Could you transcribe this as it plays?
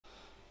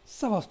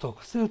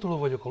Szevasztok! Széltoló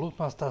vagyok a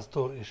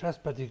LootMastaZ-tól, és ez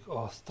pedig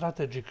a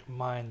Strategic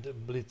Mind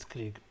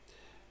Blitzkrieg.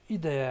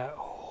 Ideje,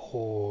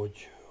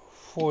 hogy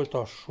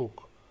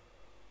folytassuk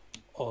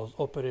az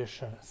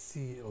Operation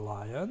Sea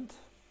Lion-t.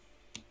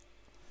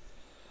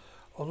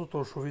 Az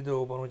utolsó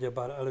videóban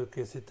ugyebár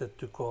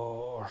előkészítettük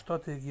a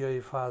stratégiai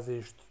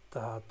fázist,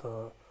 tehát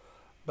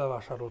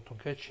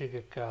bevásároltunk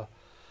egységekkel,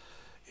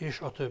 és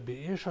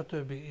a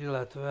többi,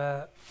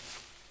 illetve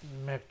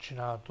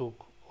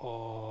megcsináltuk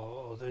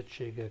az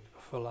egységek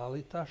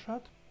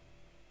felállítását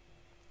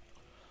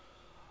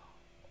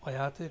a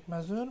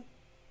játékmezőn,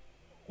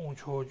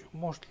 úgyhogy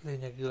most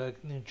lényegileg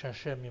nincsen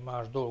semmi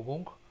más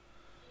dolgunk,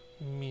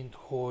 mint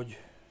hogy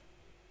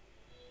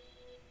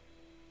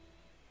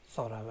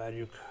szarrá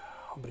verjük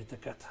a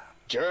briteket.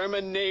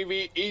 German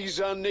Navy is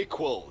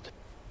unequaled.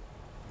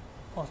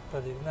 Azt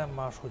pedig nem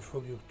máshogy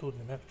fogjuk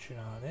tudni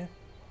megcsinálni,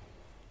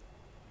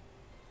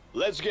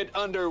 Let's get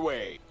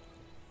underway.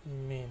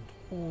 mint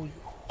úgy,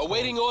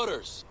 Awaiting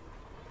orders.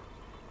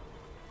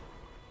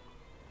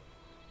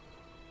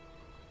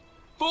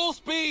 Full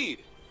speed.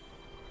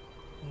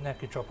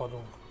 neki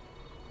csapadunk.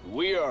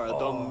 We are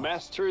the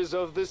masters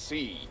of the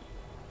sea.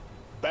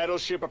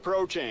 Battleship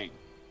approaching.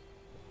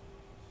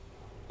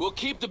 We'll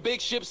keep the big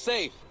ship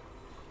safe.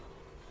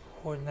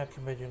 Hogy neki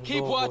megyünk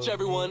Keep watch,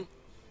 everyone.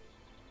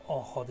 a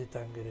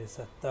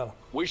haditengerészettel.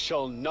 We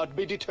shall not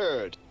be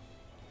deterred.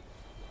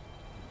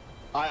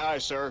 Aye, aye,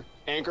 sir.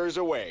 Anchors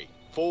away.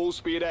 Full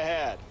speed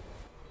ahead.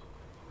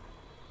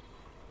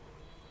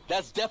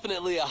 That's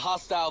definitely a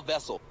hostile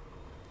vessel.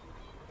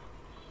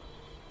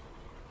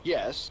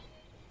 Yes.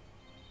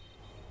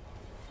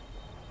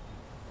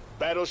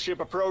 Battleship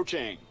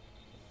approaching.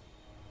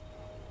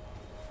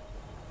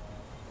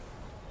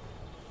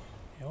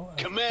 Jó,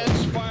 ezt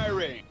Commands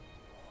firing.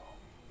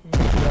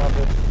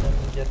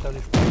 mindjárt el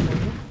is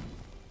pakoljuk.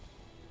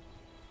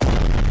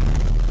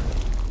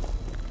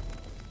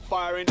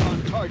 Firing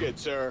on target,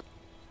 sir.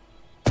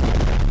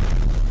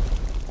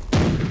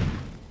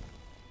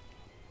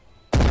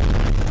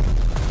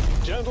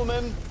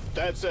 Gentlemen,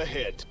 that's a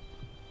hit.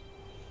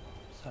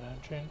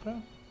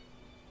 Szerencsénkre.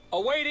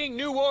 Awaiting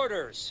new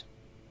orders.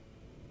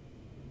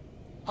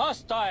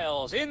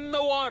 Hostiles in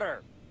the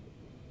water.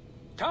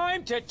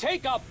 Time to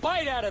take a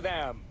bite out of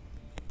them.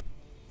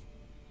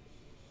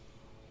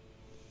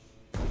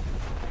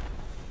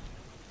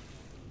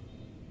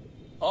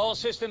 All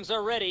systems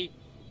are ready.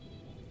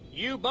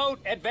 U-boat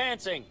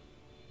advancing.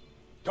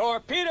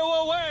 Torpedo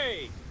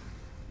away!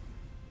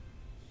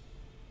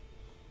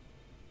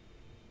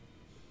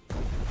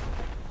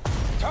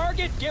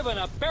 Target given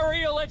a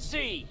burial at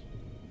sea.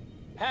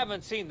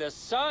 Haven't seen the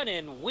sun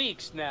in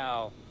weeks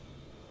now.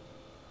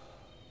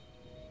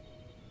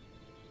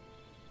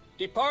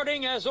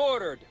 Departing as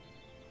ordered.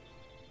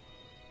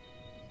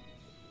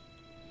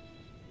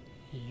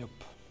 Jobb.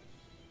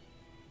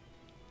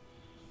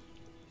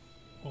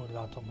 Úgy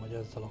látom, hogy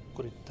ezzel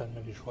akkor itten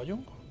meg is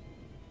vagyunk.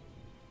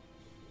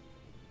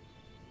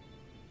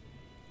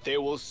 They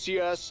will see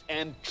us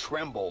and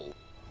tremble.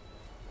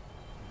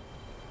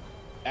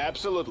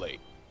 Absolutely.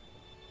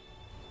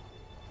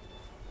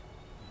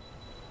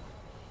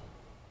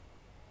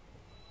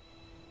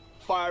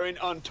 Firing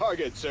on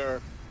target,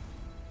 sir.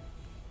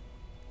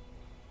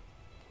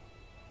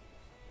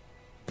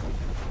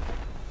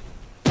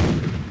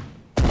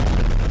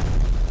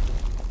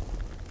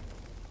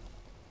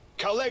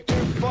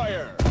 Collective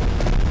fire.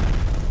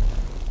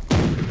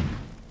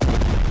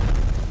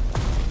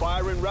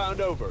 Firing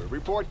round over.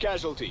 Report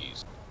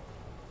casualties.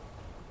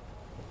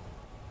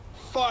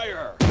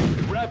 Fire!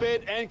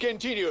 Rapid and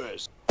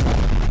continuous.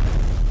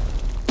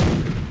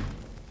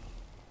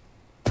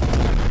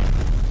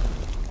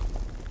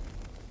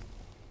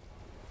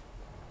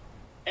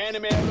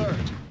 Enemy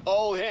alert.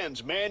 All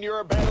hands, man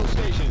your battle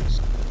stations.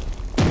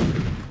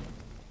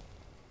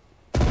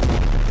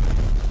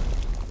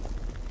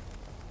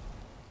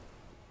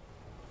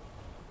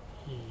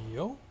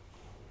 Jó.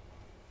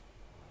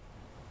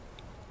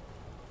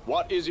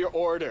 What is your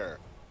order?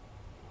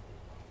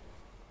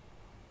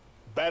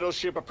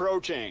 Battleship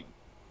approaching.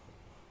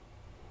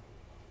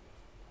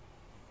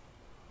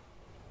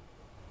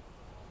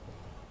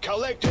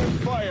 Collective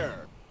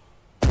fire.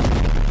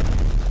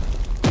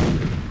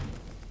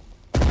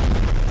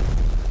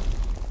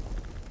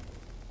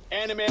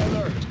 Enemy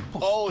alert.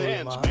 All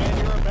hands, man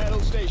your battle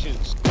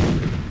stations.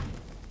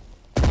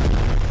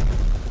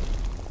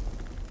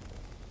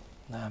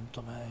 Nem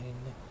tudom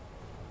elhinni.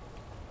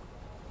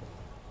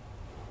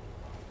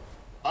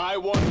 I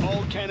want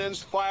all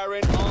cannons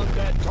firing on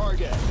that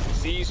target.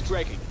 Cease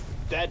tracking.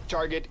 That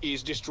target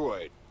is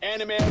destroyed.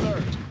 Enemy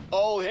alert.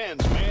 All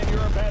hands, man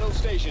your battle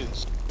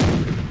stations.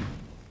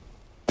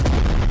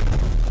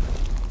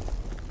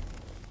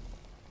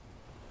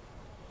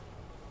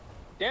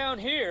 Down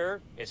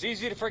here, it's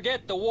easy to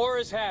forget the war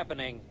is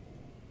happening.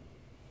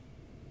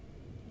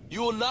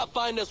 You will not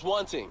find us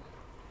wanting.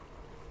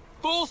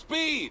 Full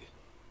speed.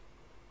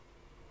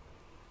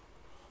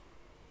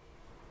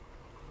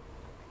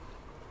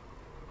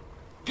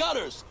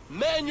 Gunners,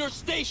 man your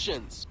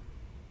stations.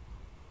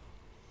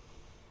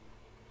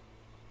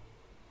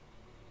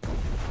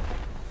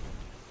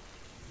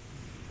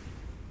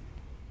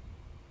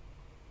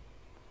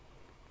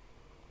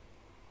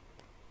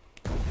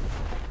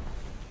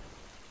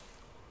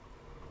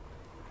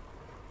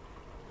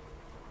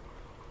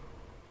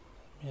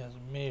 Mi ez?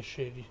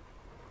 Mélységi.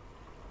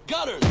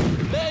 Gunners,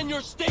 man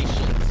your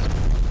stations!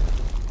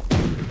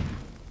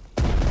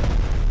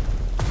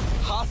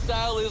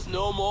 Hostile is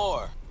no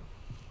more.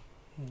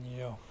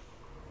 Jó.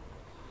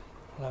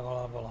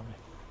 Legalább valami.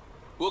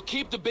 We'll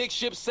keep the big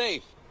ship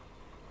safe.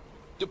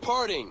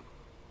 Departing.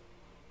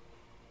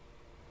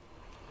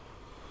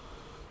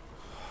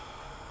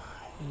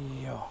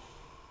 Jó.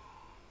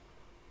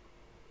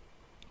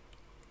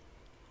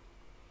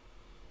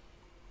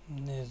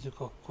 Nézzük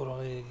akkor a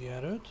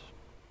légierőt.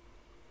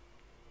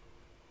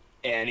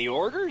 Any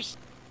orders?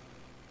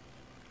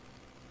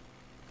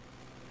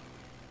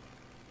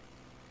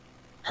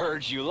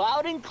 Heard you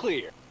loud and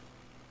clear.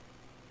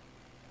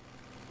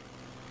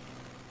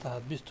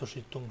 Tehát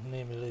biztosítunk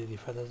némi légi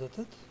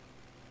fedezetet.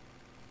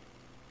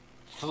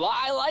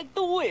 Fly like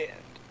the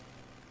wind.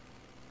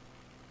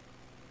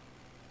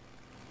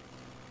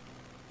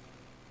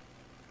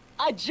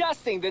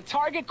 Adjusting the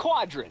target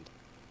quadrant.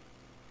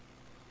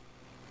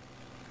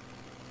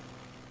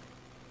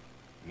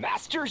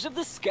 Masters of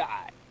the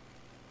sky.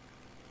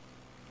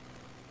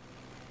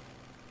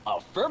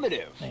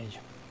 Affirmative. Így.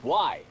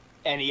 Why?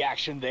 Any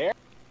action there?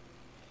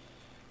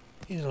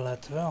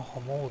 Illetve, ha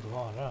mód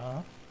van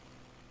rá,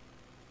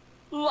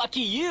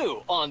 Lucky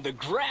you on the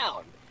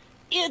ground.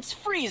 It's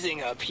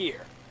freezing up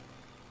here.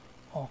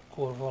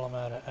 akkor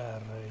valamerre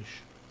erre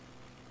is.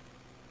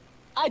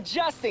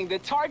 Adjusting the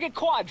target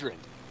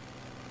quadrant.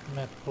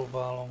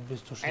 Megpróbálom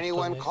biztosítani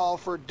Anyone call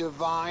for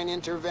divine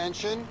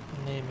intervention?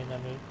 némi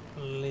nemű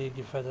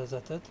légi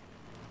fedezetet.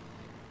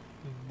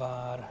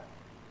 Bár,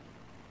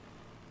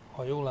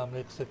 ha jól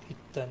emlékszek,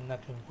 itten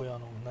nekünk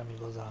olyanunk nem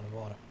igazán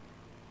van.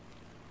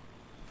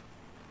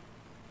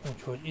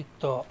 Úgyhogy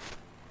itt a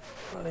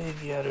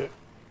légierő,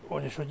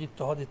 vagyis hogy itt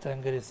a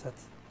haditengerészet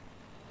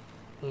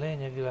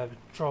lényegileg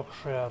csak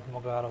saját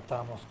magára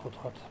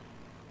támaszkodhat.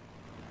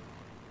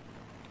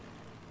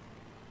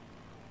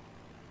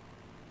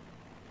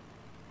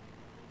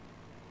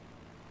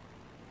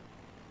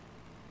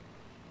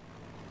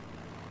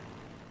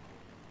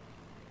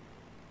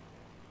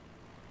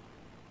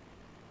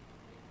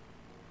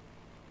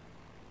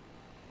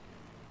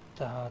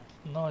 Tehát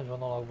nagy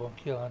vonalakban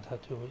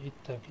kijelenthető, hogy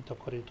itten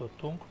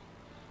kitakarítottunk,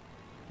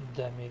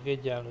 de még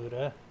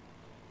egyelőre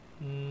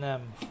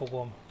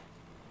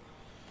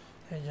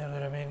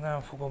még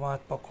nem fogom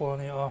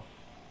átpakolni a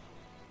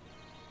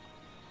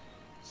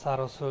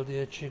szárazföldi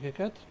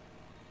egységeket.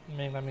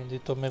 Még nem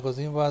indítom meg az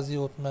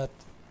inváziót,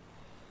 mert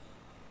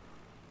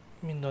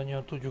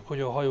mindannyian tudjuk,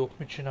 hogy a hajók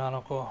mit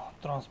csinálnak a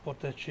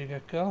transport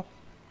egységekkel.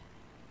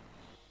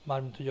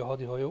 Mármint ugye a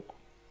hadihajók.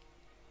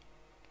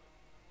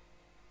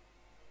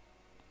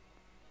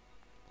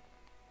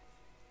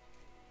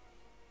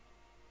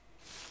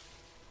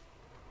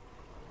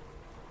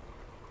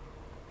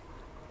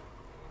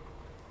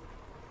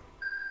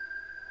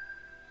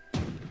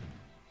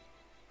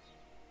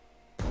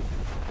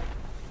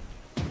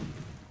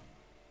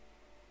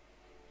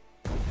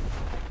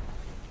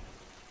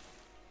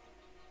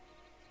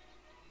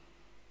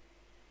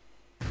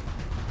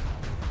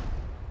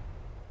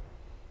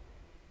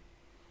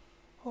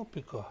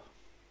 Hoppika.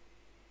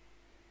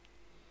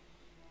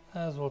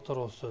 Ez volt a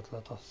rossz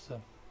ötlet, azt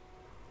hiszem.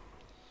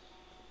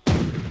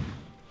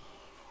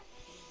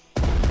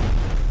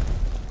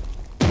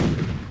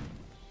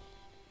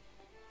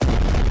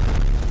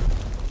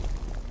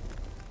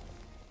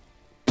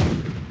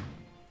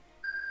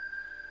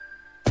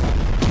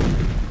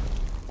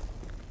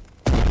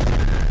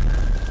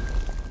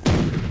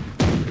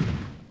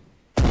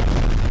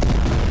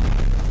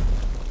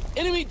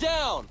 Enemy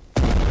down!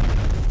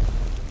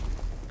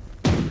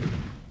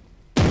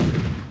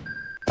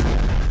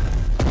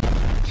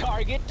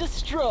 Target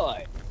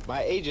destroyed.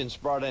 My agents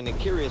brought in a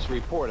curious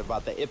report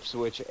about the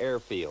Ipswich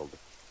airfield.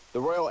 The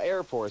Royal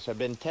Air Force have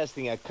been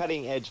testing a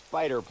cutting-edge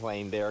fighter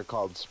plane there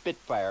called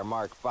Spitfire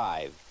Mark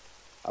V.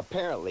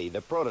 Apparently,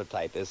 the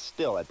prototype is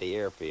still at the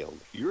airfield.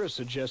 You're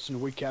suggesting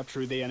we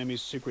capture the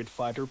enemy's secret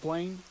fighter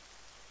plane?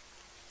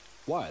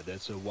 Why,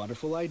 that's a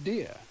wonderful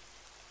idea.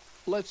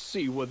 Let's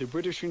see what the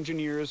British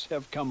engineers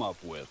have come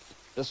up with.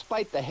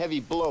 Despite the heavy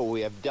blow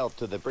we have dealt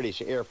to the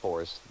British Air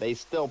Force, they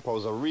still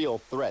pose a real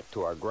threat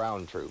to our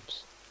ground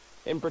troops.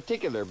 In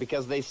particular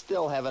because they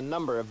still have a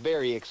number of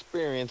very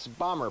experienced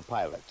bomber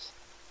pilots.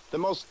 The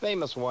most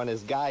famous one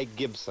is Guy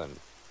Gibson.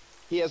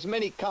 He has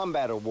many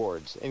combat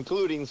awards,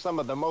 including some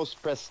of the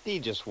most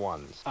prestigious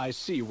ones. I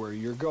see where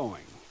you're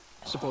going.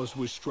 Suppose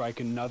we strike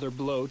another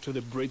blow to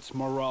the Brits'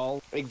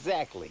 morale?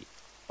 Exactly.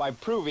 By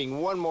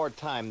proving one more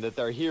time that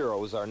their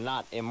heroes are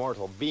not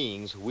immortal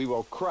beings, we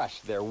will crush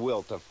their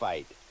will to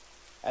fight.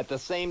 At the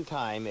same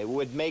time, it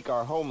would make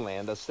our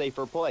homeland a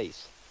safer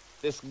place.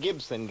 This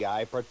Gibson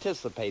guy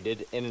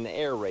participated in an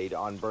air raid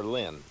on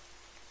Berlin.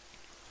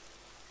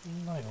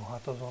 Na jó,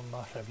 hát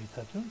azonnal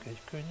segíthetünk egy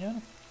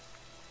könnyen.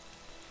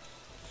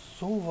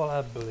 Szóval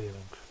ebből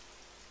élünk.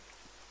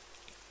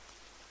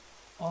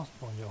 Azt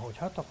mondja, hogy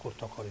hát akkor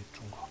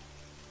takarítsunk.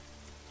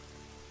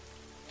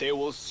 They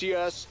will see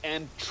us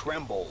and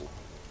tremble.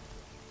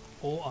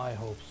 Oh, I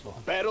hope so.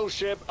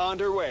 Battleship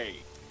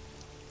underway.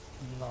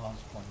 Na,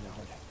 azt mondja,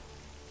 hogy...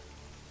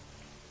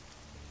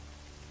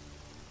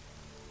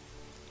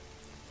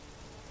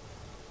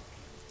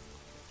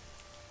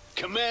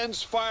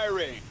 Commence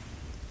firing.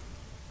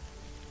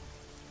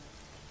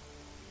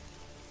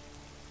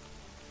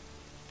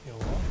 Jó,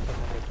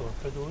 tehát a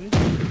torpedóit.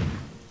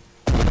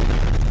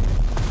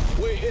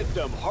 We hit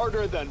them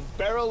harder than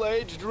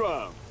barrel-aged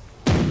rum.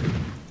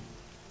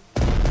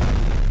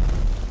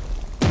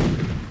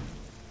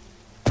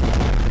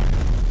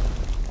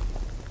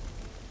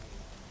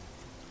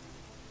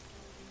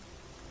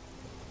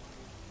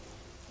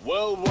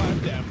 We'll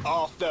wipe them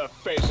off the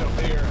face of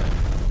the earth.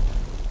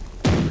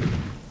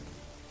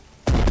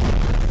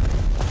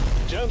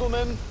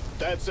 Gentlemen,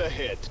 that's a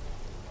hit.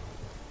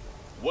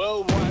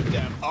 We'll wipe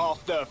them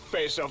off the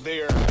face of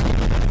the earth.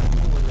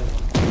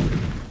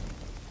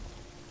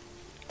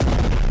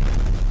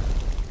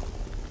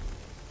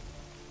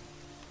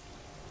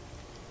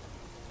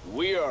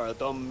 We are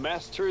the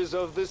masters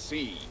of the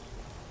sea.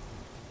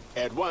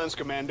 At once,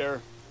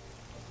 Commander.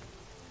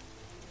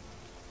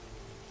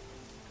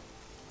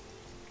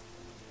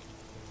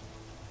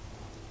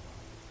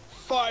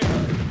 Fire!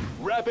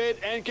 Rapid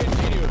and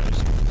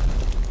continuous.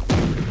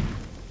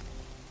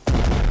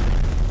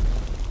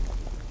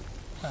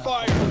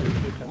 Fire!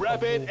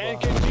 Rapid and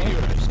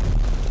continuous.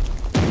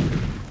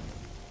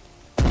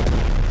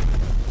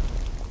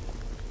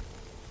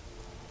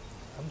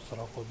 Nem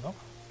szarakodnak.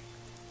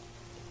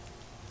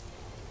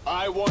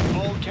 I want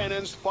all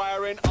cannons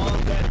firing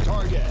on that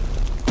target.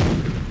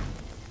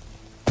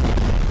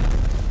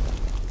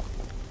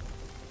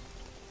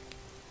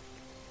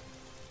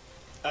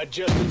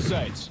 Adjusted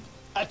sights.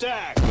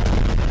 Attack!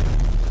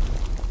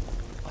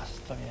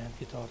 Azt a milyen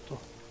kitartó.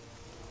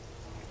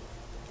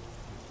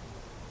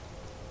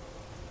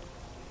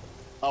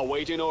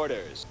 Awaiting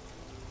orders.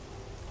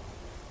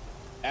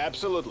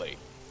 Absolutely.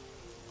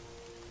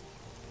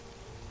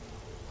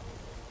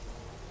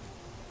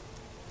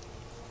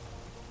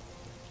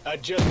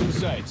 Adjusted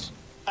sights.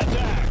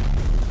 Attack!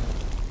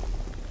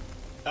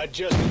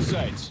 Adjusted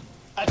sights.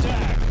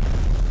 Attack!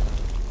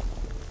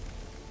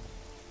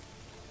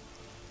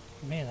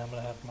 Miért nem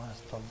lehet már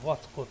ezt a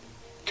vackot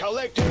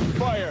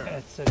Collective fire!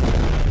 egyszerűen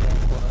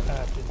mindenkor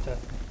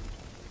eltüntetni?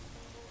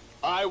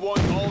 I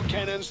want all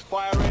cannons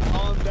firing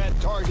on that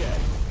target.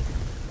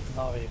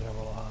 Na végre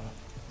valahára.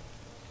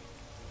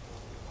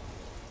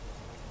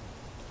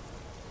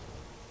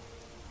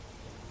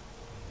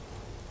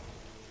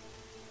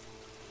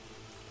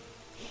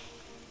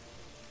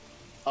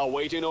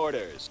 Awaiting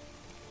orders.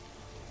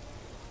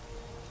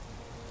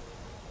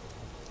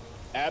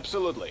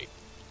 Absolutely.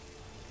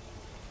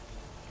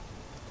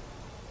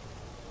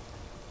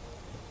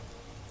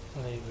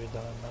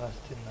 Légvédelemmel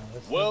ezt innen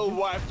We'll veszünk.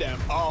 wipe them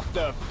off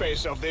the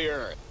face of the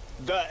earth.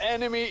 The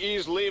enemy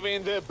is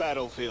leaving the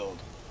battlefield.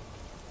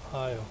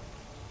 Há, jó.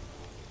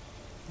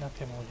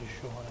 Nekem úgyis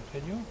jó, ha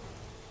neked jó.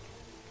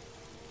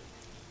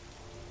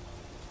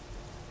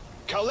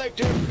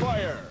 Collective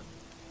fire!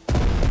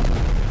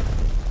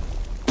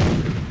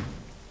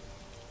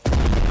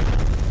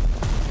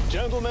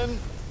 Gentlemen,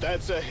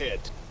 that's a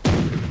hit.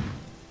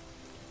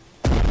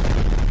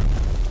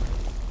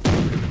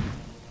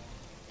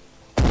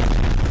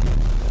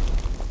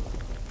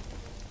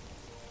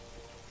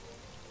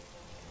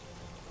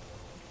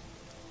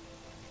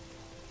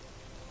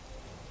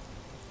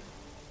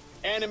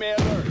 Enemy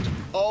alert!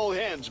 All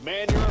hands,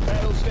 man your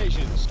battle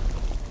stations.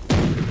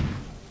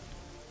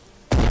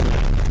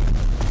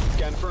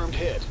 Confirmed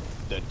hit.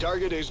 The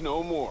target is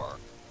no more.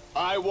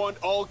 I want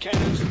all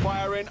cannons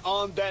firing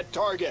on that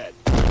target.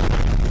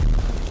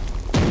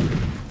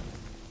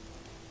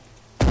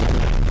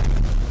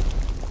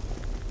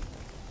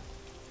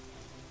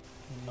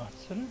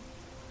 Nagyszerű.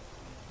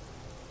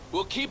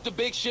 We'll keep the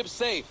big ship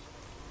safe.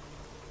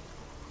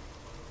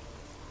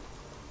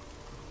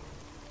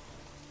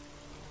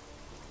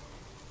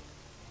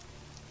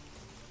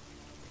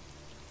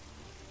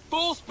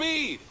 Full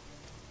speed!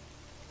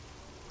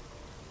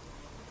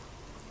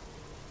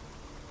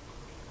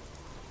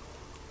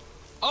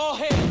 All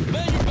hands,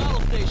 man your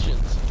battle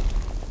stations!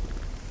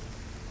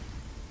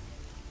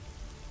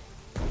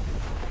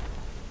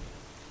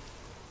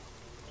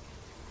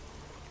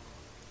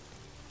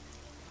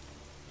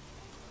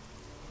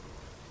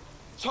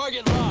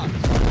 Target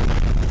locked!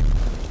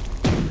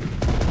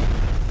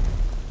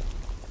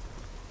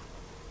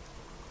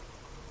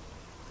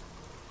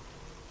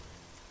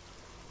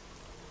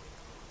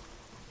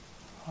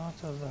 Hát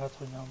ez lehet,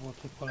 hogy nem volt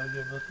épp a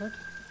legjobb ötlet.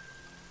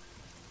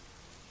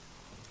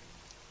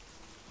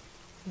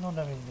 No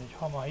de mindegy,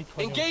 ha már itt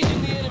vagyunk,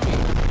 Engaging the enemy!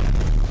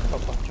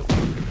 kapatjuk.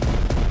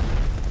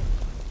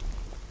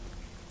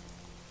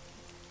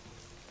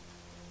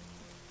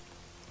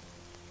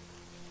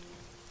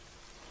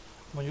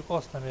 Mondjuk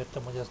azt nem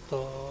értem, hogy ezt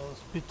a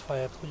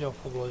Spitfire-t hogyan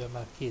foglalja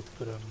meg 2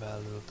 körön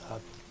belül,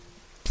 tehát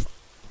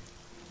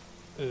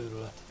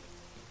őrület.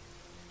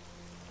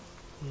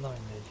 Na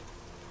mindegy.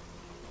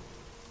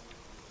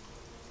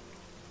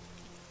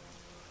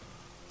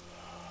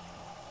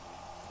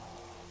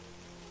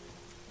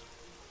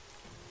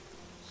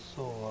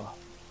 Szóval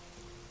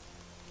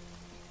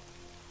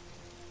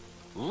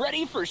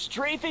Ready for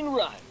strafing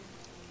run.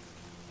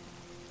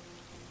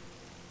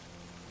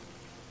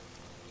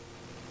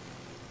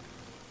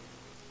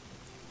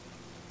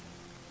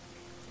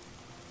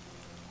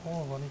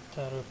 Hol van itt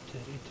a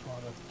röptér? Itt van a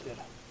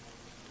röptér.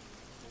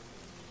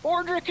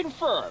 Order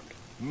confirmed.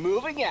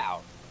 Moving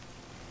out.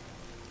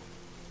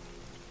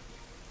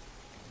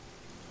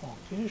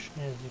 Oké, és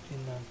nézzük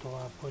innen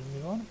tovább, hogy mi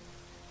van.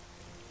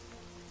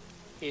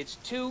 It's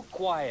too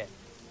quiet.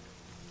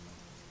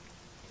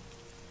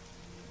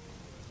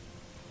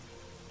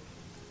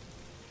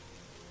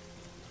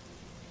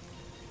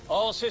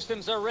 All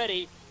systems are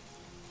ready.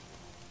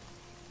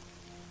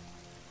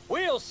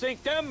 We'll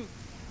sink them.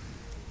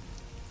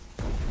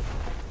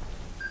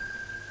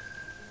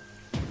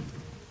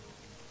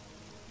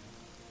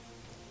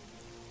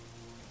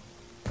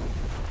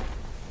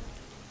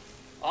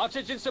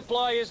 Oxygen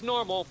supply is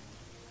normal.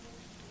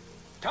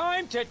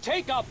 Time to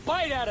take a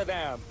bite out of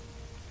them.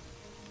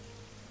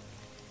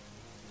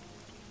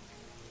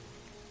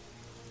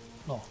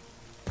 No.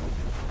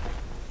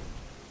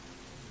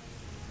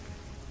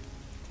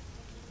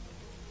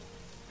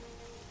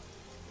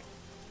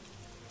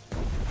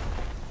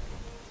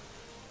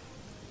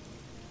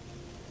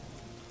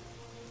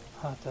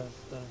 Hát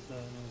ez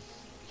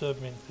több,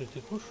 mint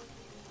kritikus.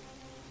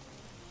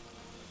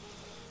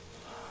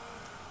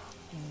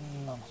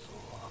 Nem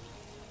szóval.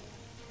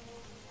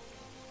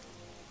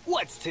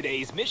 What's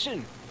today's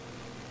mission?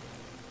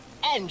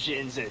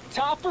 Engines at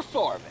top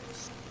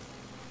performance.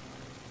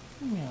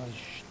 Mi az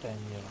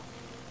Istennyira?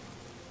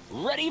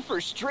 Ready for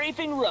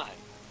strafing run.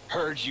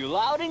 Heard you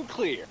loud and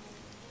clear.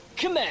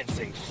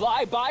 Commencing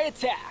flyby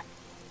attack.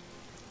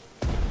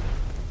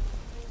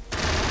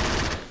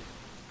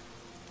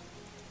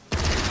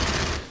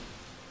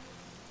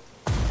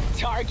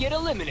 Target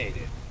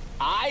eliminated.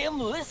 I am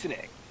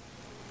listening.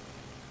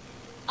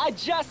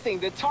 Adjusting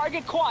the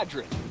target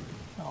quadrant.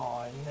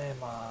 Aj, ne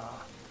már.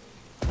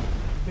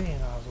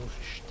 Bénázós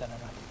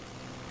Istenemet.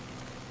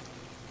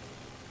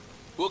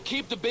 We'll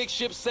keep the big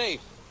ship safe.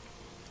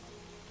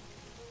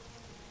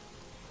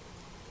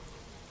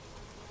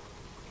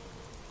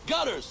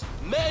 Gunners,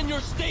 man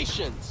your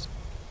stations.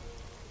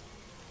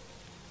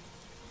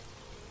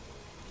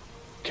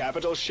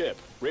 Capital ship,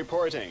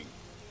 reporting.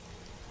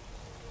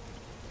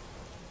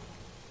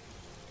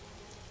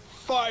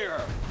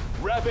 Fire!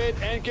 Rapid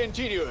and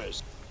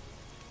continuous.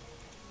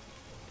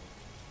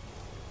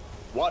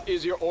 What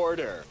is your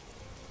order?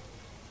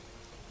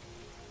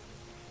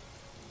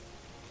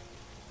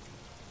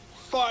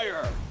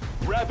 Fire!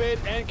 Rapid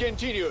and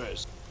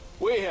continuous.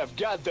 We have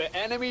got the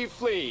enemy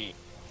fleeing.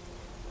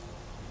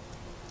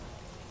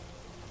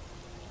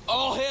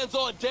 All hands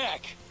on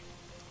deck.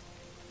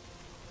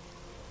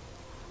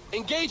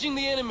 Engaging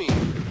the enemy.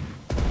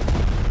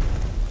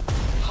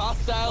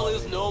 Hostile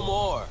is no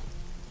more.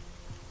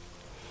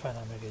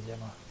 Fene megegye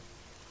már.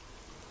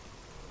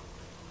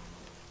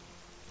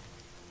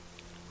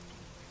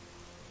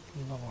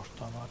 Na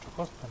mostan már csak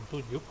azt nem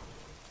tudjuk.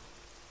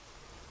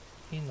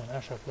 Innen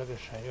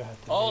esetlegesen jöhet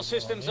egy All még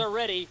systems valami.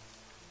 are ready.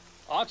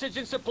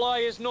 Oxygen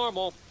supply is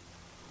normal.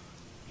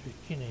 Úgyhogy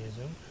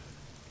kinézünk.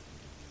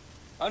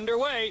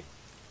 Underway.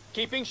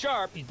 Keeping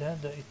sharp. Ide,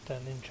 de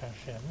itten nincsen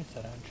semmi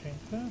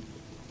szerencsénkre.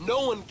 No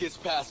one gets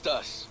past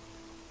us.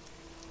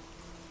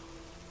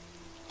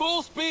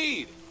 Full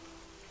speed.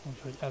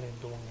 Úgyhogy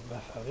elindulunk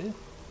befelé.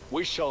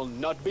 We shall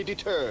not be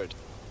deterred.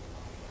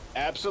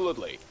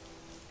 Absolutely.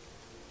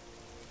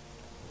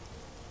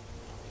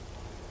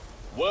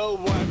 We'll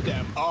wipe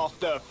them off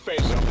the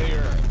face of the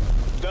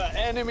earth. The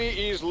enemy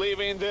is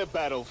leaving the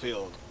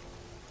battlefield.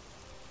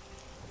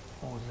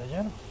 Úgy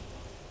legyen.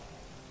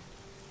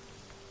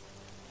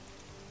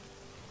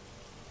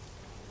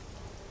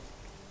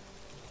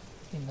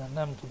 Innen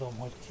nem tudom,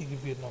 hogy kik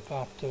bírnak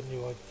áttörni,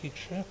 vagy kik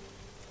se.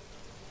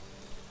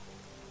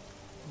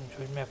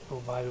 Úgyhogy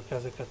megpróbáljuk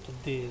ezeket a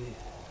déli,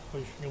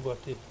 vagyis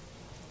nyugati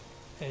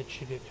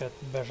egységeket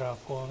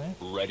bezsákolni.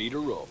 Ready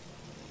to roll.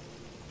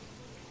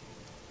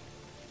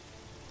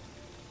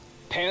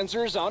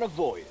 Panzers on a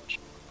voyage.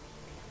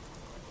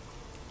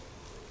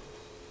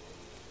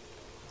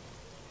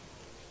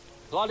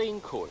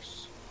 Plotting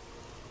course.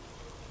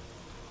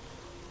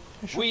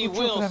 És We akkor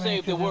csak will save the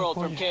reménykedünk, world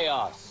from hogy-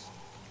 chaos.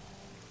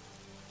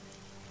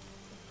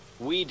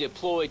 We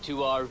deploy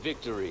to our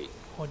victory.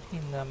 hogy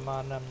innen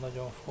már nem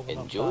nagyon fognak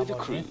Enjoy the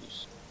támadni,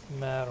 cruise.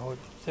 mert hogy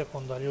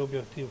szekundári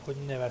objektív, hogy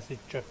ne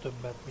veszítsek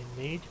többet, mint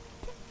 4.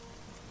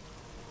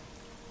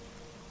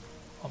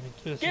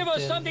 Amit Give us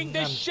őszintén something to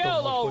nem shell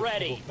tudom, hogy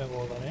already. fogok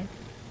megoldani.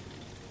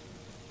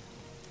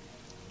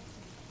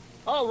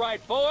 All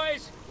right,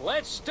 boys.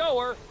 Let's stow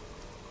her.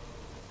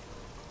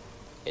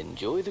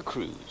 Enjoy the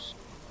cruise.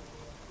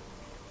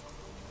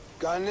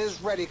 Gun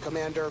is ready,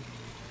 Commander.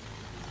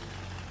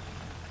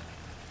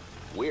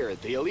 We're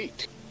the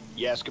elite.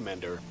 Yes,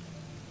 Commander.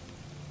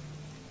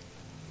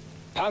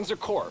 Panzer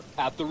Corps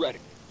at the ready.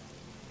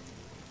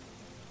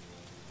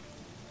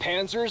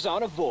 Panzers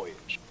on a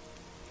voyage.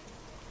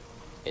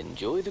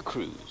 Enjoy the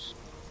cruise.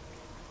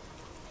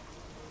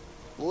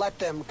 Let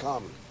them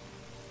come.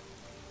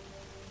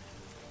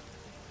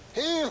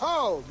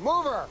 Hee-ho!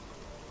 Mover!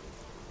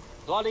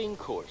 Plotting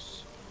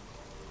course.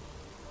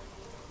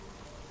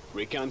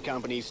 Recon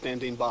company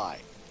standing by.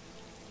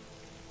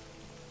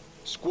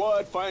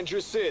 Squad, find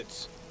your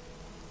SIDS.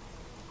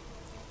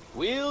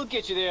 We'll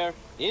get you there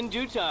in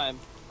due time.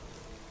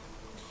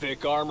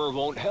 Thick armor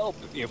won't help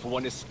if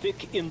one is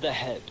thick in the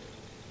head.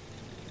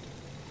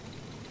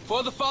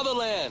 For the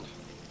fatherland!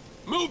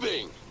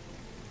 Moving!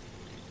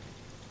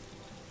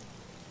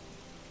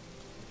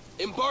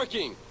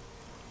 Embarking!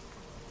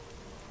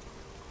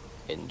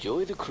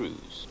 Enjoy the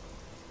cruise.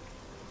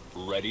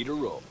 Ready to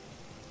roll.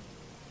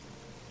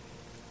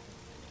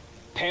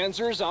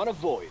 Panzer's on a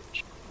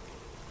voyage.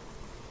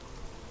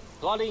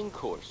 Plotting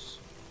course.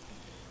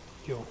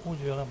 Jó,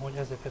 úgy vélem, hogy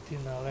ezeket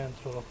innen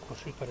lentről akkor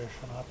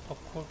sikeresen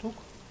átpakoltuk.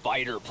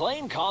 Fighter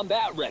plane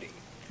combat ready.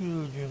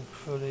 Küldjünk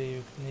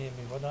föléjük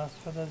némi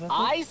vadászfedezetet,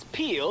 Eyes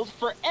peeled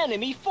for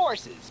enemy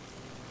forces.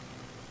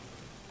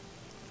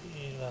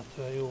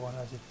 illetve jó van,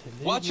 ez itt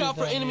egy Watch out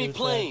for légvédelmi enemy ütek,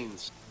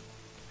 planes!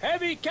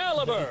 Heavy de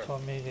caliber. itt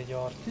van még egy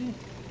arti,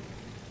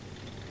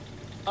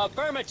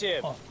 Affirmative.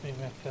 azt még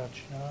meg kell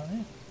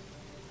csinálni.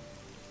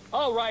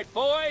 All right,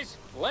 boys,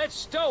 let's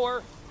stow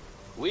her.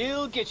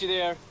 We'll get you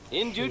there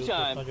in due Sőt, ott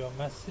time. nagyon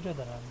messzire,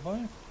 de nem baj.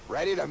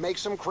 Ready to make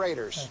some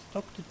craters. Ez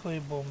taktikai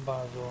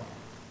bombázó.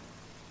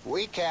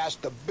 We cast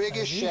the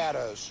biggest Ready?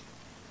 shadows.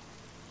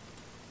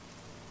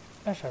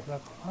 Esetleg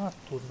át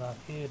tudnák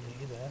érni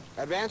ide.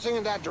 Advancing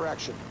in that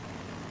direction.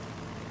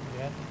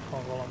 Igen, itt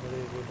van valami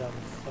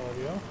légvédelmi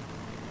szarja.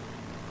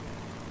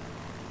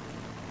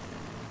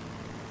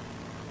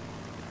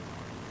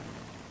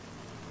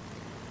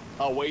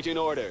 Awaiting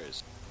orders.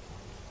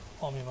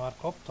 Ami már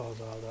kapta az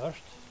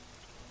áldást.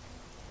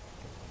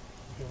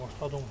 Úgyhogy most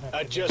adunk neki.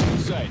 Adjusting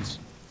sights.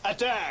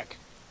 Attack!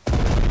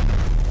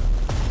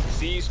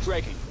 Cease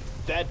tracking.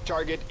 That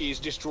target is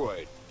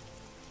destroyed.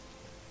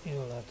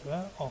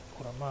 Illetve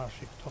akkor a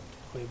másik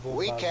taktikai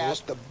We cast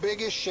bombázót the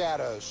biggest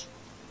shadows.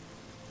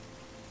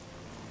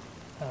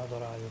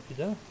 eldaráljuk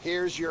ide.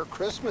 Here's your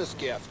Christmas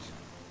gift.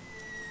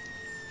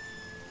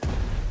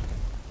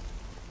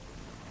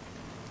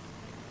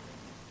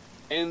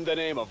 In the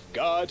name of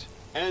God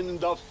and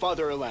the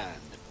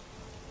fatherland.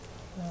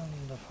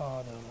 And the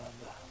fatherland.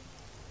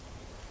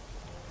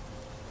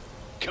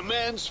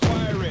 Commence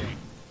firing.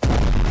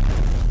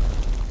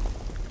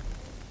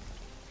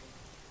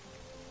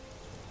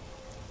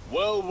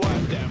 We'll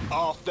wipe them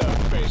off the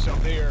face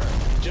of the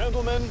earth.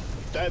 Gentlemen,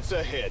 that's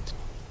a hit.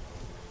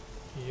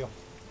 Jó.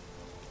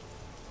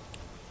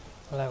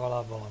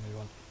 Legalább valami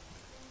van.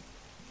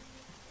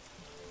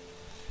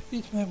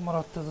 Itt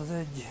megmaradt ez az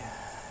egy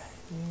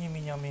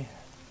nyimi-nyami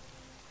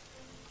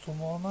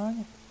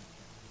cumolmány,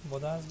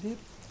 vadászgép,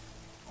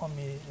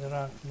 ami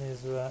ránk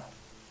nézve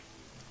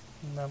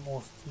nem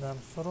oszt,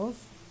 nem szoroz.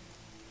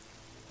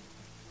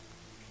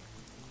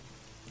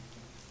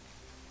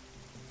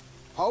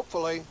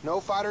 Hopefully, no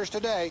fighters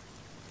today.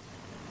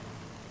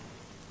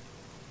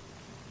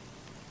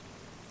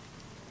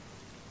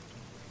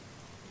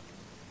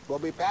 We'll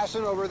be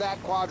passing over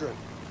that quadrant.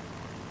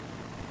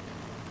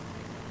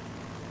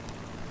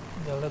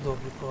 De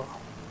ledobjuk a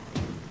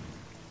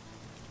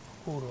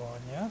kurva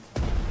anyját.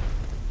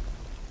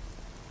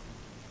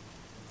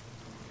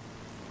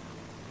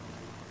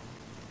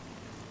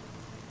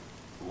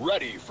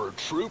 Ready for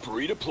troop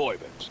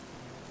redeployment.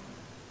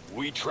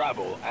 We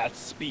travel at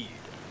speed.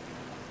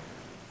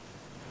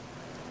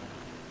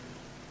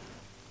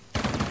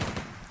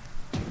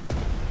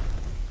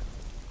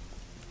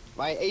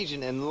 My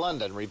agent in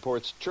London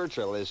reports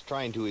Churchill is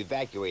trying to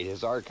evacuate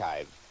his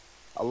archive.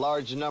 A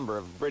large number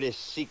of British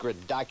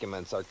secret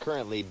documents are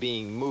currently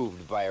being moved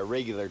via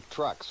regular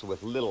trucks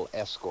with little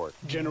escort.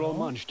 General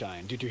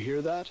Munstein, did you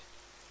hear that?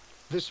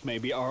 This may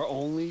be our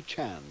only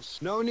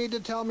chance. No need to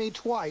tell me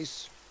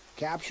twice.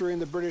 Capturing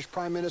the British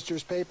Prime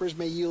Minister's papers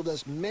may yield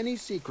us many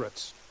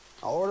secrets.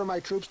 I'll order my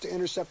troops to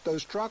intercept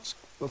those trucks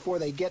before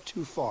they get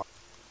too far.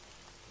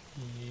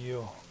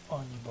 Jó,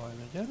 annyi baj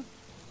legyen.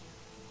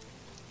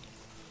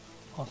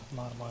 Azt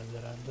már majd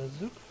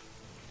lerendezzük.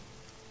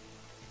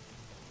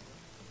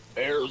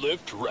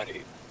 Airlift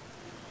ready.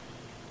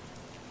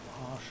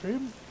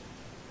 Hashim.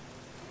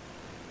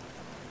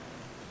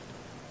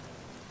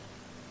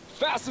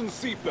 Fasten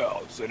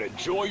seatbelts and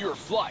enjoy your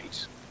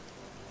flight.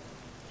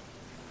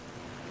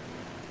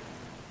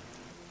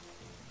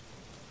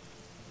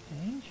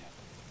 Így.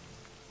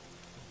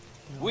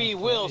 We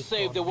Illetve will itt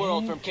save van the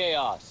world még. from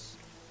chaos.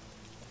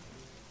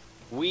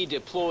 We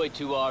deploy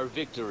to our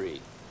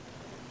victory.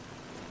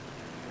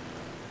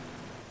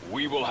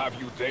 We will have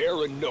you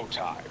there in no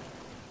time.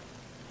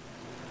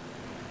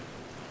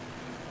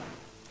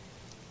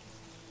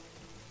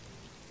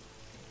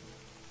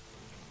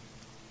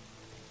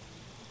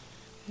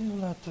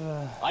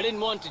 Illetve I didn't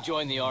want to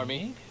join the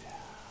army.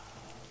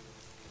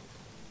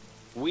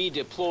 We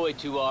deploy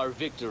to our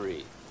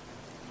victory.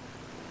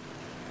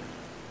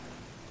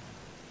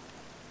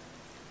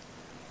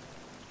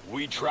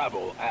 We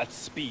travel at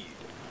speed.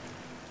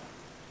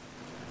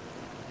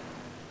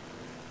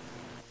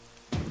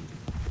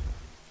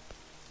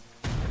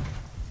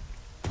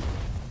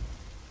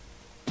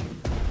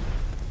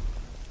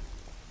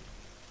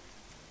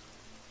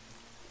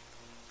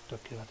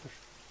 tökéletes.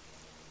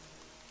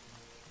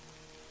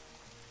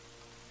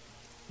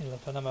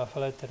 Illetve nem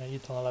elfelejteni, hogy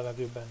itt van a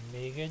levegőben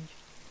még egy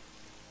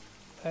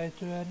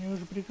ejtőernyős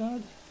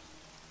brigád.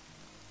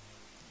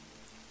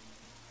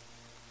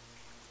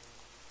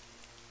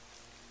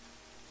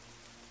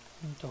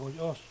 Mint ahogy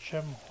azt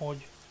sem,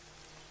 hogy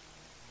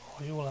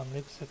ha jól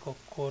emlékszek,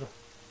 akkor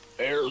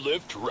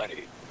Airlift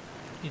ready.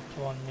 itt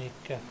van még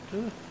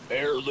 2.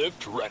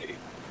 Airlift ready.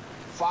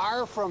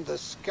 Fire from the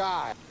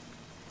sky.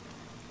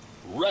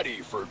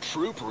 Ready for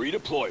troop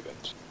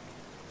redeployment.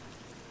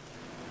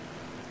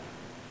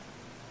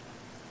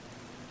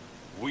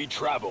 We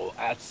travel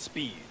at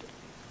speed.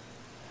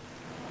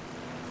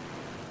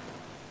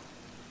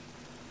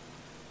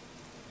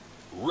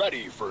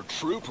 Ready for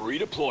troop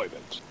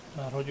redeployment.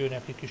 Már hogy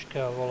őnekik is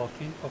kell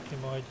valaki, aki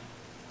majd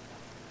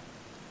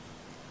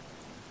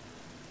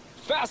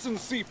Fasten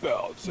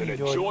seatbelts and így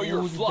enjoy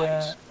your úgy, flight.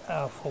 de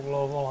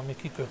elfoglal valami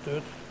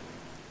kikötőt,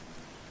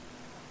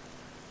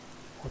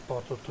 hogy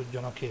partot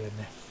tudjanak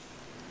érni.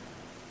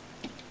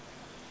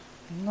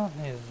 Na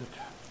nézzük.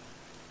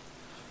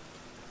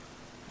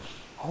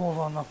 Hol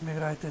vannak még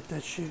rejtett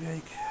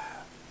egységeik?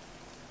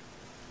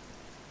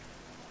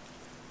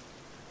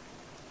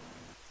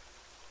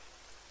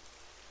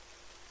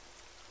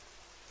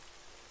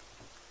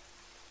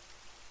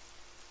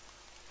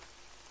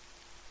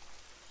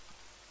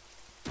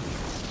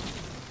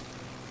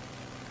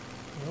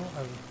 Jó,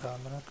 ez itt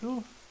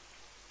elmenekül.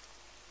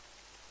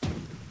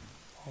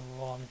 Van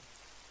valami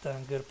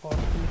tengerpart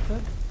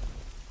üteg.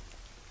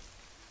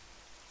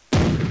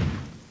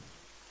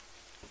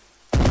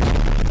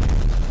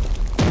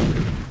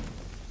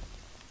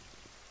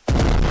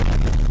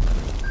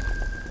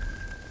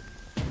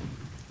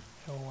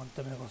 Jó van,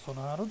 te meg a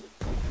szonárod.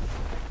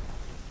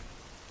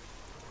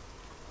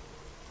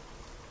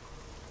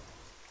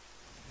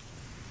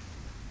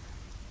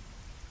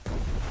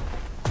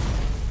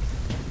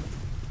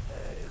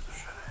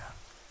 Jézus ereje.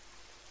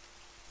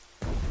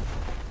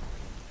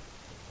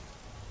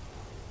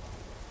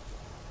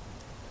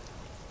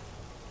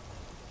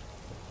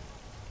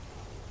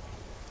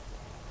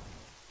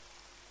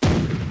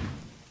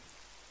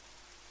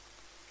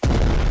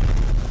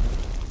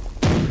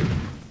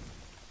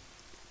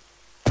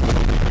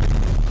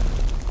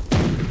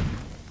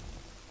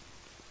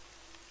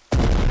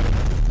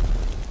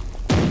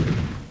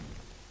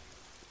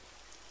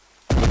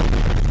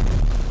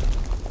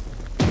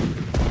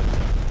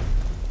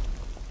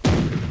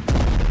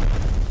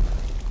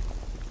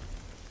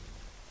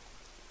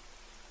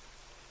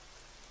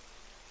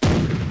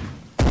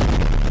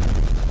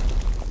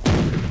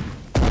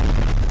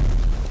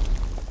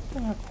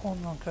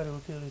 Honnan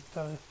kerültél itt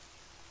elő?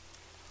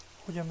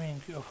 Hogy a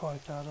ménkű a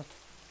fajtádat?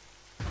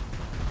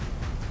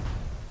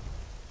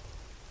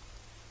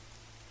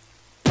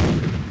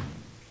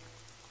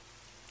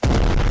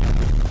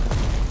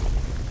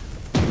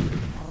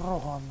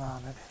 Rohannál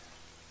meg.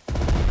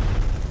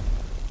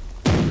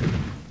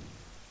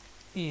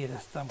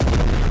 Éreztem, hogy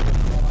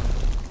volna.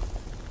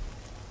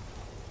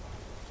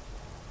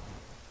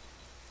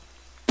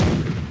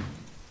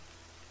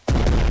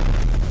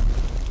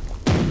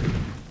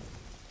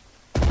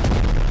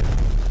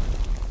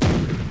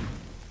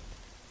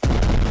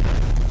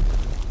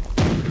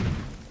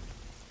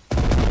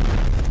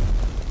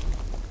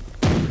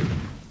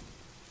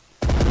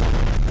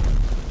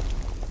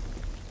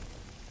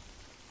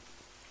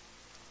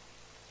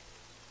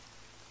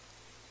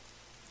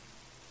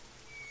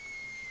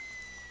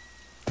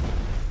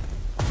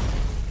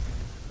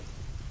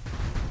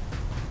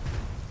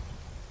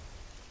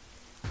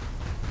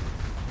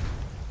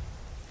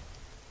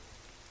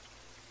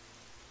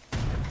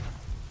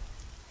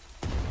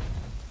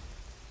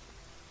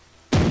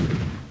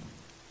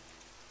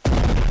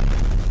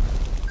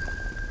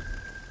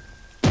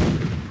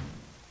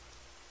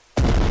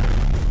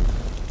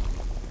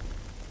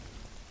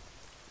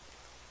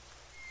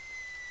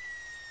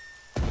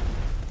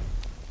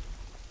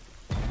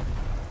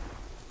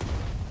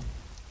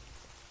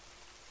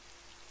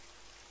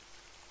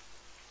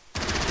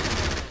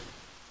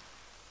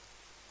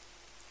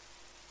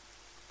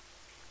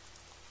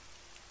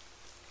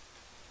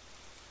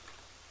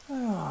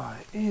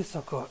 Jaj,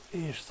 éjszaka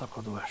és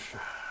szakadó eső.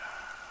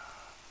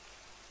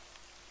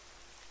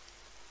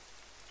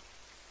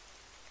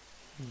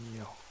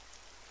 Jó.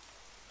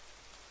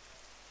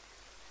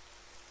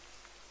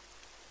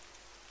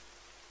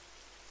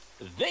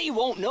 They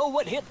won't know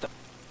what hit them.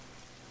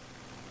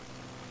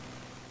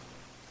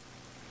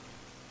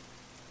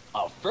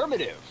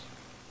 Affirmative.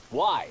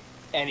 Why?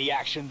 Any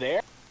action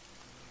there?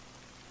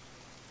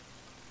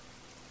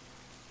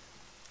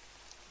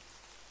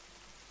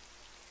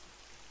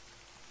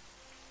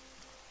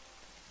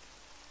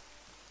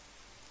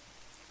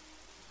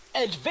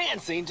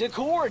 Advancing to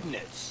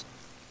coordinates.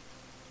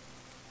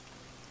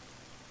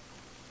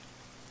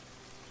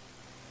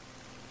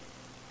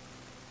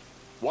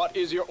 What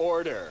is your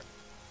order?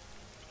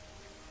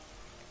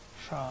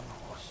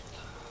 Sánhozt.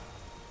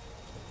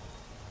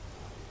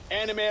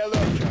 Enemy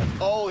alert!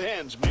 All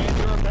hands, man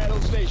your battle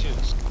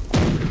stations.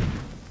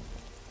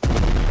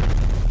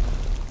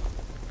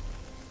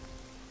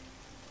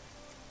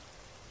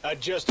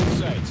 Adjusted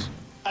sights.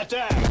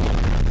 Attack!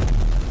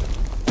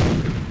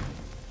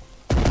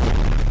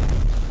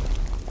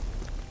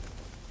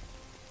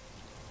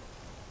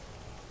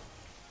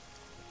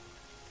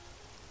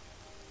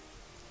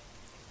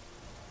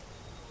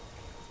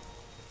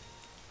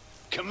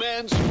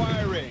 Commence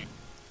firing.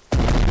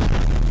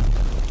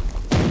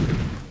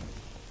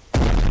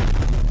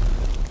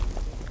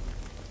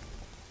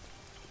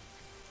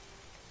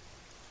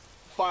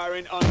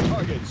 Firing on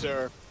target,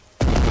 sir.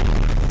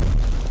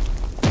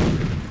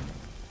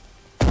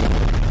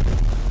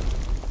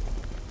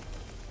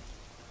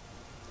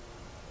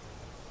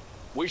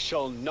 We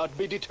shall not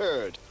be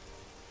deterred.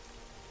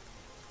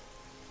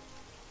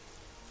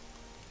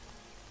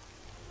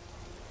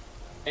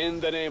 In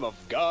the name of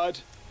God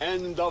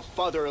and the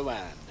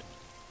fatherland.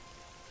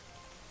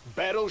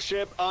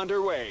 Battleship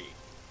underway.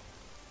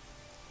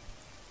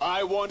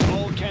 I want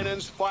all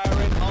cannons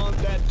firing on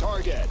that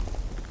target.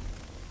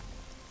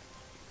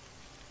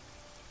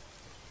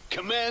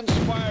 Commence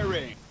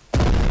firing.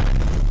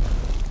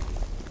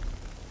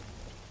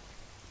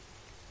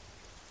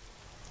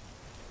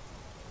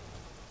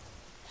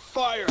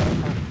 Fire!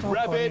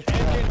 Rapid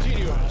and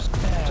continuous.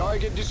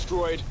 Target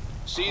destroyed.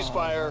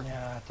 Ceasefire.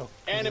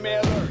 Enemy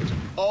alert.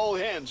 All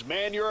hands,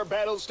 man your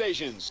battle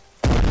stations.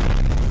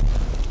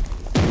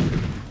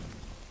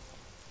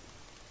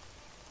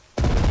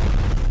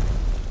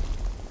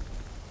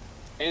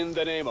 In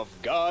the name of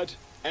God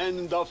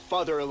and the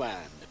fatherland.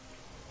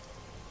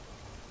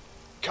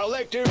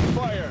 Collective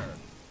fire.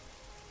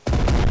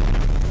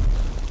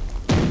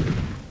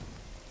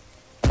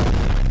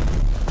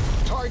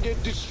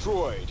 Target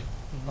destroyed.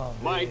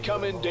 My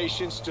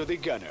commendations to the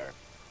gunner.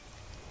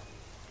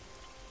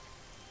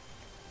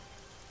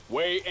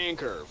 Weigh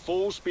anchor,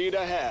 full speed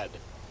ahead.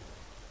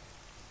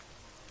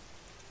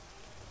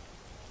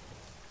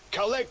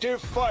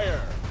 Collective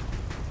fire.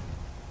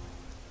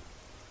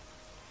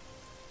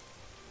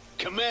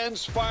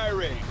 Commence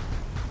firing.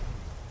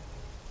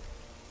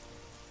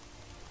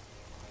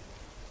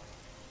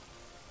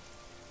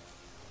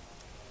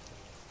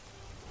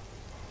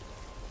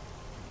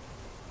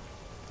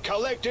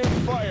 Collective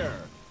fire.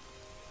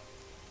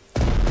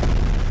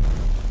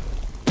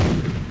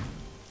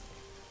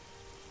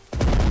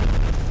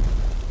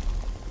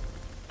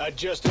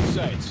 Adjusted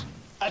sights.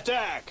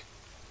 Attack!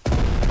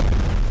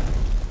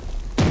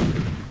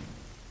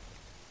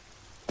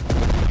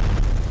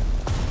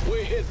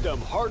 We hit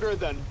them harder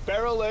than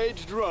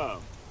barrel-aged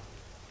rum.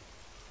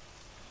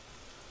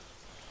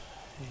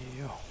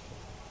 Jó.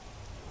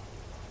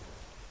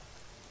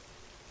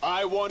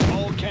 I want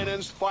all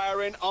cannons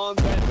firing on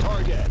that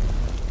target.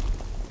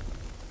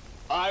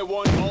 I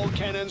want all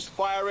cannons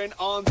firing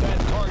on that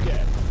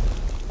target.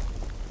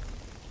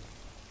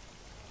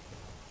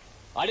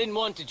 I didn't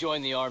want to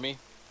join the army.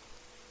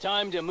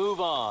 Time to move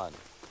on.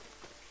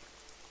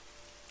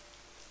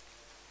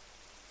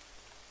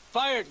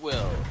 Fire at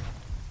will.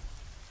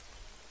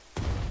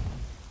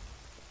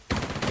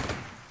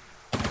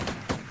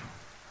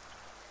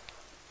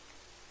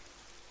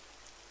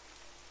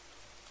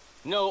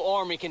 No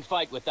army can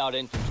fight without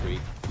infantry.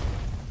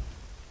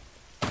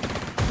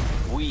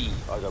 We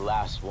are the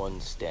last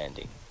ones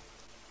standing.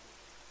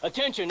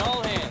 Attention,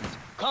 all hands!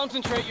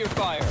 Concentrate your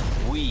fire!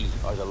 We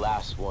are the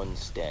last ones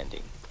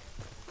standing.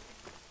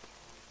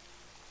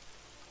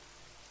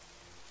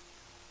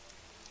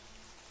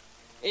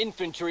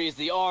 Infantry is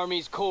the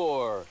Army's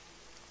core.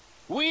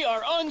 We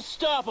are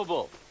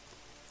unstoppable!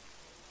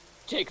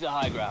 Take the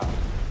high ground.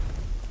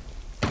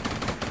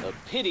 A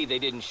pity they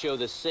didn't show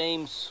the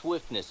same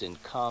swiftness in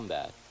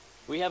combat.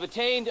 We have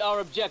attained our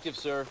objective,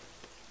 sir.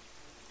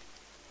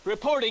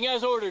 Reporting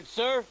as ordered,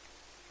 sir.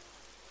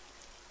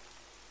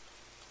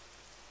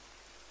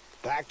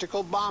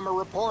 Tactical bomber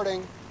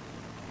reporting.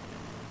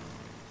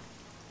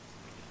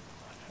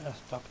 Ez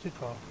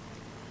taktika?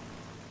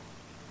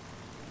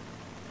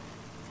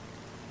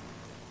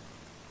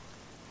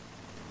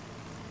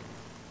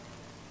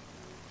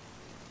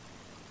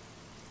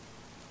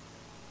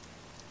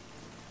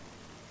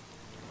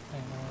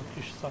 Engem a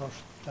kis szaros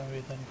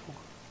védeni fog.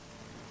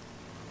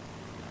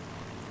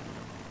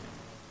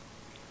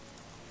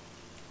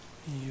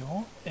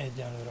 Jó,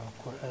 egyelőre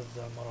akkor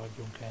ezzel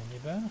maradjunk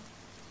ennyiben.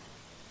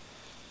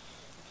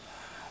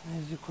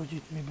 Nézzük, hogy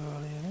itt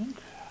miből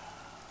élünk.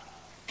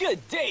 Good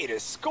day to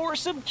score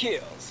some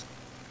kills.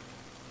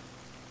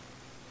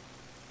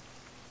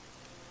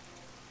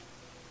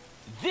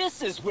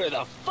 This is where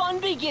the fun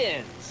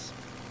begins.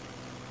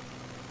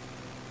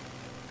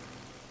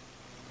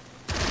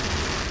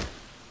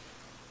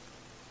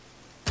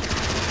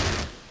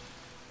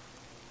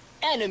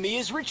 Enemy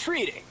is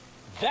retreating.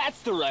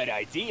 That's the right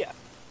idea.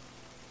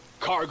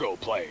 Cargo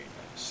plane,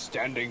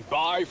 standing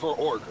by for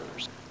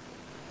orders.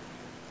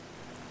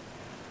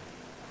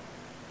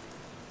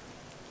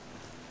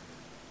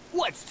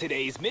 What's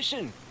today's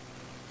mission?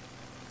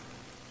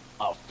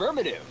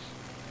 Affirmative.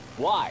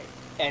 Why?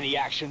 Any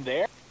action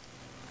there?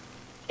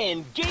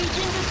 Engaging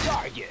the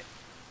target.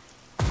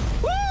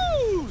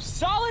 Woo!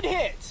 Solid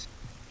hit!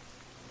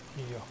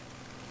 Jó.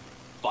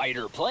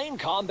 Fighter plane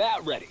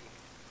combat ready.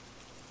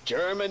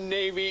 German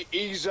Navy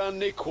is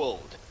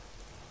unequaled.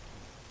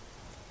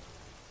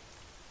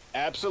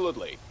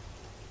 Absolutely.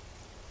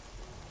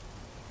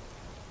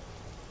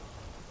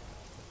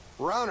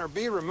 Runner,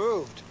 be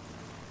removed.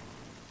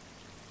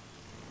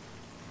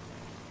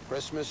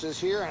 Christmas is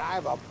here, and I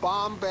have a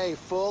bomb bay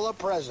full of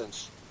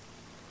presents.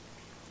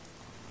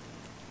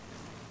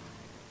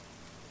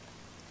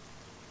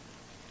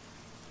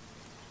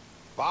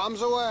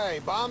 Bombs away!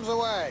 Bombs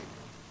away!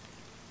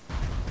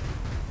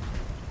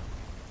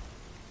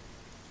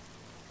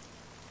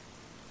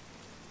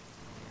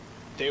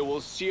 They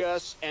will see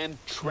us and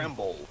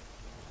tremble.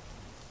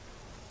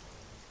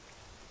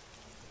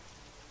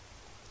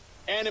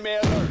 Enemy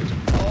alert!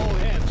 All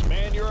hands,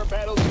 man your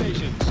battle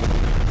stations.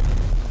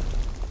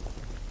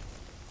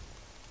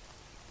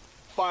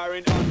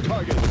 Firing on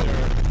target,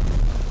 sir.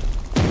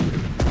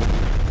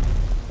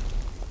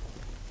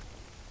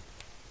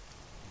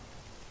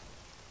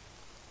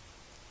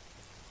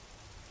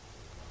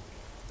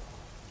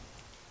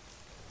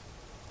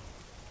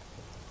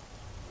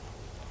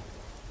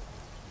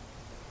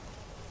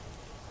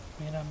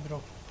 Mi nem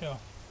bírok? Ja.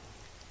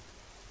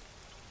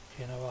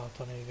 Kéne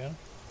váltani, igen.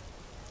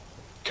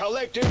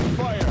 Collective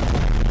fire!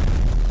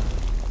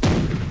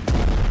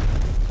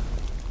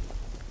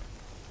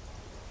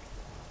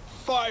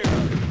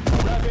 Fire!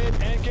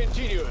 Rapid and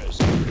continuous.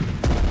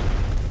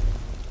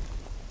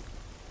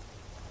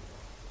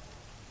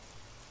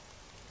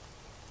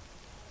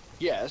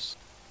 Yes.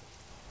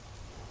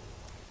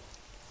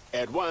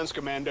 At once,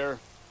 Commander.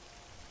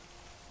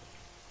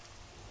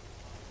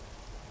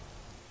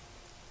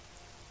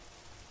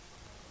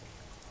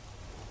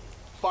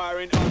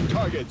 Firing on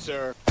target,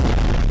 sir.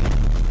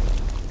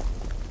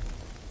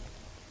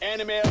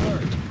 Enemy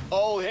alert!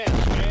 All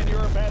hands, man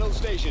your battle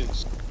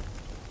stations.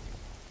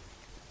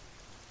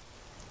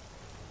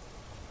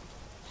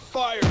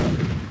 Fire!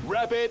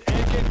 Rapid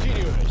and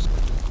continuous.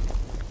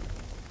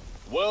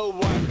 We'll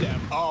wipe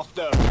them off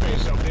the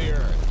face of the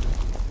earth.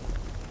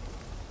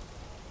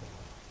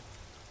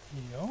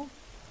 Jó.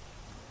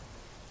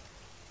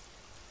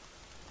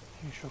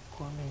 És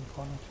akkor mink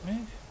van itt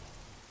még?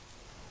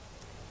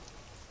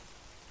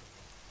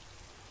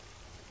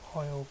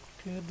 Hajók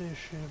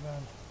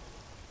kérdésében.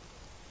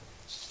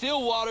 Still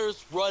waters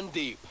run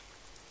deep.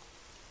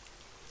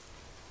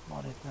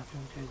 Van itt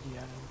nekünk egy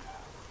ilyenünk.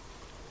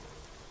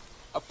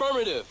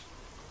 Affirmative.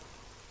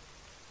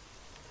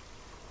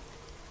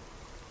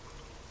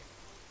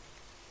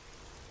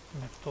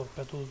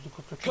 Megtorpedózzuk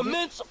a köcsögöt.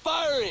 Commence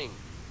firing.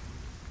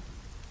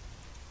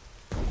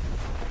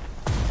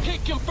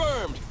 Hit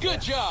confirmed.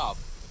 Good job.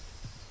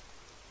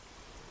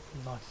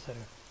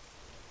 Nagyszerű.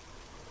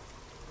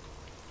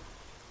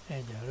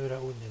 Egyelőre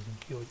úgy nézünk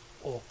ki, hogy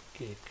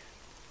okék.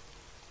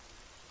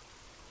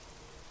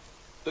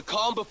 The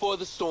calm before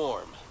the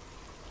storm.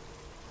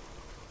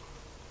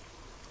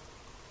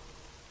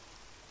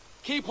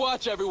 Keep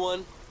watch,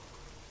 everyone.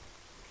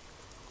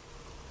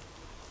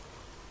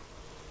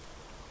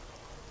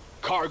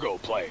 Cargo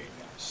plane,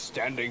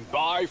 standing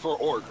by for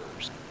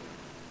orders.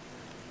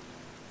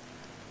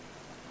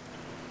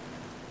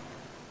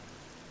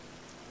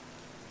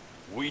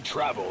 We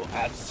travel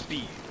at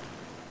speed.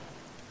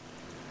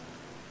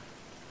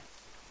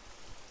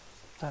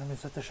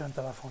 Természetesen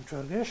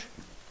telefoncsörgés.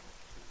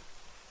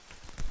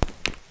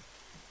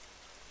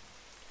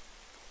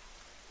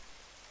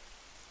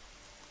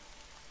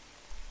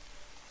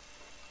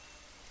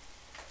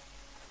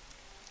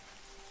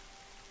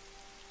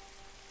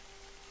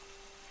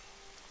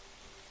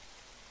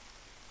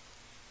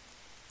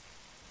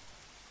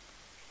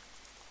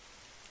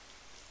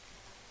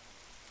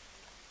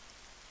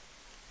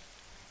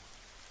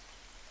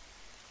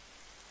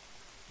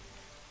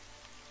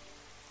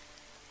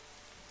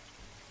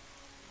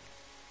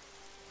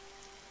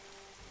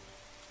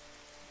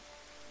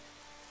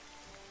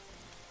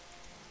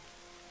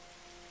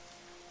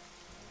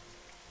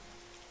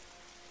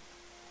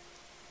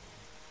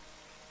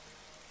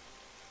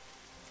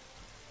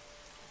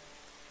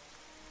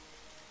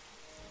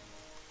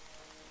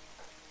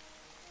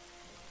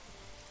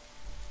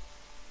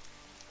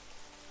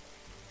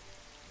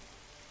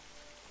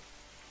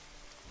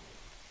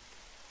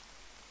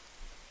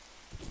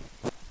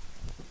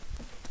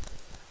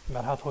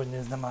 Mert hát hogy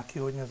nézne már ki,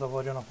 hogy ne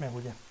zavarjanak meg,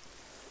 ugye?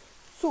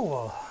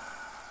 Szóval...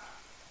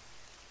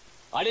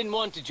 I didn't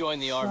want to join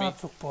the army.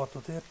 Srácok,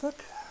 partot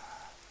értek.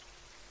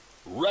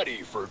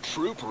 Ready for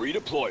troop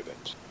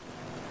redeployment.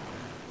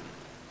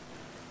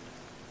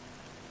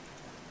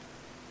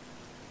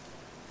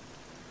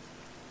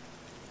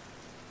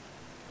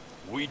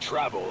 We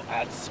travel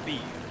at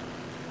speed.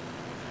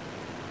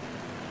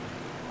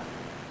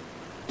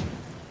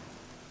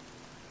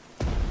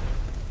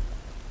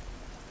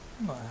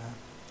 Na hát,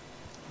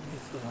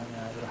 vissza az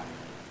anyádra.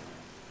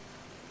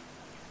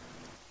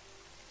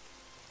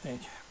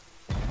 Így.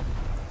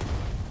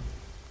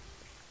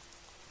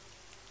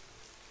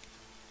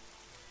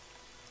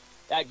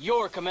 At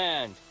your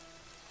command.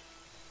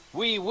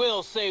 We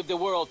will save the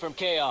world from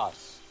chaos.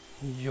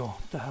 Jó,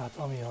 tehát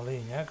ami a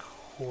lényeg,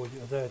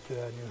 hogy az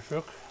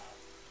ejtőernyősök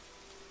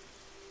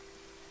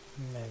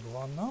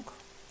megvannak.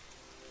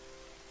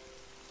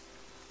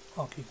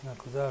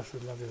 akiknek az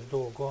elsődleges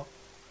dolga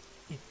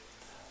itt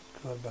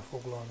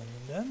körbefoglalni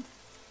mindent.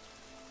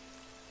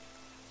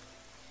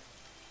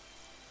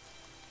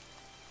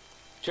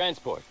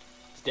 Transport,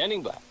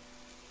 standing by.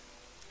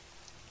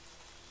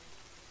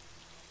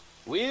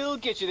 We'll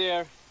get you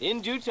there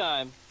in due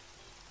time.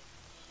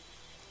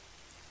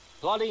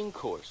 Plotting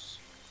course.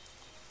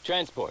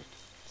 Transport,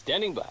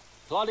 standing by.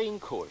 Plotting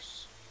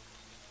course.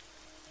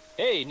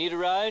 Hey, need a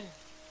ride?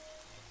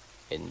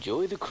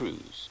 Enjoy the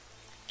cruise.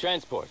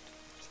 Transport,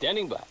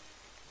 standing by.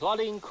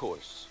 Plotting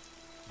course.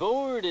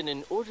 Board in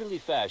an orderly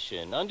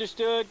fashion,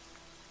 understood?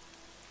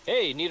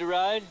 Hey, need a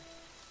ride?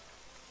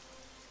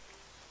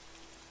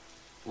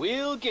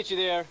 We'll get you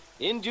there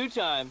in due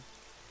time.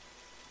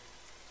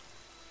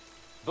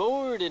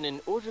 Board in an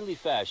orderly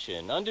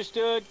fashion,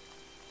 understood?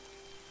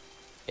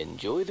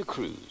 Enjoy the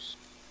cruise.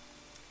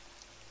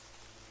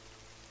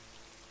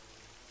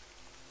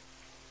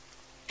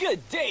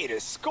 Good day to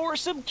score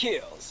some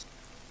kills.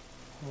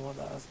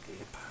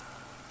 Vadászgép.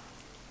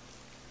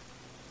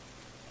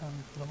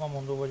 Nem tudom,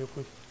 amondó vagyok,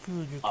 hogy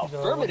küldjük ide a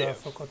Affirmative.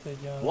 vadászokat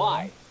egyenlően.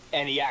 Why?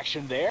 Any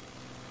action there?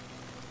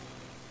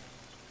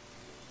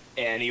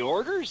 Any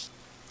orders?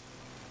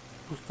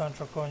 Pusztán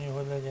csak annyi,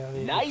 hogy legyen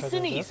légi Nice and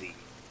fedezet, easy.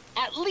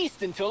 At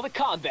least until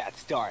the combat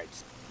starts.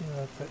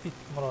 illetve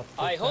itt maradt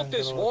I egy hope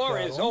this war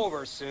is tengeralattjárom,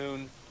 over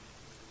soon.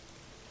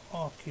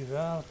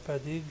 akivel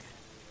pedig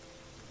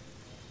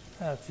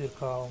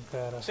elcirkálunk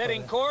erre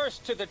Setting felé. course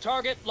to the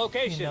target Innen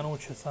location.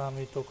 úgyse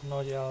számítok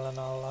nagy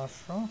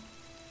ellenállásra.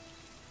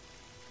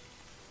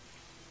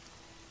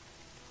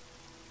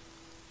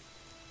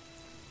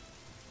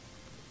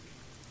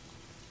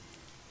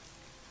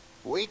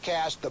 We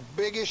cast the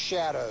biggest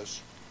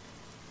shadows.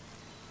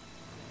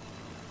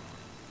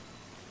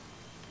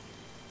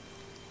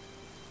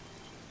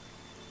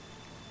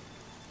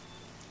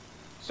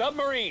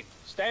 Submarine,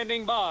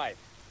 standing by.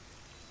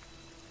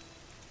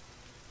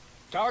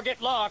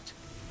 Target locked.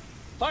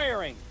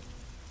 Firing.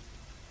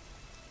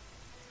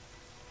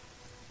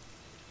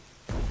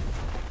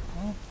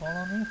 Na,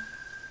 valami?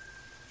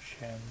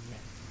 Semmi.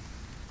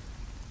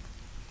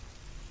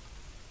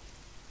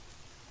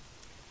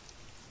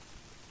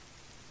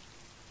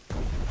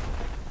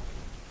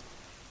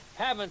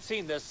 Haven't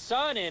seen the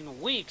sun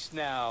in weeks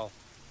now.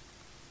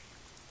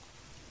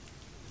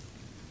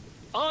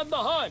 On the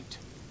hunt.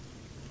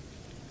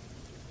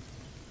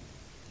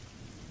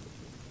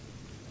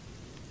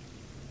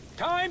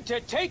 Time to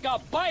take a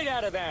bite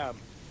out of them.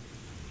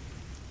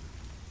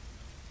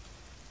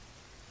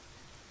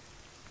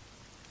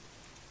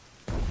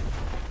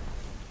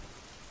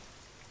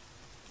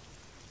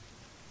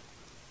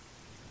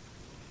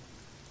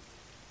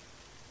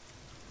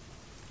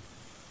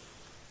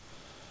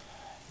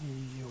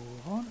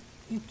 Jó van.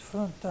 Itt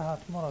fönt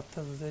tehát maradt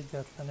ez az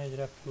egyetlen egy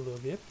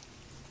repülőgép.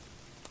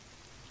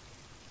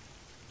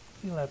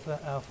 Illetve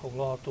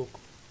elfoglaltuk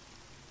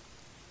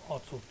a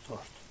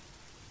cuccost.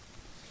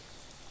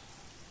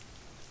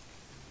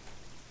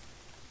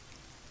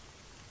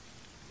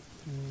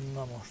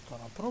 Na mostan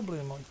a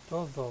probléma itt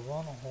azzal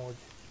van, hogy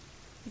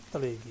itt a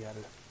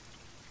légierő.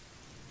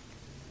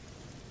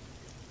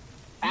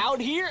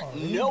 Out here,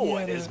 no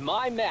one is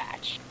my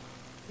match.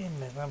 Én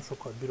még nem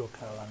sokat bírok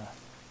ellene.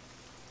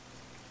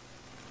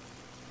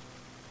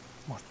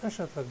 Most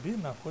esetleg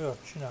bírnák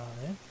olyat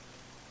csinálni,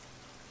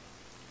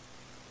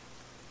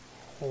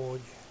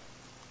 hogy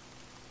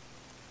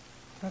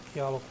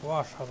nekiállok,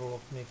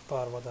 vásárolok még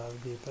pár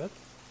vadászgépet,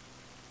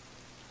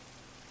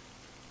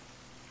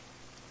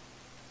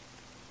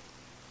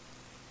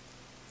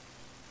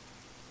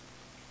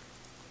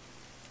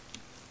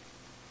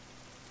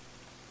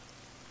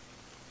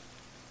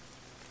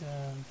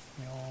 Kilenc,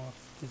 8,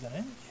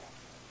 11.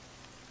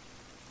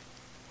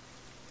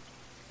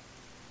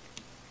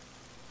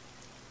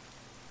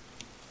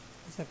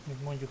 Ezek még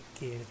mondjuk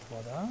két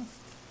vadászt,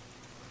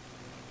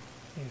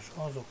 és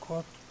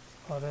azokat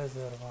a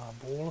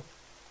rezervából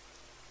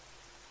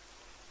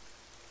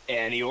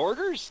Any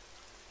orders?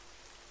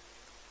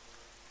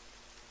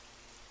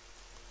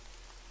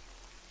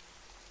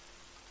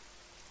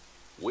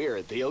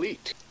 We're the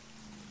elite.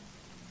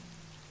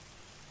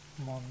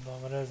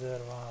 mondom,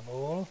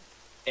 rezervából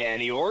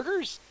Any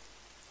orders?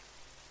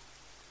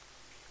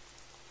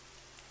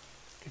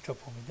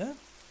 kicsapom ide,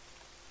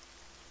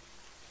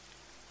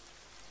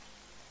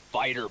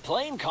 Fighter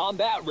plane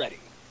combat ready.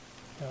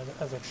 ja, de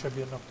ezek se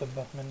bírnak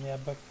többet menni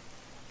ebbek,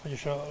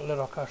 vagyis a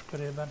lerakás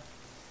körében.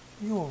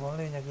 Jó van,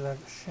 lényegileg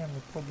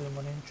semmi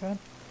probléma nincsen.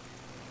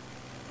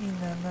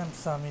 Innen nem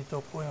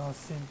számítok olyan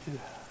szintű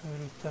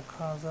őrültek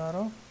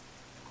házára.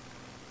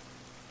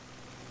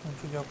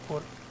 Úgyhogy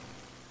akkor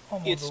It's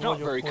amondó not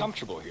very vagyok, hogy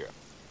comfortable here.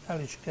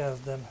 el is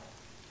kezdem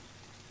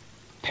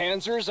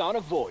Panzer's on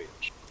a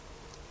voyage.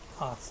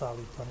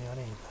 átszállítani a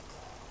népet.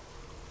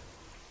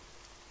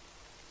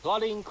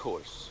 Plotting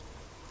course.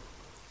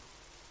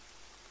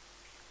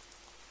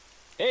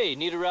 Hey,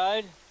 need a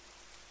ride?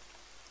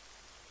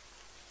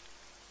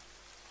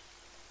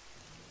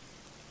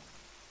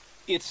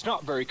 It's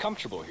not very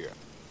comfortable here.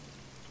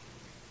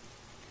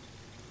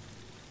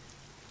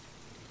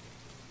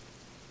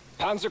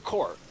 Panzer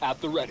Corps at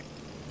the ready.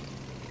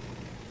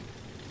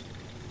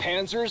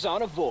 Panzers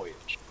on a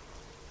voyage.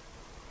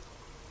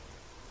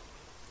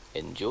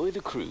 Enjoy the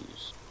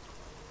cruise.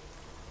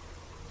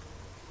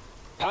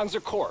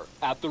 Panzer Corps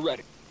at the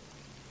ready.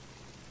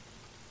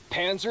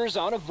 Panzers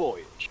on a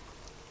voyage.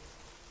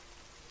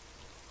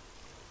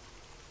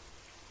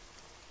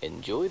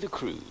 Enjoy the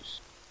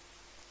cruise.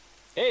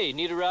 Hey,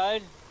 need a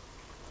ride?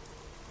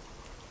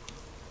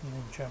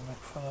 Nincsen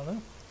megfelelő.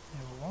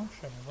 Jó van,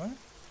 semmi baj.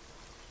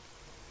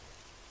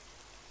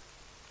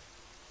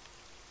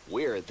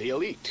 We're the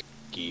elite.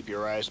 Keep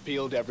your eyes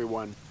peeled,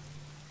 everyone.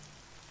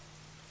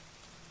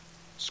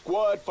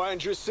 Squad,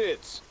 find your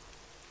SIDS.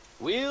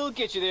 We'll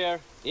get you there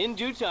in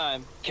due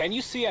time. Can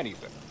you see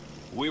anything?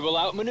 We will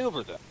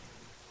outmaneuver them.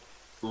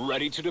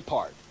 Ready to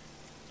depart.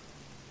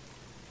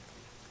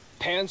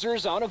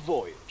 Panzers on a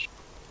voyage.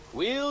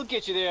 We'll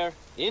get you there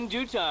in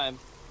due time.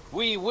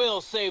 We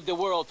will save the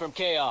world from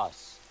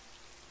chaos.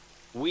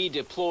 We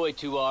deploy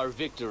to our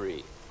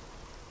victory.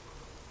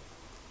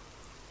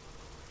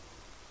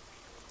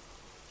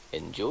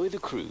 Enjoy the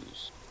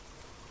cruise.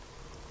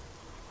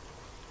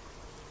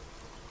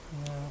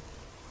 Ja.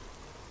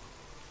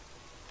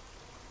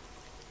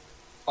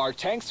 Our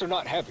tanks are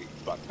not heavy,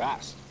 but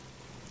fast.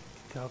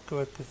 Kell a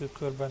következő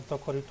körben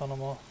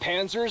takarítanom a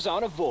Panzers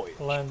on a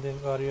voyage.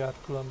 landing areát,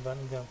 különben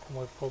igen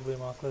komoly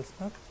problémák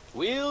lesznek.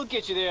 We'll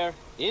get you there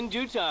in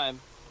due time.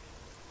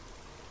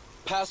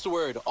 Pass the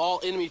word. All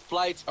enemy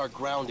flights are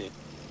grounded.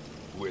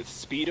 With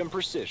speed and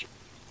precision.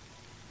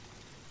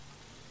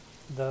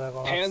 De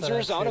legalább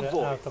Panzers on a szerencsére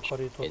voyage.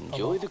 eltakarítottam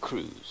Enjoy the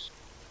cruise.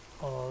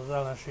 az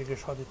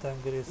ellenséges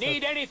haditengerészet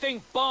Need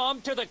anything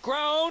bombed to the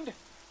ground?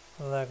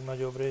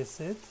 legnagyobb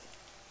részét.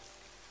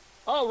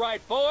 All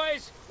right,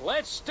 boys,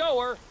 let's stow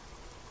her.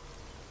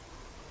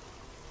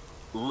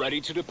 Ready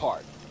to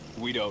depart.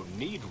 We don't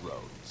need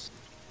roads.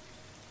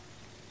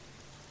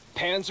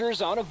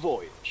 Panzers on a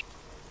voyage.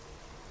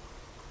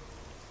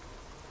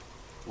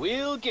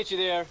 We'll get you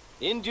there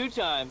in due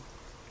time.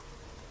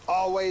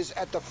 Always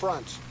at the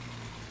front.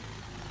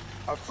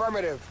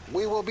 Affirmative.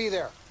 We will be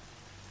there.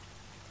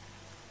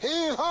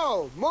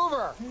 Hee-ho!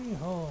 Mover!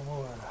 Hí-hó,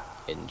 móra.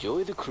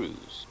 Enjoy the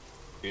cruise.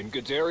 In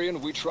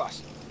Guderian, we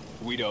trust.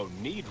 We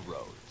don't need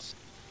roads.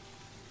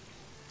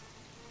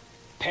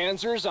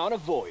 Panzers on a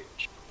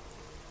voyage.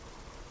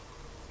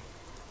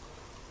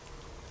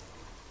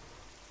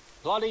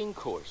 Plotting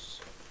course.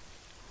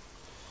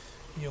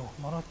 Jó,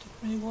 maradt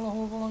itt még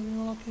valahol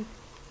valaki?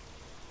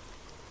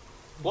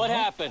 What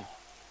happened?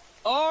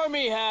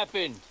 Army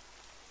happened!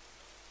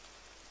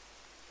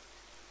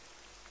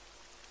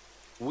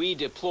 We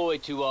deploy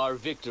to our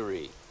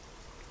victory.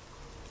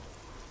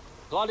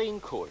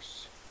 Plotting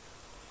course.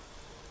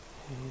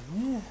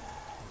 Hívni,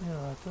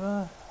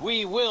 illetve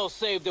We will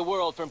save the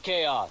world from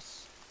chaos.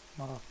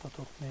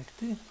 maradtatok még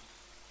ti.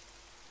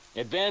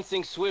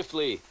 Advancing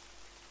swiftly.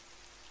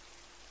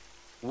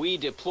 We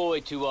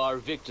deploy to our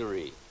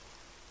victory.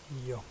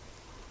 Jó.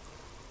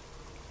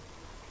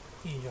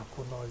 Így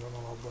akkor nagy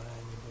vonalakban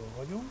ennyiből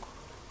vagyunk.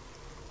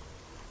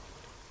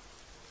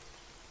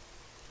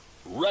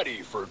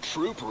 Ready for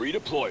troop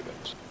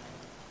redeployment.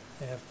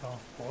 Air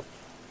transport.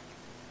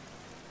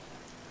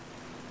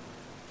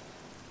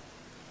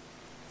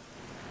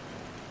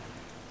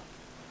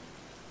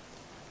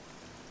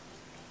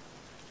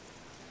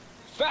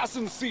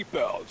 Fasten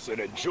seatbelts and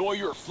enjoy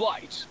your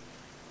flight.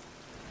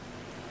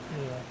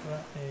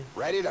 Illetve egy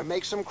Ready to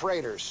make some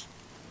craters.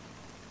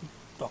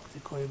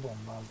 taktikai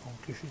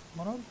bombázónk is itt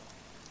marad.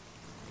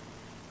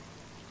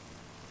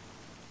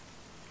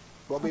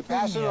 We'll be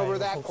Hát passing milyen over jól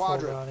that fog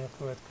quadrant. szolgálni a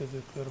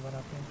következő körben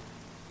nekünk.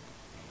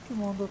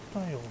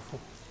 Kimondottan jól fog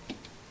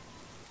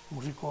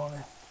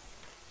muzsikolni.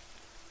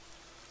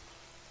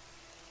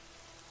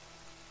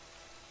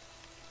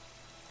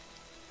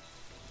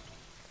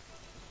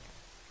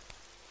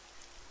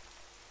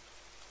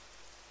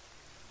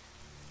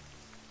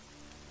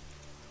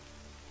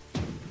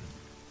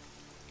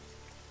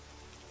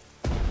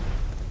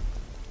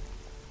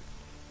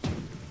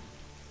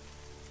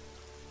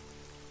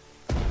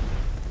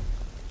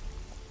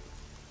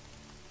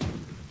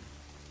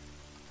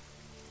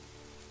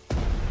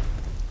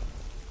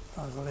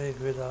 Az a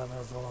légvédelem,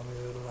 ez valami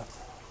őrület.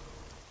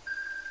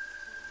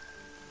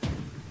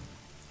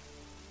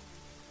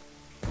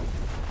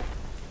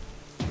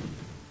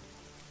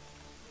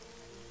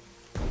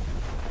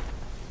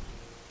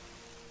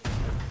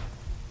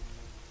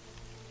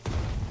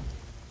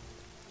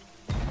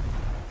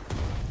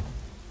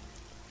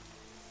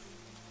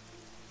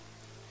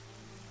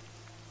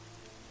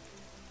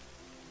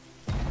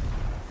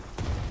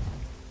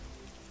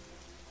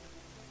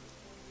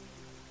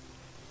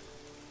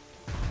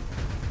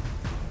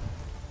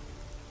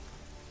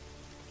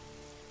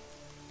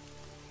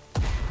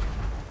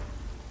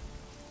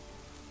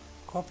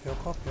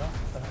 Kapja,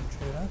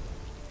 szerencsére.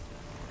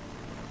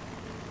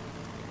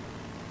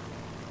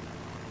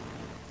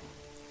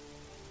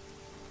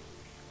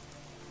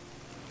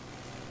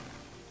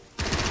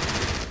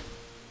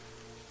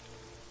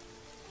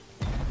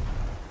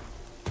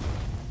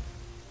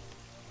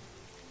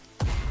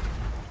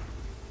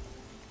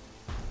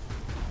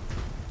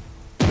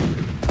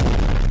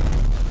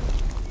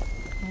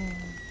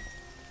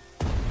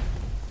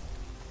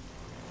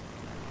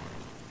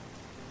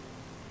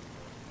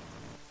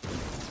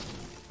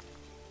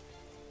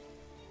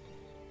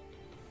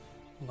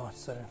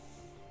 Nagyszerű.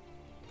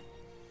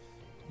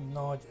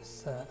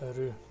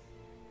 Nagyszerű.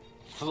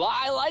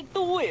 Fly like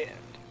the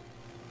wind.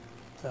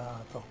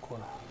 Tehát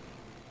akkor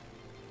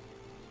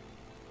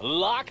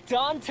Locked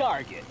on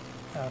target.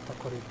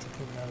 eltakarítsuk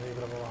innen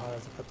végre valaha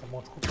ezeket a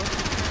mocskokat.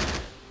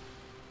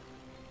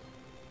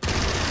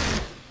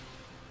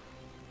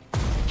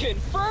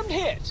 Confirmed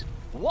hit.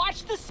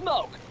 Watch the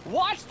smoke.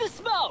 Watch the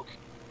smoke.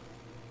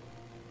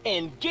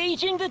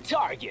 Engaging the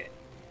target.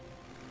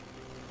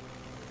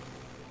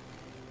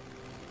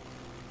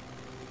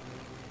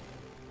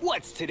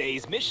 What's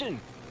today's mission?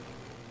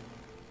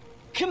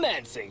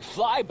 Commencing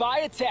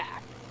flyby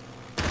attack.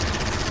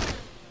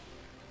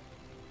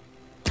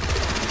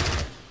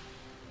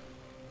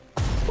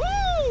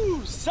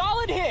 Woo!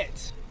 Solid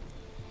hit.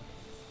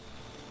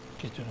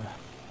 Kitűnő.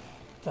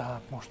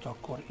 Tehát most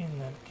akkor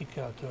innen ki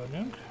kell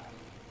törnünk.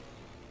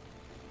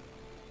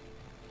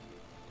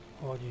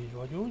 Vagy így,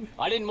 vagy úgy.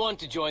 I didn't want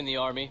to join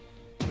the army.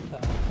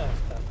 Tehát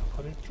ezt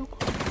eltakarítsuk.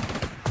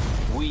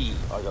 We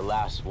are the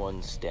last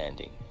ones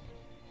standing.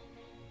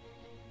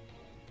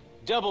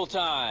 Double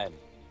time.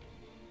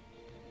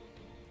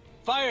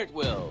 Fire at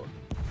will.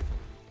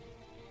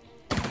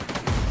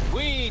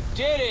 We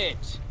did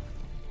it!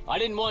 I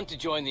didn't want to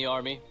join the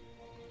army.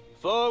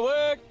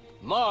 Forward,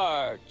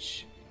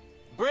 march.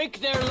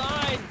 Break their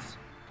lines.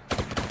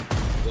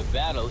 The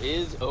battle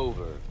is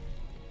over.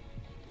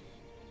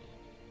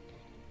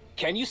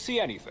 Can you see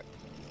anything?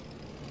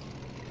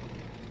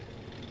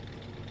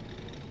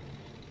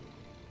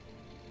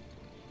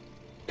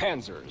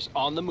 Panzers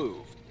on the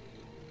move.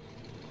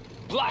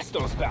 Blast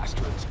those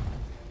bastards!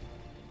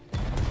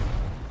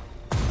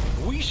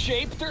 We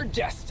shape their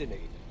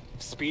destiny.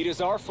 Speed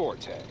is our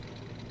forte.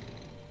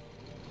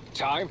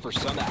 Time for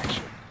some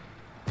action.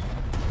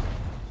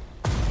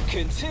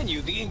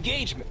 Continue the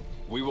engagement.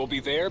 We will be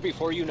there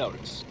before you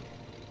notice.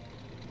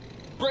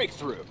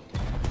 Breakthrough.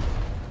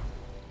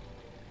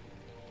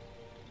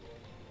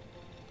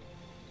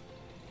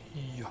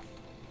 Ja.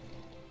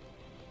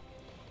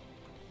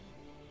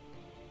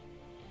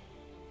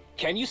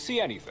 Can you see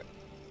anything?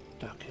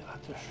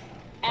 Tökéletes.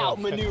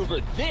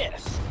 Outmaneuver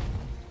this!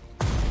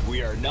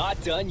 We are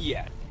not done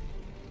yet.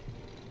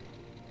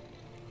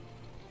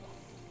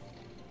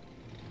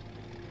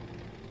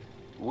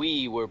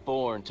 We were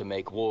born to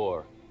make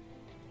war.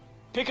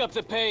 Pick up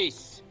the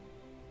pace.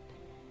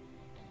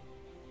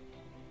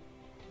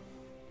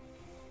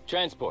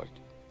 Transport,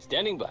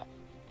 standing by.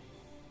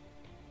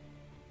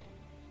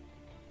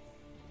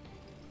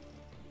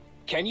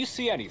 Can you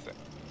see anything?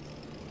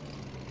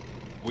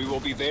 We will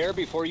be there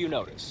before you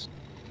notice.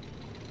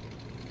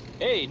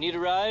 Hey, need a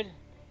ride?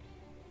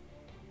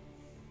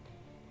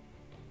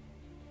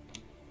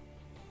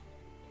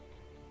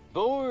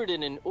 Board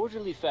in an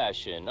orderly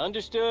fashion,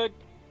 understood?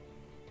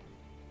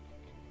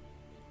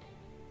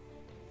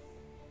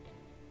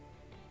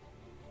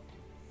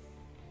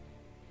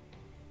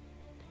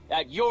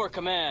 At your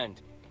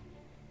command.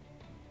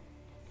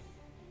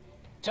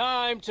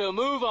 Time to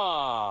move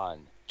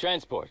on.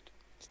 Transport,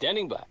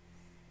 standing by.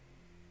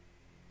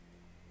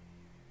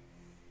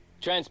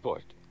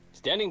 Transport,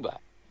 standing by.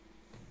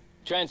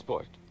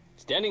 Transport,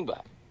 standing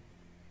by.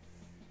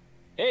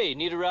 Hey,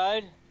 need a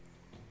ride?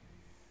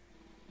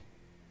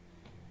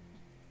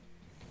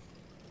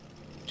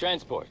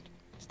 Transport,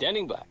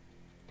 standing by.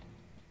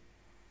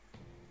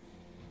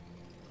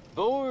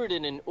 Board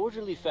in an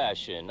orderly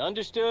fashion,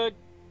 understood?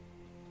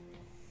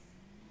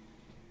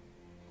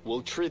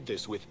 We'll treat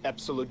this with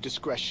absolute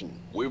discretion.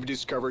 We've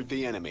discovered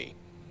the enemy.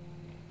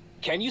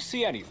 Can you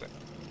see anything?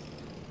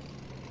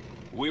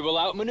 We will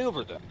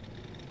outmaneuver them.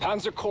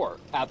 Panzer Corps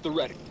at the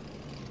ready.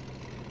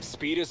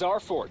 Speed is our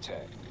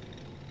forte.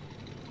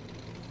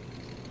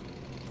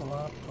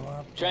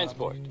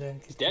 Transport,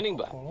 standing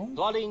by.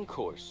 Plotting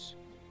course.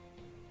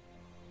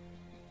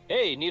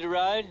 Hey, need a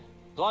ride?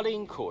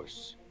 Plotting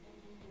course.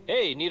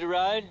 Hey, need a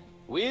ride?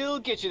 We'll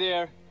get you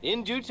there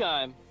in due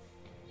time.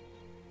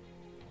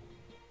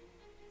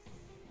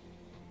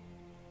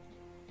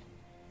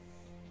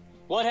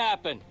 What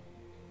happened?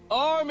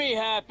 Army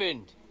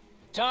happened.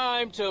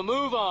 Time to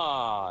move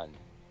on.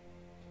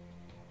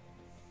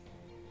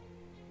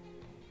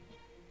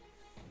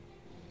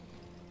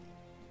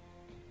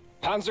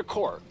 Panzer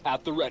Corps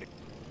at the ready.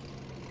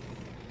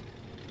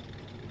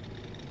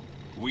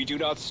 We do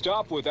not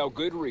stop without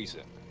good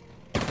reason.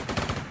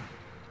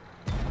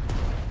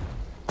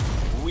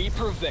 We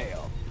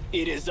prevail.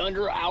 It is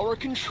under our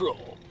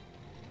control.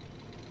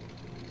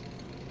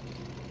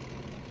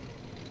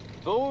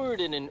 Board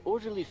in an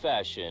orderly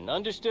fashion,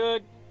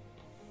 understood?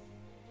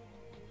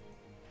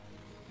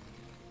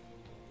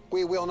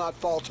 We will not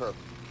falter.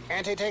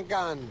 Anti-tank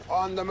gun,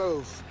 on the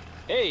move.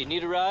 Hey,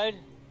 need a ride?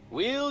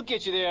 We'll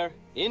get you there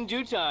in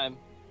due time.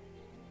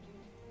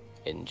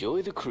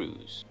 Enjoy the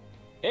cruise.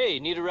 Hey,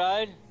 need a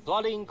ride?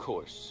 Plotting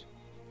course.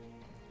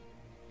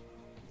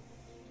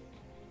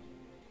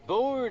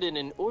 Board in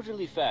an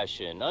orderly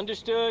fashion,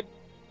 understood?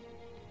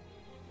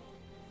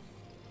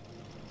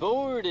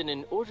 Board in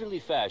an orderly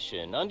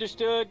fashion,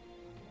 understood?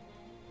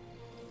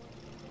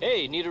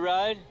 Hey, need a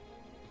ride?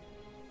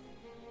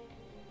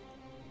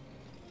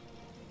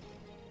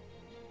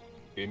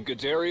 In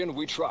Guderian,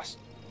 we trust.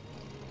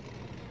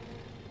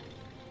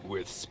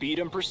 With speed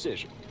and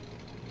precision.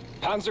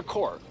 Panzer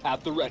Corps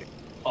at the ready.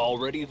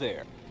 Already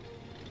there.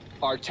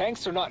 Our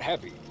tanks are not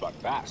heavy, but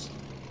fast.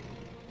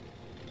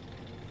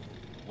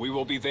 We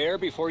will be there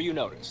before you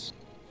notice.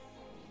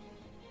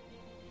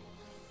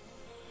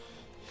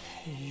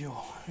 Jó,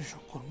 és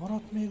akkor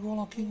maradt még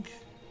valakink.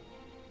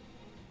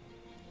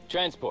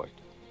 Transport.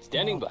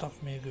 Standing by.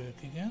 Maradtak még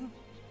ők, igen.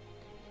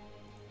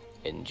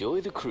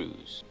 Enjoy the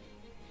cruise.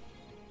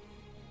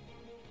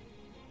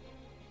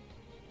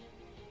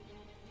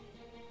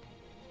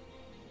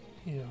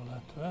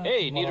 Illetve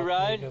Hey, need a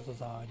maradt még ride? ez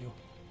az ágyú.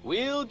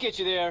 We'll get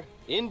you there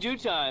in due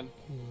time.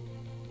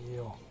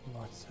 Jó,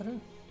 nagyszerű.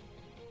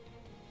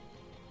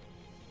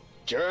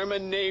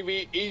 German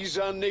Navy is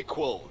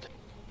unequaled.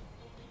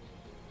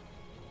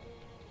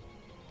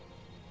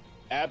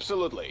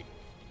 Absolutely.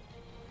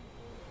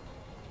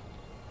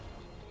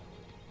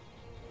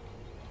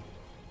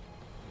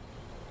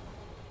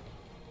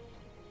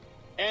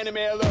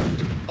 Enemy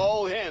alert!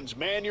 All hands,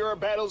 man your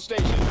battle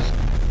stations.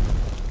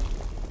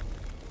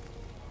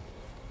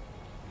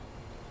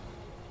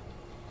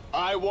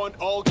 I want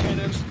all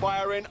cannons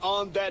firing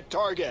on that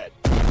target.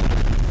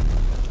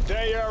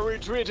 They are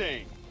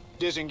retreating.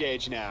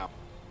 Disengage now.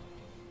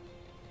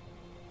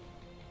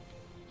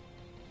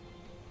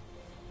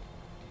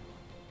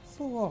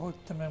 Szóval, hogy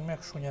te meg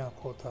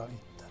megsunyálkoltál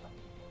itten.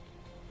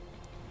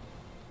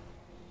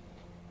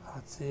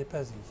 Hát szép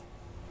ez így.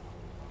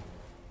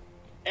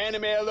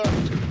 Enemy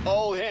alert!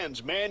 All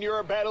hands, man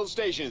your battle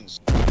stations.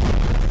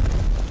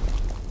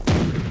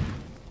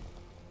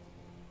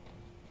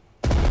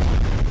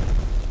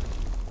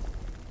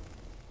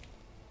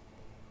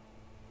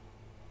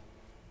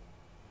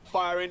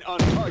 Firing on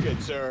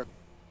target, sir.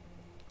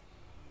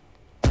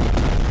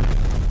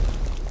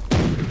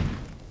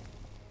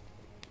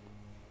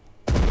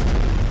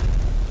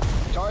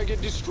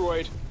 Target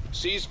destroyed.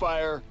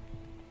 Ceasefire.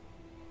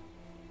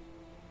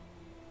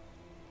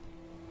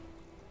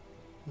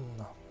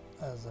 Na,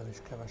 ezzel is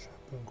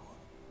kevesebbünk van.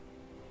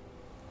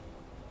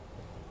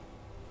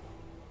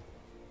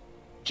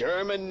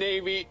 German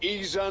Navy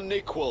is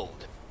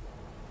unequaled.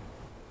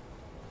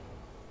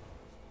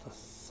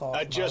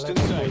 Adjusting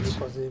sights.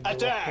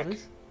 Attack!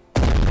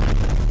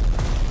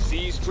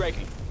 Cease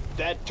tracking.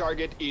 That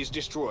target is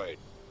destroyed.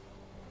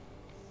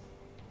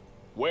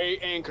 Weigh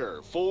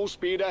anchor. Full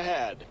speed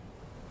ahead.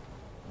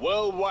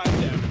 We'll wipe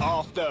them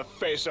off the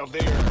face of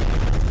the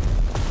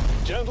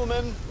earth.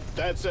 Gentlemen,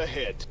 that's a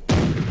hit.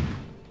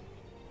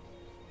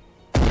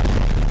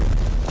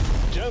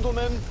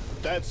 Gentlemen,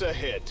 that's a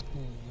hit.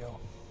 Jó.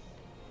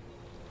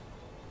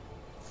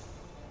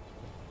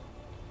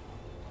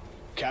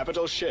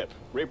 Capital ship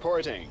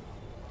reporting.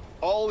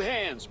 All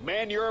hands,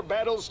 man your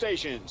battle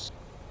stations.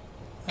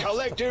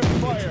 Collective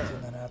fire.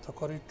 Innen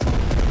eltakarítsuk.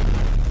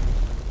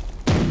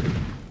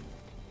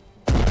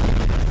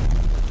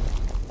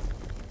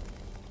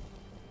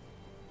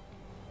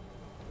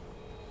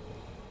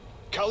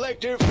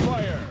 Collective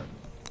fire.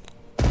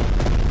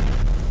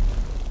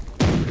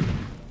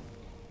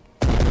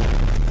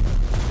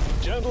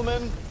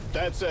 Gentlemen,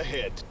 that's a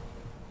hit.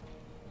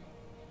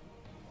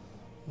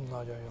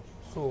 Nagyon jó.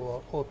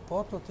 Szóval ott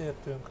partot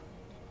értünk.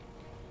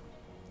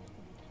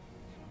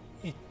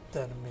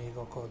 Itten még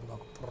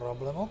akadnak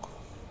problemok.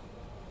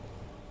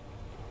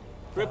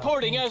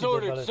 Reporting as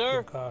ordered,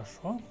 sir.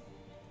 Ásva.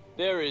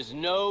 There is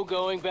no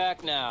going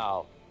back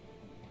now.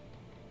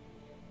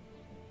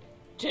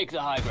 Take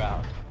the high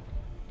ground.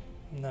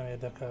 Nem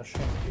érdekel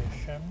senki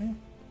és semmi.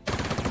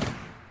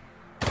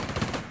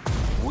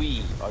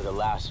 We are the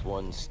last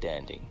ones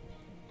standing.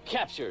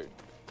 Captured.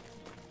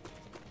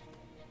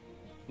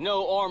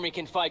 No army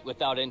can fight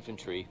without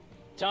infantry.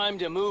 Time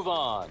to move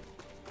on.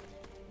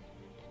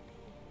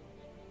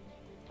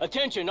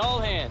 Attention, all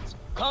hands.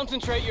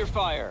 Concentrate your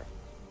fire.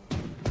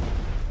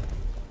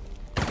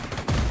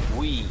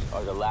 We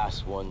are the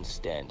last ones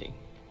standing.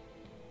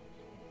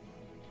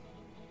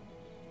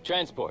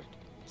 Transport.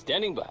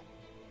 Standing by.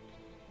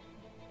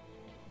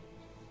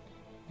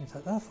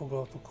 Hát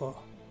elfoglaltuk a...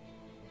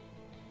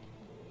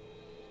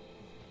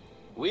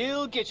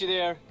 We'll get you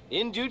there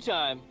in due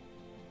time.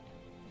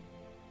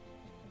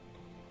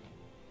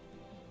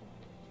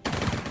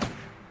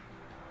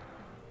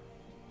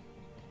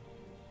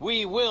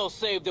 We will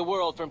save the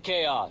world from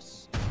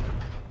chaos.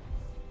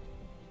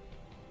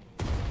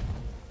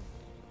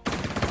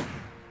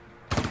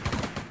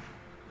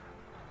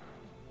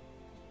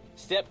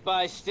 Step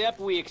by step,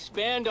 we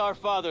expand our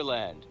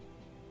fatherland.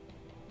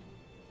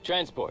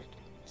 Transport.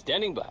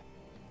 Standing by.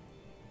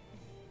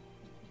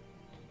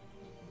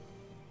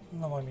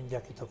 Na majd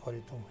mindjárt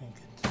kitakarítunk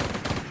minket.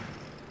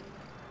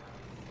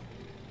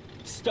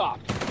 Stop,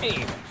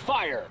 aim,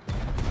 fire.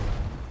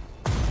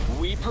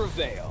 We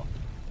prevail.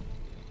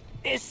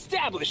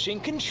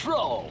 Establishing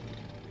control.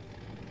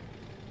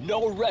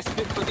 No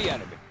respite for the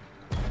enemy.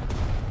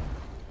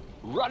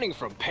 Running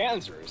from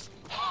panzers?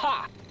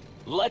 Ha!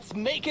 Let's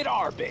make it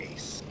our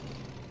base.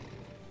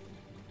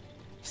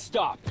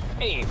 Stop,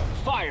 aim,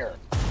 fire.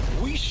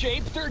 We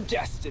shape their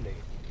destiny.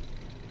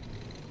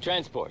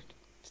 Transport.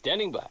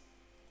 Standing by.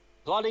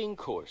 Plotting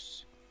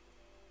course.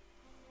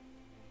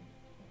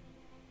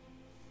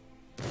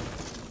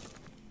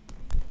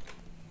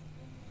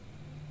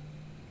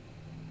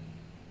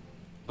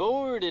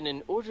 Board in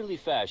an orderly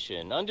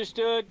fashion.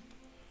 Understood?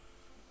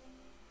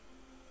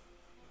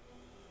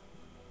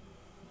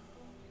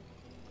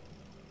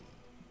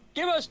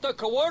 Give us the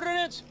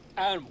coordinates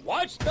and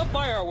watch the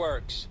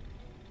fireworks.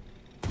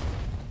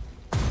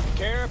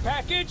 Care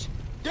package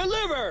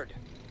delivered.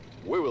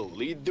 We will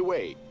lead the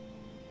way.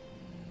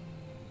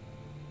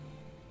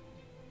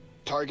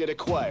 Target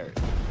acquired.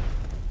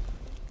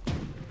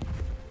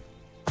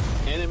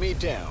 Enemy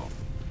down.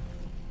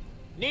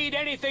 Need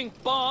anything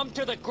bombed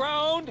to the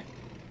ground?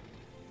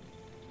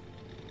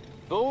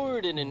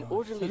 Board in an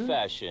orderly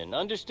fashion.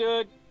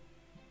 Understood?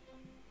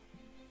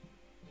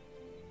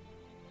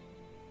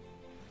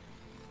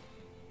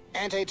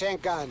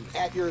 Anti-tank gun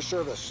at your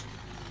service.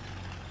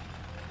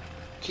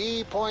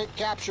 Key point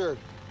captured.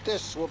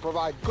 This will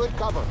provide good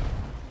cover.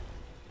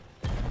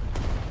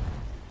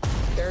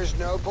 There's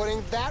no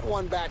putting that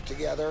one back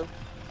together.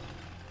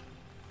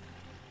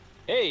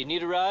 Hey,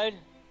 need a ride?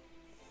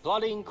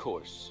 Plotting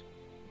course.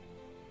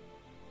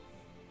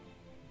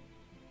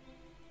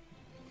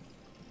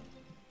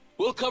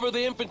 We'll cover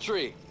the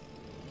infantry.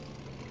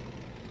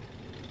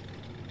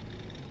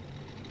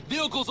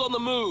 Vehicles on the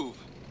move.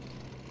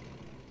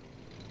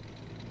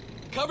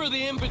 Cover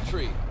the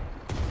infantry.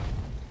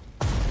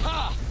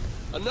 Ha!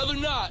 Another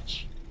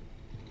notch.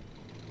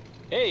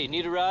 Hey,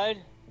 need a ride?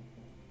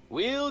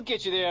 We'll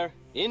get you there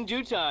in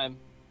due time.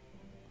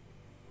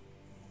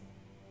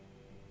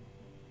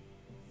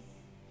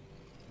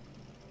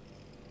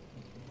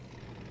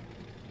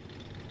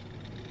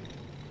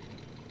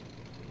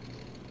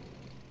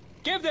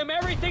 Give them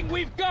everything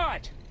we've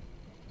got.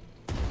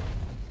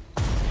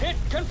 Hit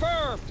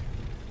confirmed.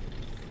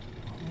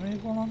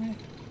 Még valami?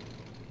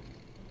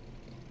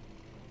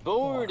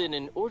 Board in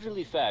an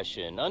orderly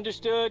fashion.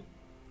 Understood?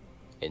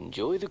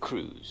 Enjoy the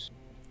cruise.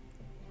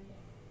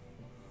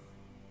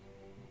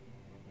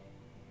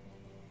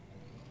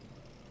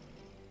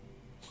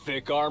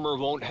 Thick armor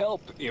won't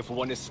help if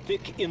one is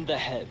thick in the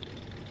head.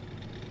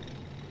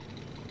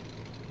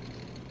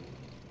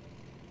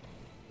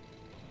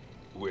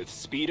 With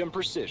speed and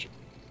precision.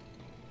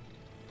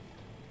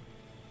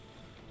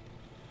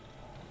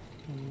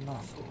 Na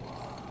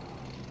szóval...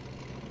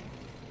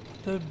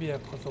 A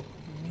többiek azok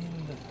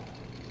mind...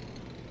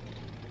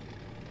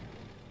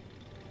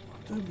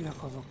 A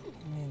többiek azok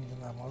mind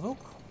nem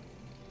azok.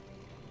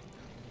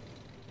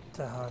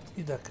 Tehát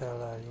ide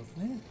kell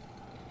eljutni.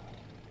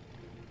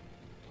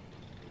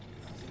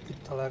 Ezek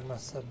itt a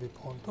legmesszebbi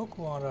pontok.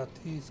 Van rá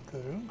 10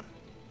 körünk.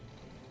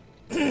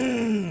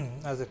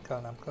 Ezekkel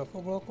nem kell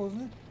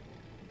foglalkozni.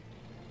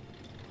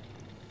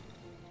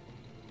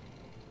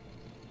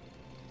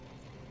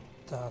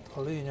 Tehát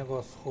a lényeg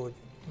az, hogy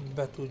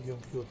be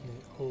tudjunk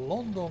jutni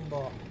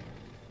Londonba,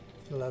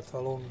 illetve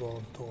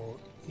Londontól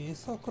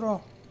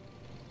északra,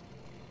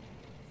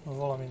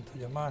 valamint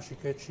hogy a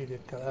másik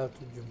egységekkel el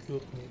tudjunk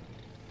jutni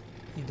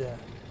ide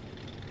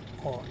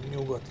a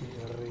nyugati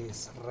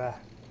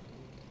részre.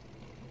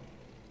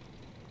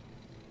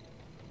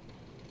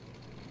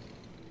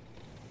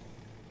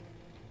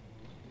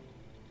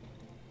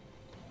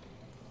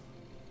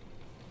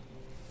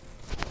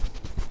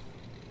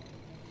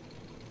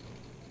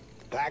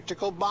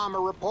 Tactical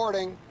bomber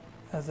reporting.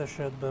 Ez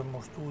esetben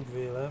most úgy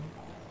vélem,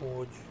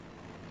 hogy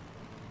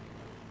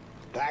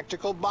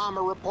Tactical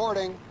bomber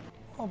reporting.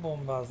 a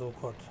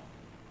bombázókat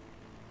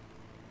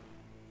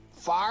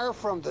Fire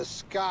from the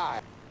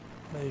sky.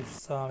 le is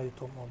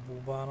szállítom a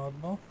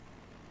búbánatba.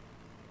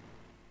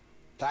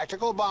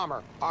 Tactical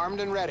bomber, armed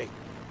and ready.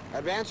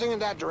 Advancing in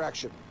that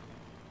direction.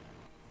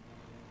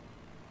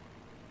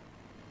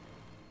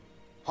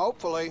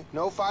 Hopefully,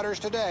 no fighters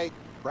today.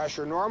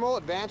 Pressure normal,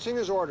 advancing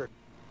as ordered.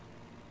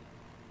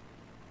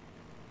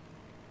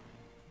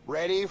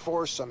 Ready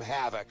for some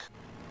havoc.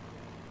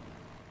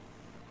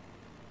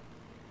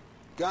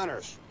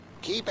 Gunners,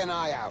 keep an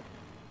eye out.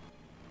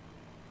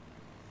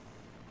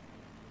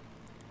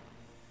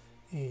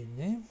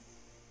 Így.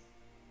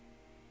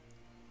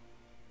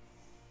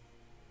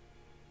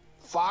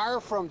 Fire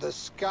from the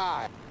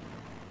sky.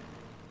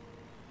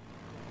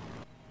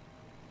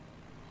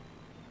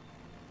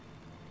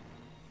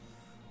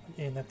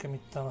 Én nekem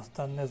itten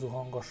aztán ne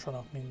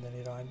zuhangassanak minden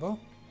irányba.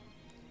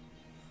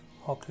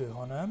 Ha kő,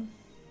 ha nem.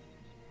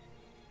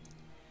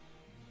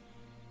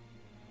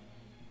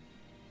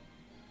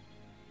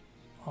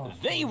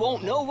 They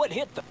won't know what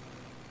hit them.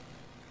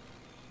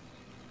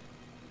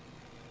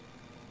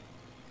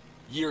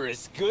 You're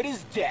as good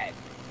as dead.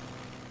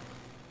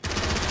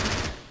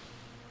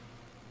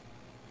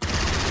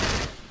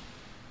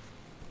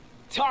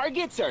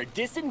 Targets are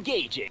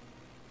disengaging.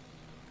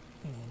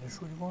 Én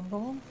is úgy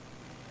gondolom.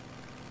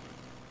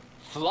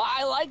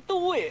 Fly like the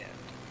wind.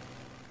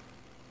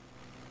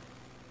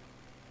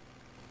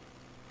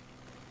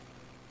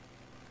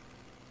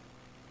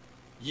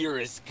 You're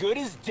as good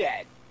as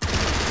dead.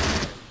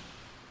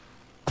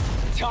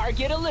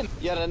 Target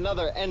eliminated. Yet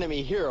another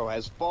enemy hero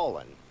has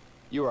fallen.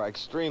 You are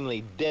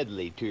extremely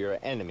deadly to your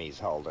enemies,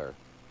 Halder.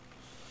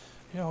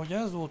 Ja, hogy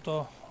ez volt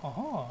a...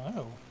 Aha,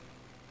 jó.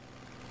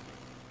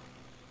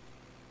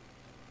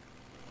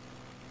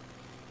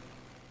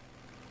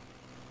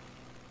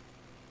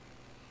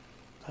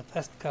 Tehát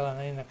ezt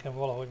kellene én nekem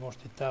valahogy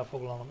most itt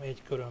elfoglalnom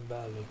egy körön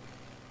belül.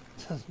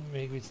 Ez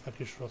még viccnek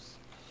is rossz.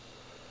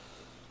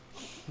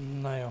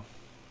 Na jó.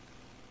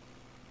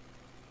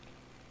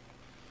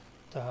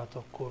 Tehát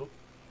akkor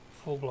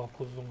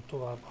foglalkozzunk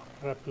tovább a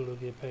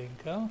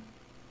repülőgépeinkkel.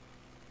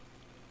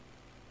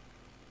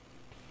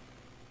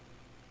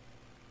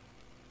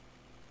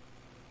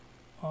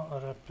 A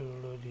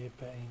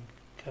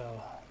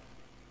repülőgépeinkkel.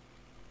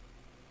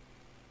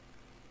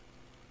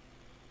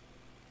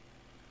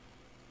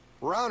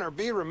 Runner,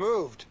 be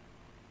removed.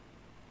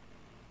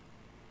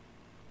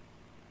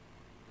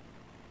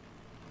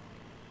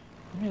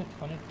 Miért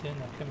van itt én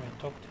nekem egy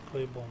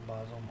taktikai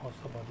bombázom, ha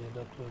szabad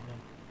érdeklődni?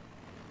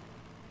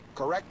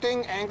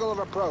 Correcting angle of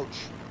approach.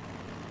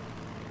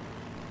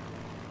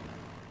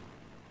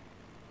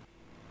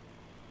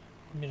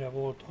 Mire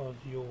volt az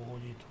jó,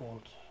 hogy itt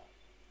volt?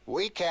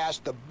 We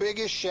cast the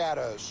biggest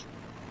shadows.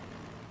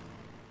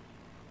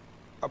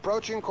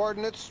 Approaching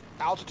coordinates,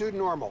 altitude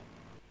normal.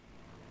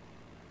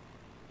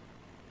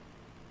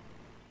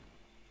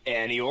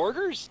 Any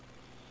orders?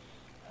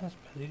 Ez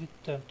pedig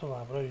itten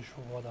továbbra is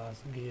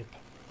vadászgép.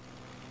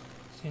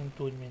 Szint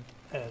úgy, mint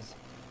ez.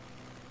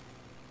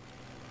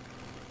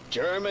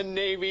 German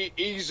Navy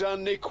is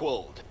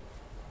unequaled.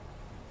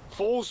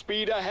 Full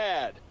speed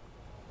ahead.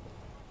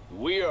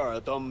 We are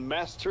the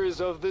masters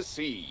of the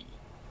sea.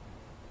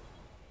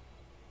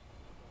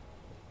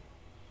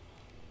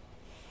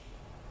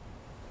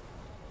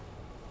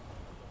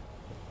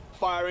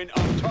 Firing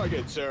on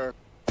target, sir.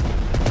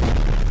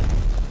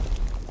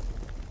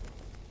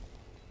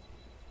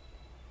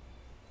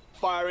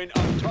 Firing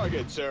on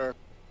target, sir.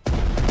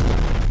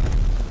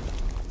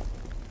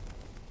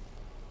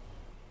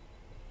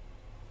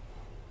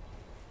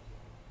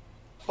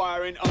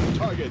 Firing on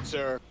target,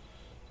 sir.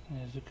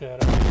 Nézzük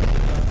erre.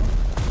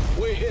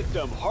 We hit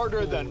them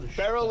harder than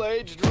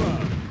barrel-aged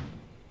rum.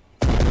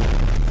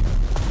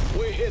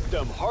 We hit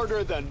them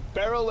harder than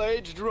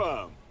barrel-aged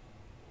rum.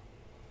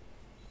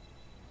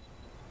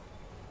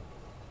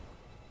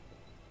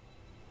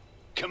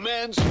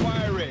 Commands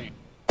firing.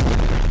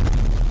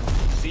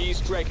 Cease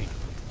tracking.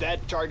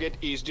 That target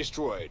is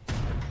destroyed.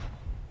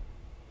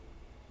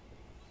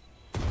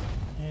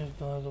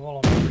 Nézd, ez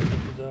valami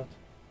összetüzelt.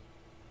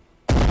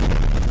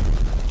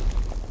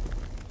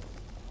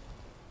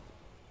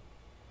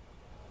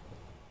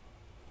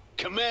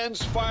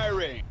 Commands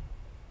firing.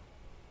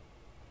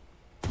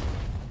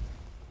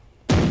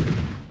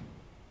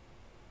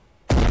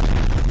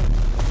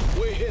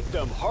 We hit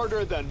them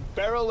harder than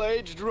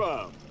barrel-aged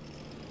rum.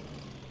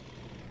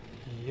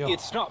 Ja.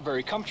 It's not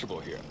very comfortable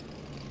here.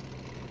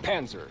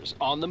 Panzers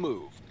on the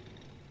move.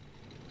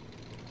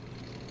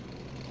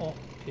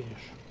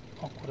 Okés.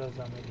 Akkor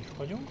ezzel meg is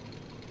vagyunk.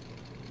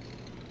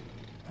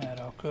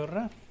 Erre a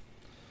körre.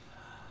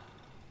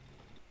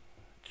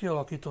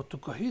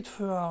 Kialakítottuk a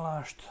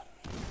hídfőállást.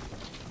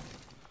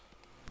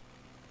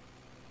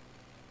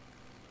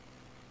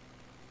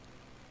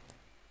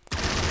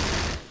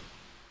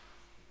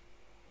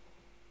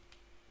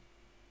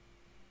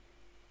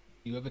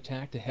 You have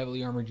attacked a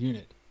heavily armored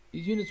unit.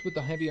 These units with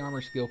the heavy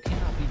armor skill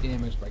cannot be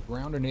damaged by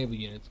ground or naval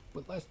units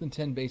with less than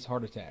 10 base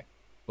heart attack.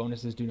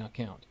 Bonuses do not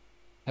count.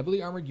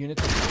 Heavily armored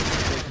units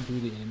are broken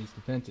through the enemy's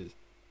defenses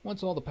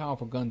once all the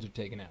powerful guns are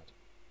taken out.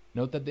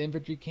 Note that the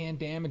infantry can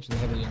damage the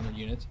heavily armored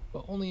units,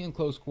 but only in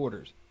close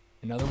quarters.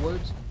 In other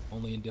words,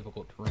 only in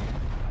difficult terrain.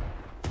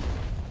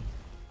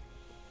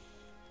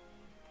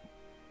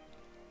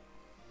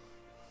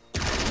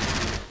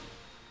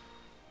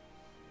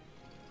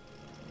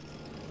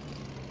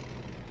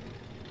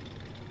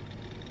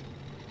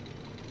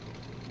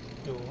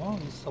 Jó van,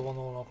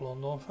 visszavonulnak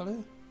London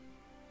felé.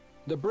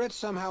 The Brits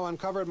somehow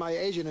uncovered my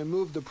agent and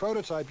moved the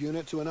prototype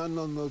unit to an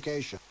unknown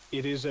location.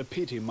 It is a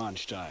pity,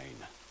 Manstein.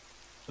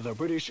 The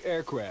British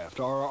aircraft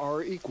are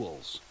our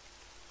equals.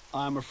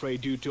 I'm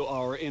afraid due to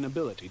our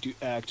inability to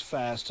act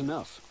fast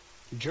enough,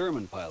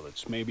 German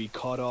pilots may be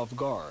caught off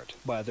guard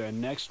by their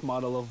next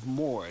model of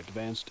more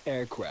advanced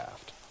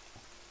aircraft.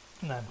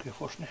 Nem kell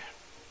fosni.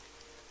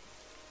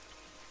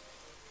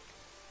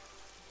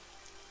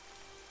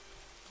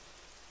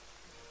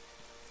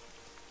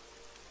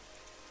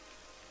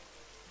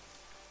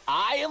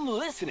 I am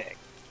listening.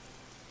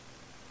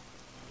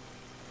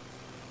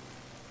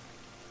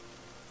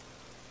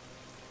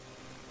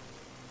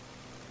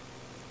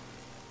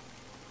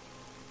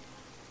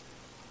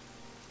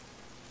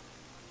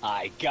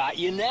 I got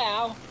you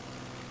now.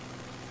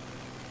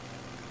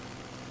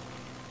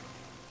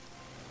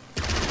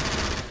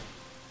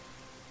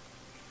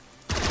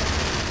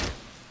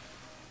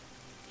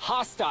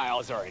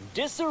 Hostiles are in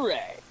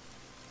disarray.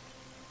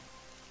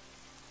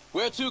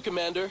 Where to,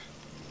 Commander?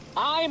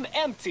 I'm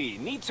empty.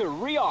 Need to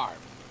rearm.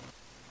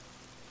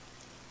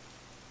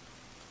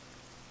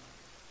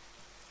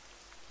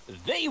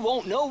 They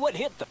won't know what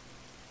hit them.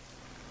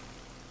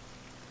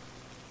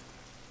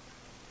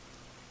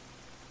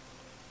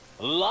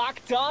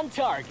 Locked on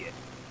target.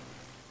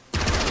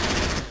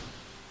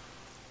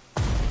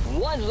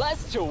 One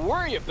less to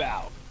worry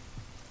about.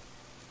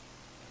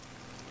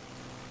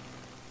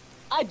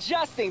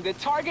 Adjusting the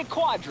target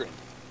quadrant.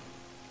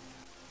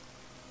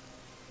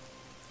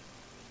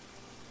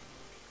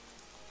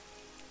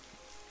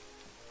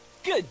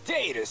 Good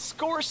day to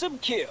score some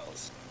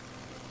kills.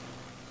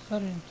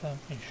 Szerintem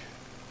is.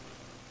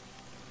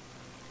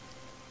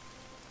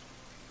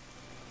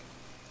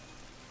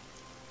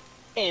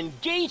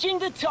 Engaging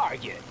the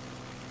target.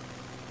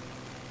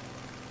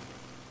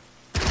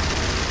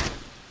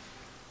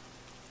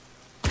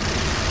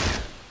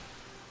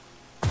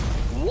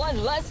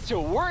 One less to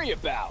worry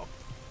about.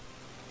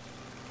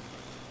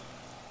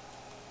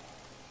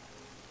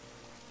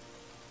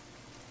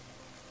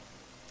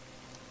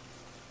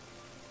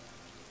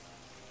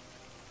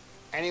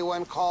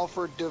 Anyone call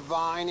for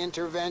divine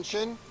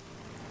intervention?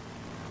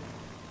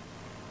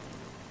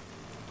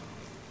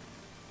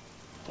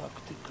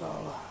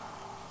 Tactical.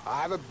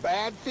 I have a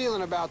bad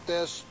feeling about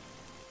this.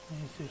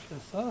 Nézd is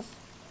lesz az.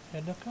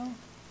 Érdekel.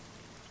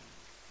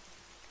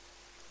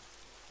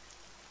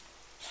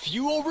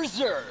 Fuel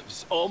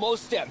reserves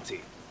almost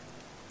empty.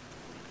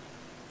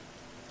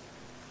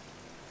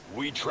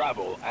 We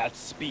travel at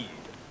speed.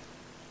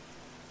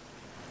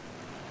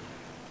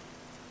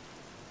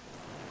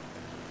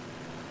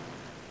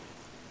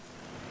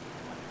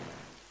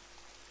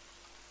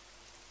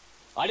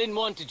 I didn't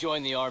want to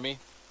join the army.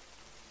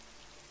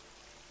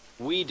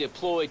 We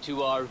deploy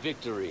to our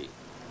victory.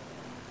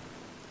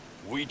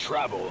 We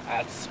travel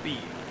at speed.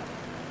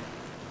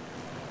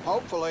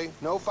 Hopefully,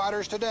 no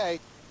fighters today.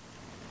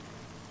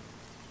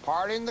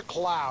 Parting the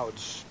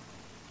clouds.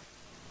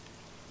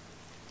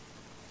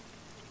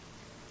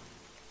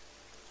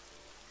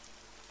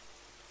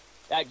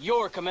 At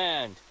your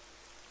command.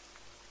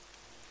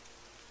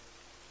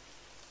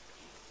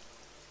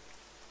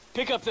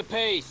 Pick up the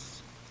pace.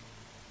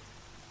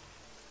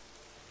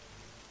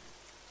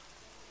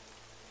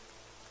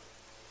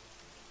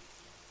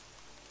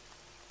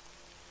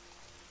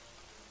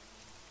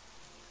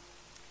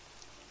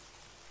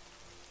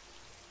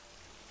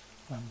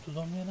 Nem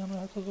tudom, miért nem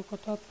lehet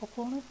azokat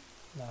átpakolni.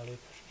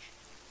 Lelépes is.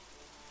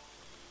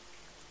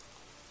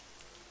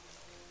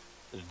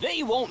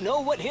 They won't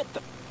know what hit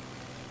them.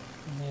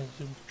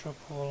 Nézzünk csak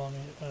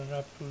valami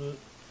repülő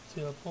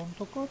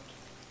célpontokat.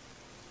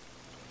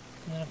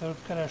 Mindenek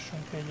előtt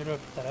keressünk egy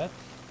röpteret,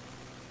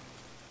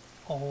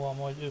 ahova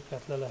majd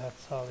őket le lehet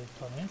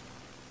szállítani.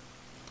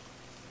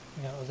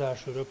 Igen, az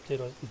első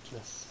röptér az itt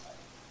lesz.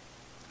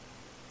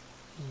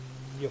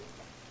 Jó.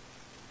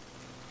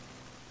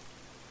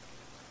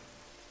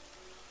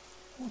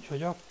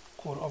 Úgyhogy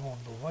akkor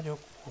amondó vagyok,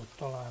 hogy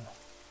talán...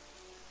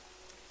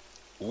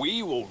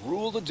 We will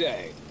rule the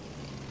day.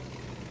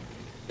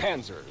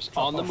 Panzers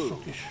on the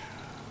move. Is.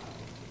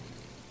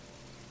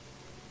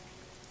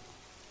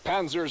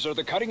 Panzers are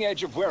the cutting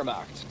edge of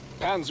Wehrmacht.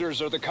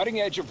 Panzers are the cutting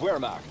edge of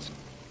Wehrmacht.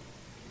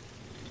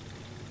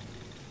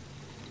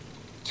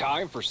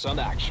 Time for some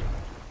action.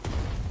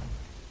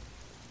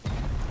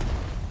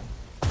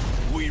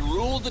 We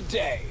rule the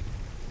day.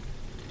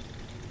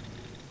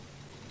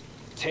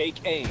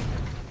 Take aim.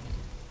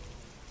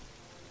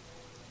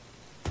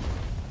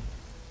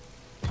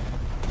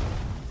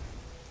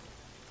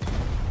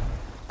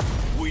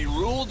 We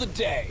rule the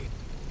day.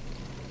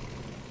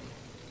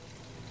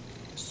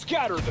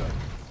 Scatter them.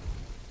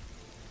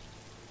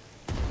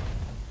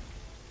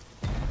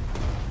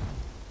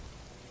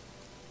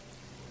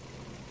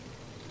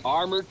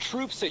 Armored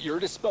troops at your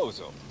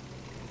disposal.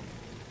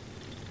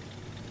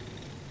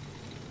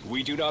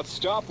 We do not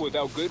stop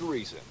without good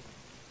reason.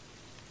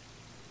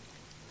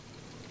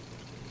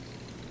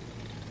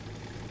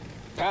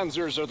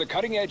 Panzers are the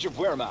cutting edge of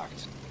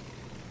Wehrmacht.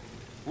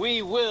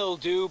 We will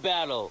do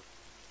battle.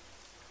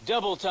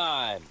 Double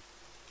time.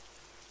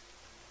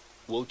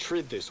 We'll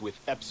treat this with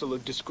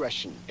absolute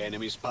discretion.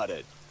 Enemy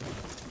spotted.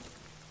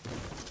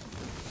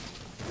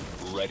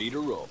 Ready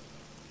to roll.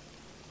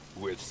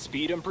 With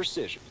speed and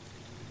precision.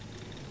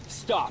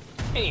 Stop.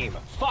 Aim.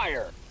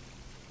 Fire.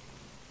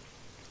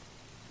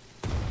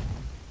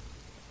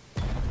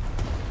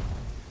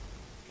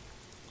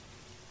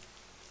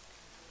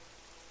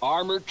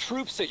 Armored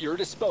troops at your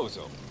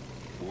disposal.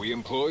 We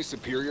employ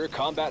superior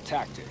combat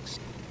tactics.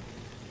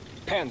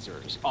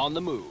 Panzers on the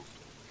move.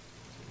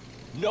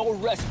 No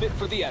respite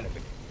for the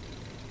enemy.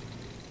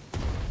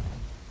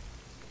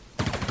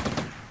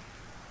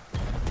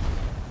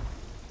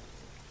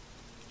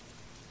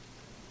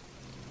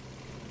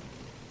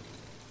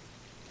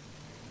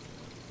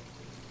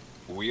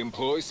 We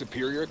employ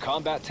superior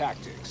combat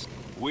tactics.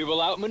 We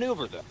will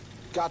outmaneuver them.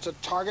 Got a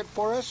target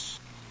for us?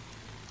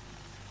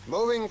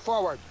 Moving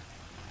forward.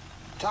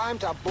 Time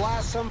to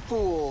blast some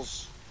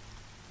fools.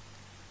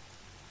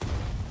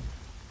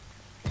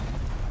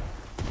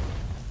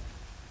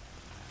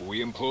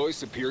 We employ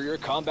superior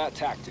combat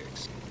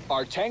tactics.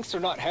 Our tanks are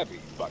not heavy,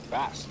 but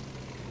fast.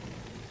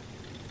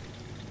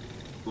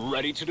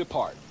 Ready to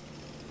depart.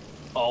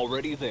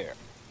 Already there.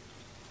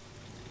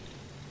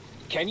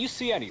 Can you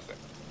see anything?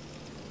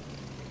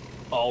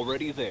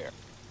 Already there.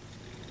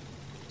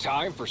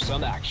 Time for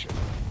some action.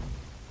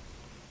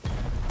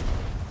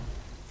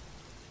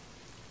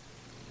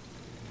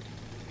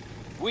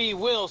 We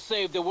will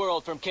save the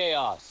world from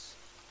chaos.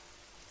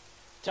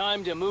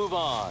 Time to move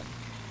on.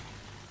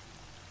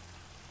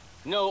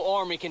 No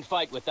army can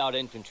fight without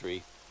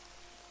infantry.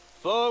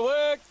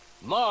 Forward,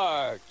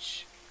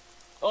 march.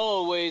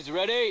 Always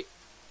ready.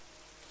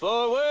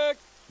 Forward,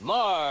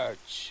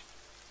 march.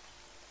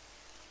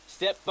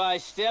 Step by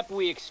step,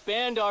 we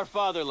expand our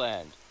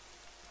fatherland.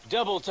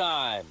 Double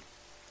time.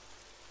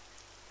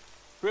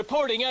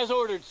 Reporting as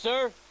ordered,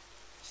 sir.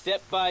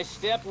 Step by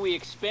step, we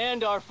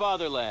expand our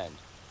fatherland.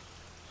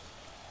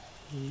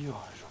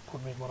 Jó, és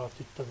akkor még maradt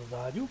itt ez az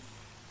ágyú.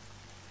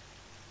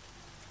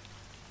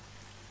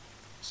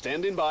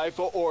 Standing by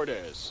for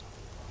orders.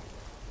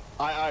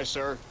 Aye, aye,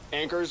 sir.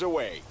 Anchors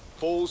away.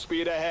 Full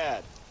speed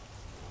ahead.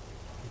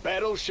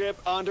 Battleship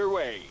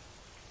underway.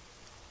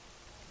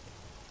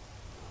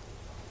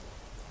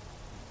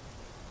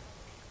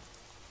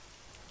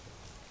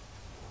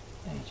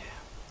 Így.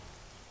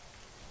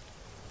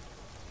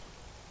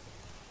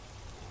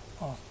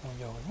 Azt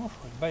mondja, hogy most,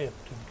 hogy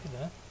bejöttünk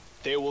ide,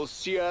 They will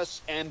see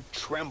us and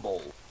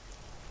tremble.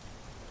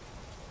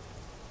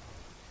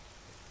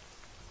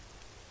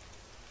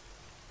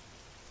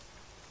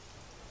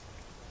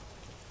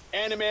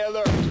 Enemy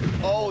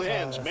alert! All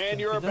hands, man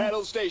your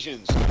battle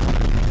stations.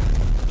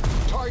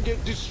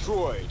 Target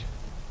destroyed.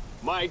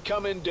 My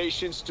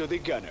commendations to the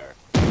gunner.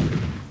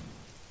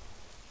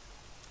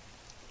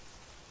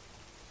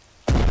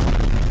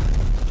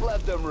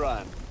 Let them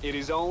run. It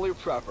is only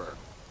proper.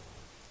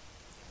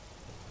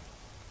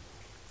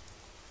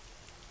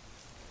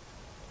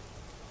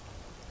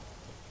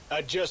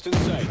 Adjusting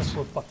sights.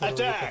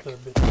 Attack!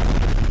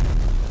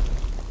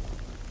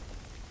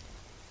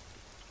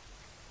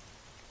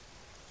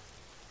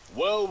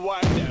 We'll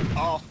wipe them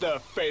off the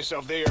face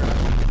of the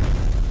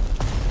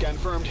earth.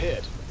 Confirmed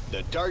hit.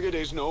 The target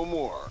is no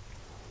more.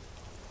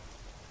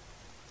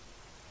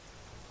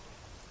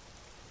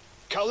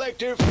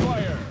 Collective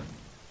fire!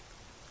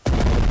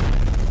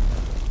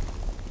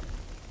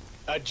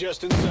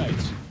 Adjusting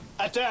sights.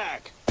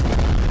 Attack!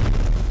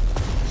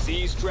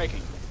 Cease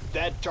tracking.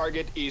 That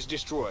target is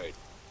destroyed.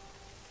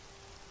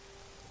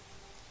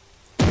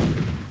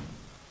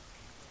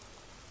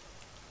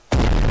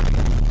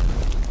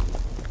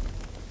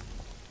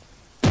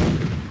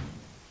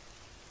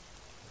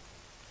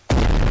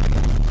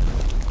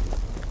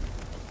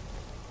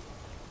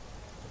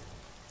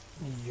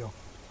 Jó.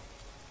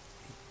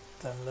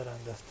 Itten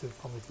lerendeztük,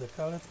 amit le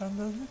kellett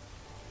rendezni.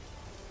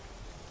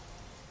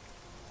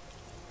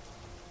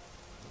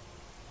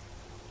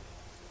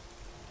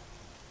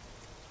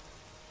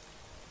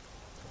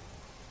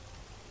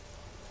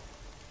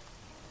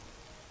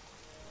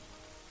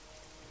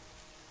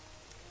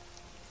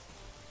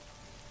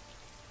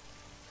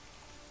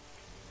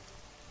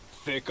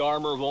 Thick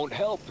armor won't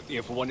help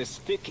if one is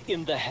thick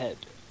in the head.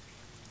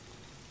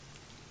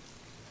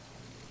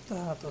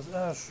 Tehát az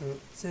első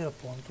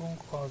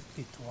célpontunk az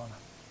itt van.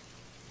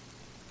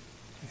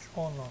 És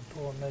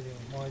onnantól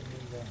megyünk majd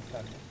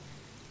mindenfelé.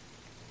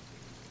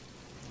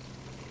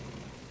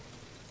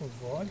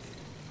 Vagy...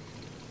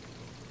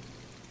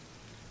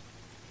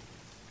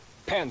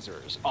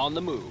 Panzers on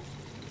the move.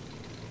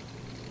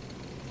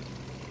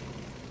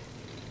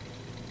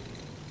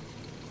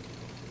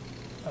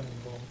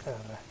 elindulunk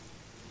erre.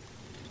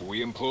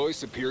 We employ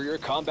superior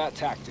combat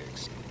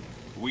tactics.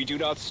 We do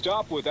not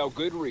stop without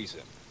good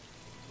reason.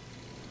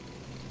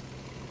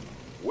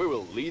 We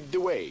will lead the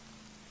way.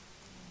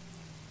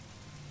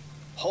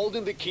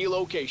 Holding the key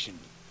location.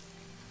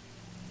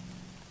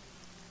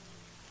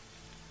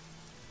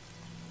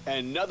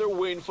 Another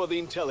win for the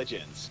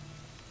intelligence.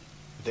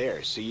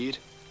 There, see it?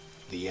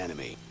 The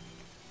enemy.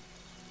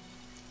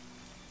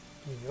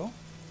 Jó.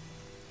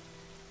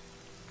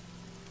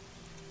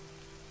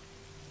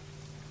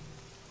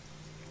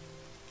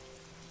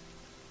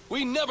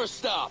 We never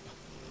stop!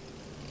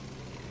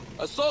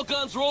 Assault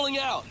guns rolling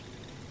out!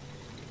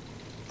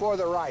 For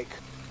the Reich.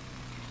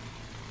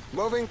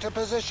 Moving to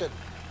position.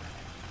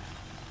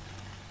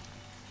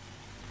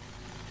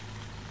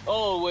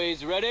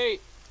 Always ready.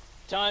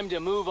 Time to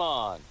move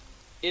on.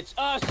 It's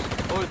us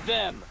or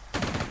them.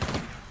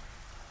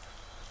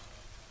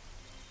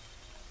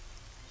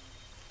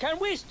 Can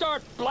we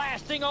start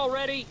blasting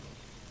already?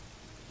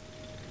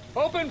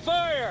 Open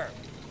fire!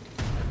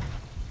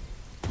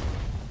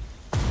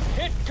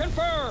 Hit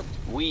confirmed!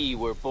 We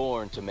were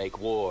born to make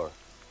war.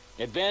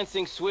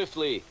 Advancing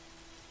swiftly.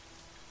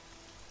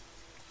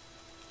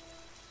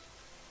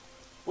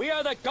 We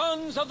are the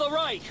guns of the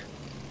Reich!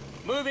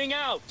 Moving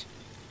out!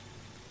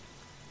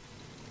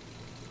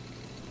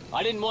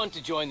 I didn't want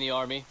to join the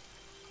army.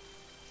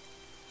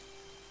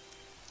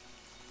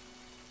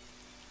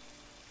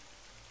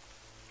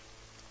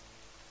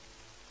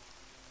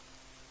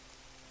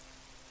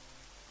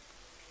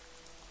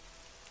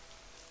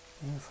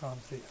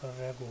 Infantry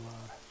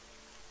regular.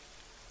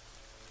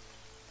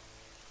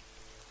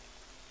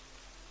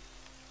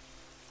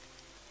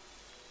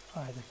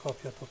 Hájde,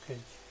 kapjatok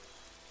egy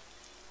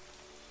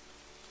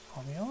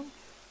kamion.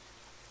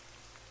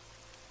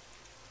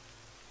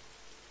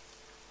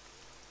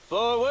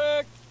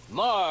 Forward,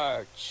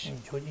 march!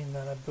 Így, hogy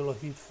innen ebből a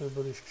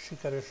hídfőből is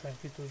sikeresen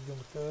ki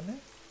tudjunk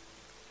törni.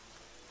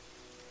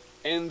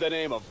 In the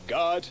name of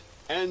God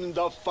and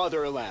the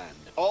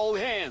fatherland, all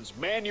hands,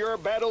 man your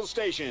battle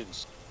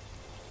stations.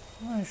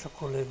 Na és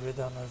akkor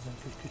légvédelmezzünk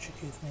egy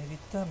kicsikét még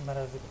itten, mert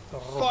ezek a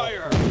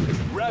Fire!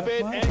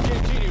 Rapid and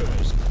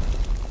continuous.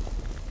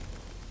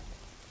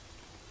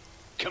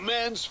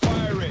 Commands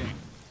firing.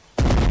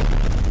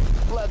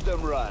 Let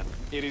them run.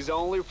 It is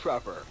only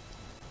proper.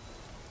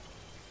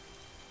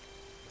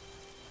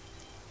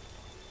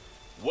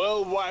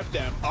 We'll wipe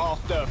them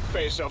off the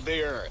face of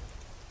the earth.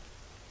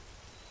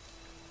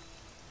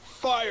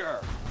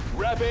 Fire!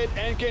 Rapid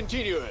and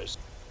continuous.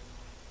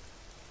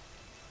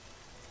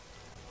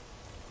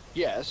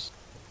 Yes.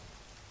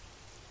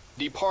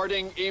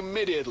 Departing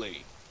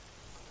immediately.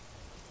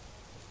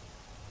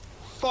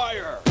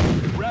 Fire!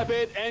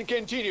 Rapid and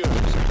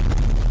continuous.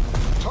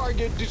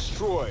 Target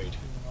destroyed.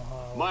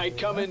 My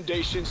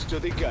commendations to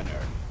the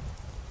gunner.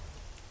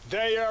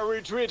 They are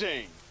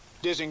retreating.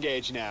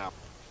 Disengage now.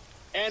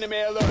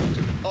 Enemy alert.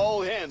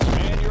 All hands,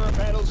 man your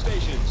battle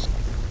stations.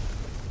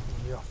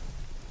 Ja.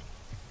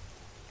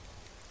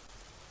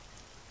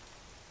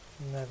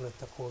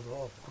 Meglettek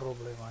oldva a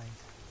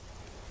problémáink.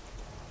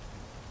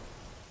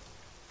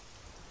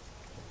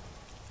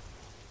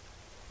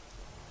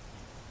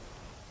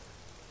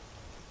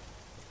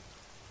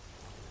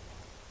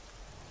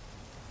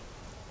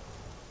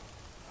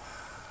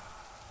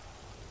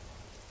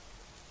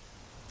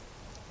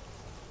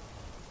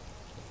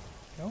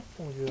 Jó,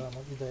 úgy jön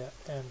az ideje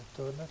end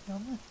turnet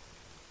nyomni.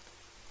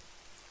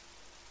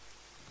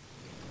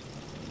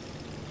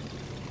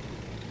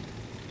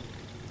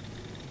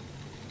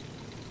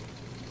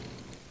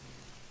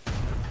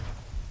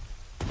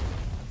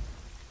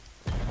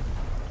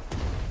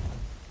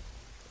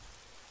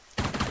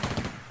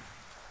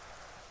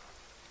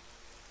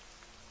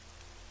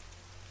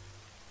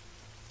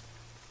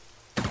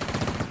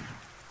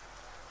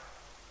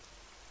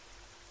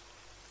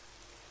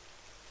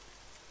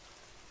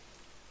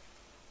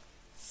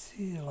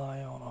 Sea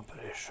Lion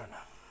Operation.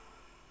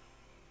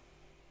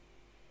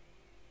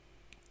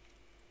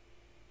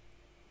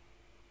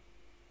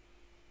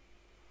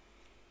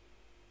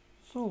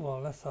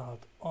 Szóval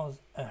leszállt az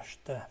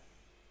este.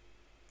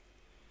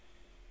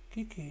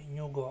 Kiki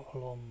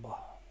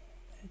nyugalomba.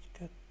 1,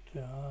 2,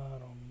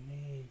 3,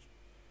 4,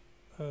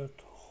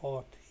 5,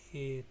 6,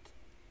 7,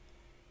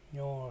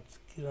 8,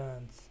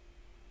 9,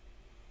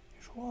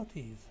 és hol a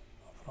 10?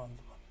 A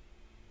francban.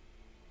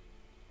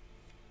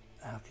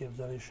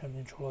 Elképzelésem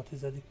nincs, hol a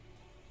 10.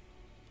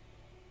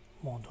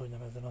 Mondd, hogy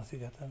nem ezen a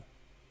szigeten.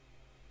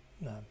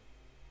 Nem.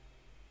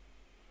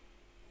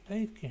 De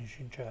itt kint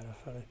sincs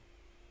errefelé.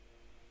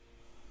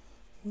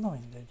 Na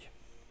mindegy.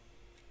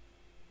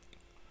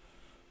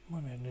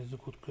 Majd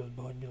megnézzük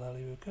útközben, hogy mi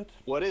leli őket.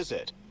 What is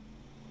it?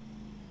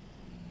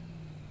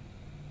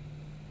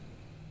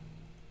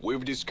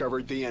 We've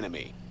discovered the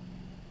enemy.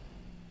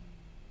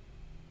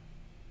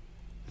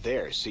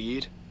 There, see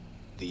it?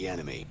 The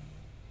enemy.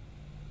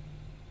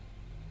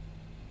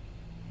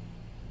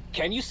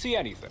 Can you see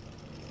anything?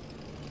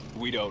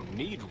 We don't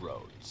need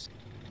roads.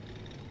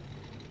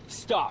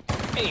 Stop!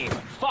 Aim!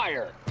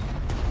 Fire!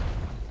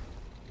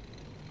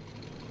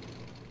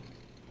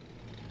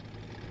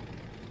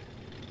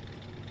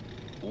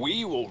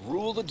 We will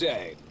rule the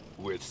day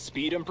with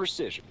speed and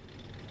precision.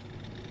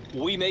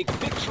 We make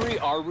victory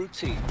our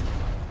routine.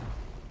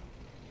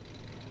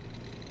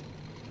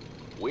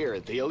 We're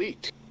the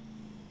elite.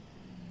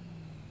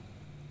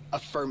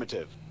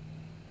 Affirmative.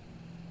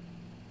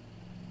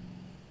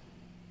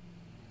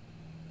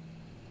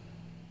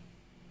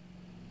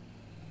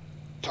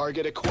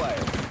 Target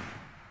acquired.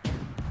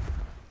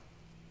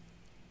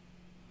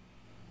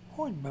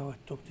 Hogy be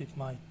vagytok itt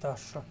már itt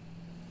társra?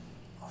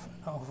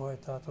 A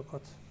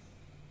fajtátokat.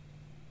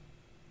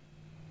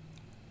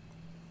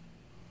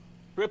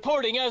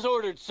 Reporting as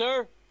ordered,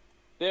 sir.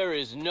 There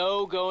is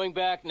no going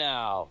back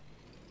now.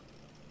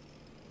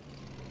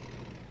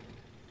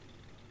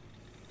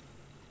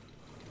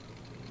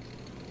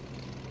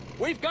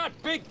 We've got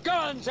big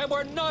guns and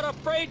we're not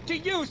afraid to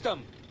use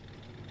them!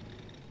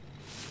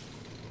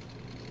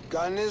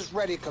 Gun is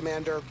ready,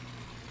 Commander.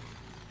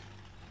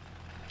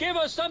 Give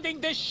us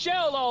something to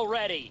shell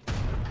already!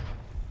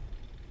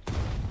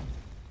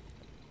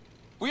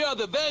 We are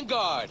the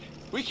vanguard.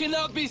 We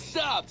cannot be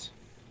stopped.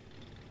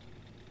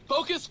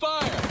 Focus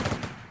fire.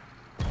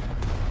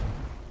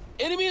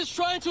 Enemy is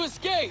trying to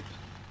escape.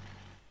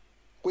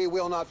 We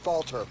will not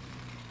falter.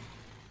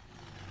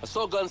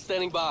 Assault gun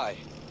standing by.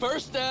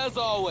 First as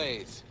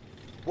always.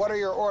 What are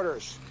your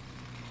orders?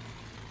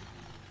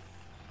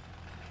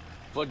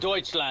 For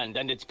Deutschland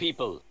and its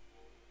people.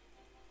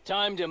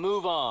 Time to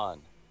move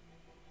on.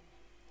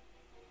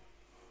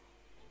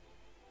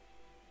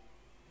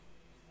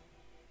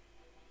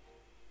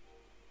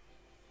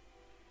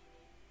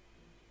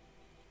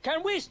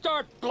 Can we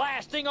start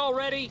blasting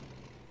already?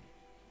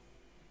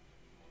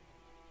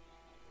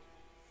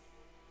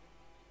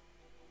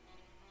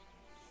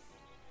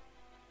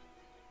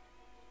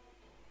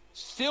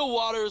 Still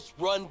waters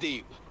run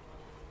deep.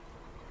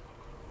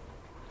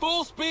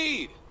 Full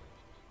speed!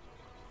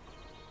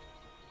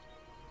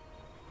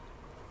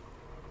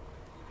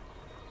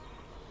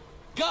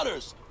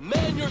 Gunners,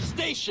 man your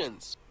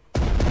stations!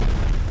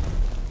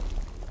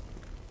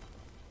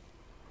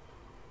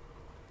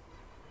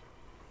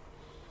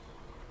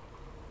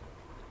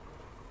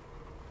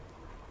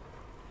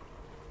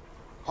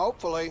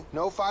 Hopefully,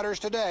 no fighters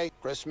today.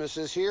 Christmas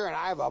is here and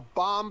I have a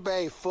bomb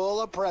bay full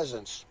of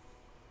presents.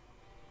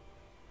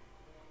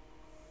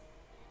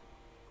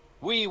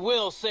 We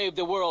will save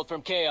the world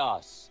from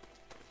chaos.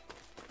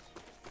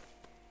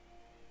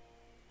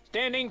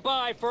 Standing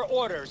by for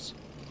orders.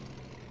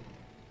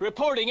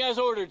 Reporting as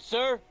ordered,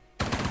 sir.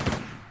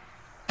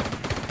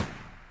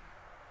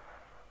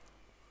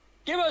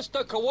 Give us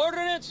the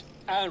coordinates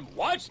and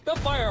watch the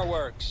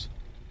fireworks.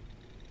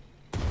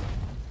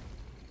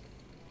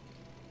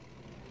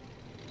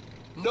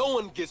 No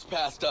one gets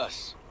past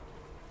us.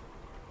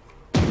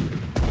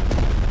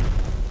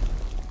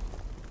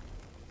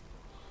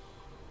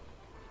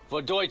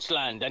 For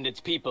Deutschland and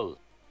its people.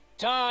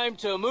 Time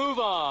to move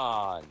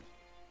on.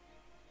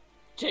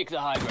 Take the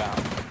high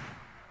ground.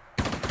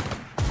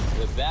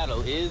 The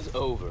battle is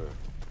over.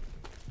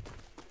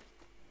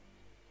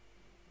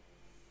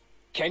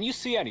 Can you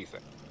see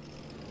anything?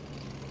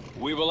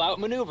 We will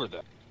outmaneuver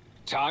them.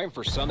 Time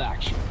for some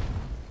action.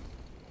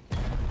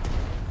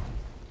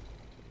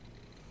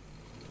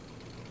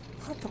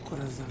 Hát akkor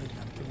ezzel így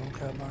nem tudunk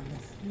elbánni.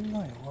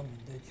 Na jó,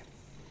 mindegy.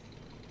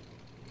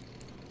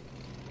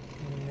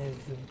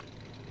 Nézzünk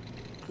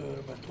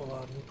körbe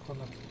tovább, mik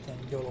vannak itten,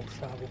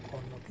 gyalogságok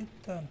vannak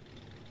itten.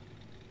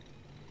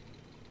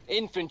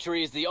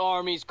 Infantry is the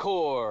Army's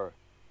core.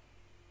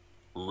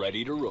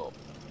 Ready to roll.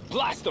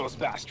 Blast those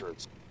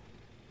bastards!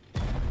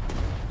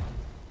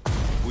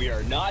 We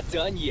are not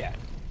done yet.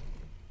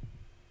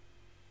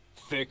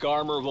 Thick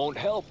armor won't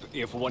help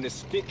if one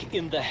is thick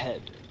in the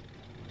head.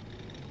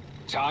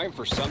 Time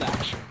for some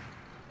action.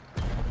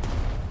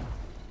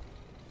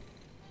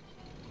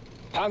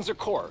 Panzer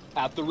Corps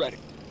at the ready.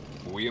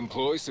 We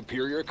employ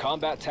superior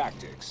combat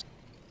tactics.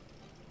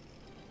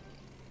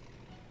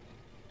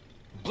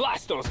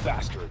 Blast those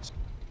bastards!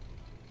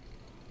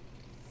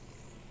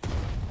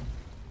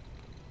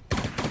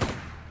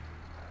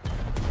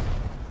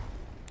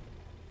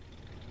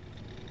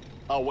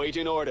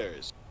 Awaiting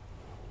orders.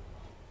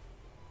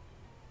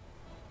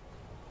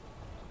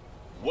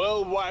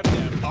 We'll wipe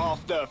them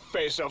off the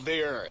face of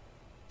the earth.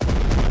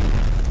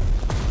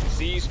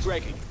 Cease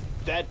tracking.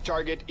 That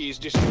target is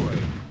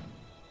destroyed.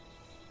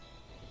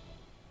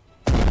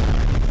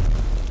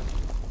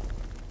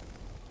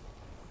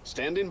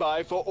 Standing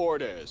by for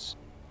orders.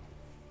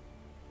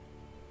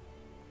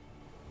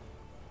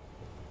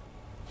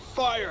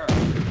 Fire!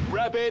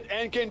 Rapid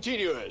and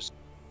continuous.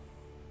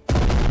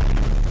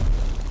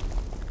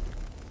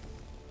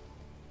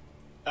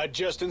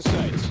 Adjusting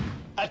sights.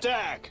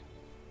 Attack!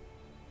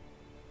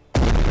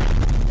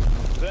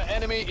 The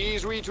enemy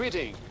is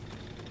retreating.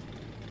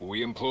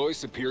 We employ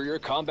superior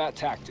combat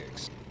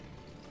tactics.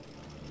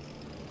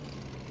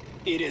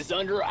 It is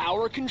under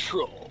our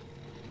control.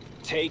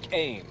 Take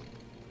aim.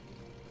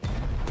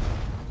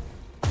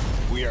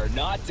 We are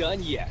not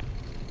done yet.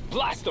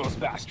 Blast those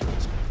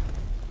bastards!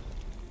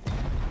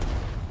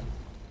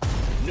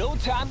 No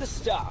time to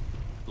stop.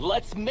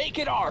 Let's make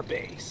it our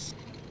base.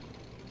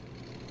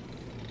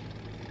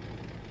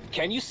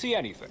 Can you see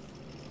anything?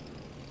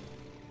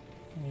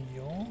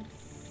 Jó.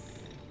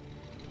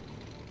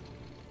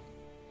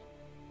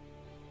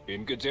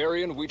 In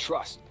Guderian we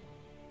trust.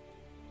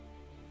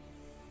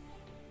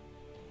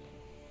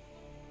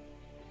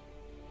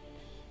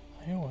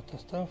 Jó, hát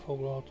ezt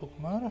elfoglaltuk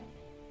már.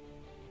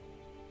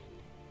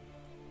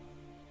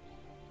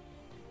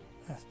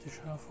 Ezt is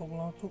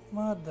elfoglaltuk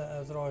már, de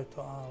ez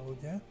rajta áll,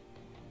 ugye?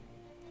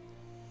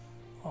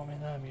 Ami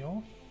nem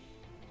jó.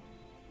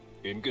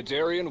 In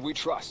Guderian we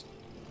trust.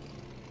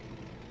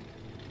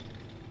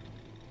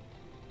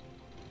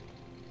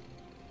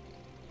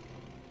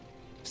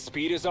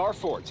 Speed is our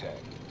forte.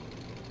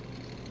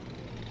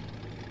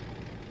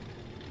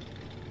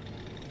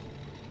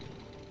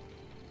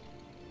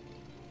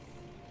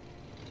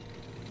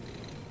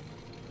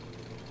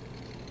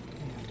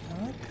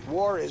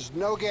 War is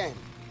no game.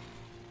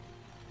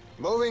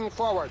 Moving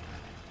forward.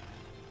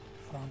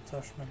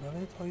 Francás meg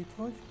elét, ha itt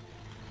vagy.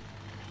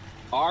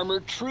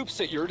 Armored troops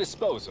at your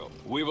disposal.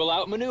 We will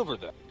outmaneuver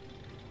them.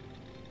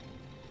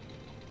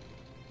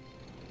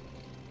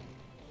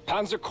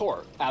 Panzer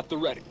Corps at the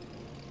ready.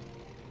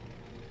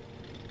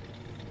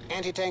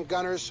 Anti-tank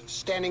gunners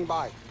standing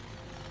by.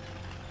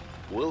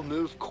 We'll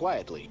move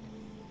quietly.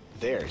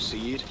 There,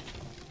 see it?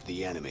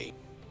 The enemy.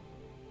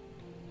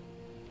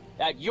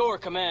 At your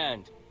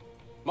command.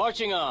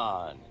 Marching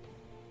on.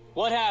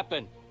 What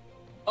happened?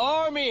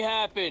 Army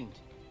happened.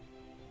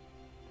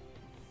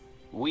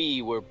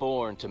 We were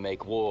born to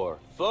make war.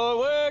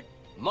 Forward,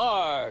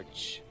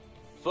 march.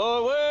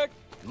 Forward,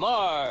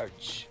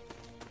 march.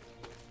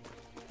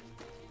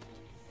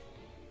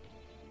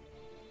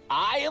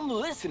 I am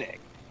listening.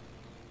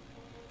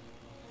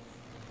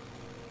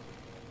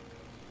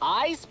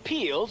 Eyes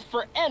peeled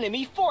for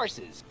enemy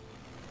forces.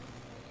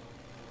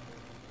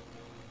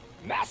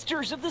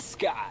 Masters of the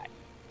sky.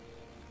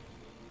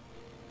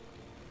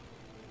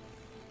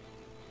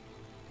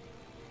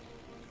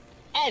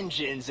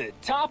 Engines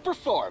at top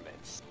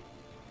performance.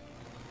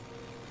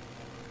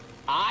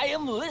 I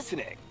am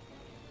listening.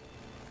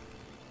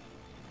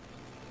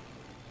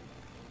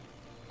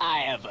 I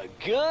have a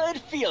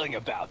good feeling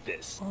about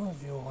this.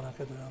 Az jó, ha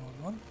neked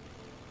olyanod van.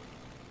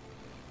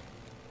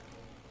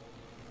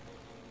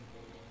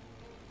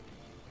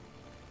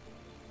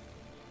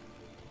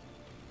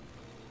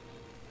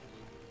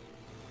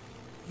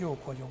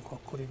 Jók vagyunk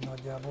akkor így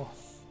nagyjából.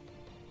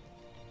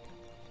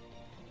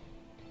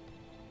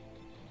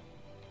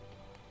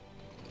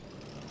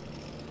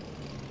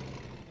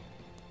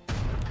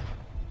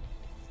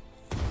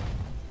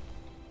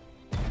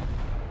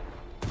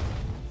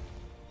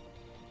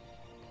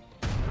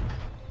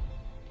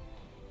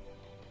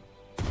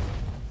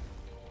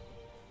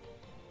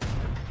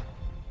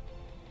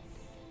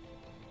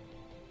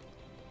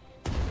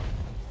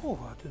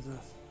 Hova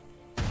tüzelsz?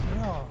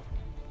 Ja,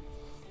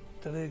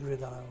 te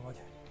légvédelem vagy.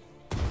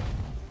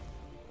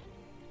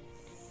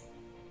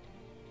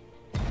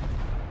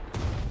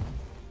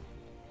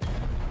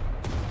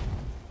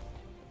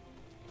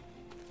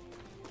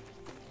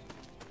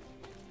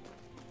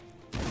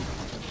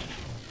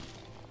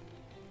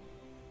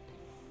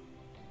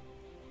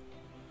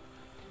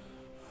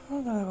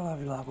 De legalább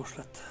világos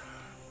lett.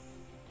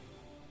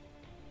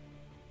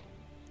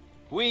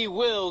 We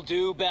will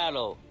do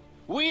battle.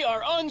 We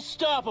are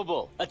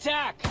unstoppable.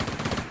 Attack!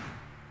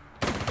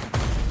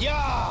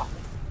 Yeah!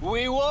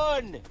 We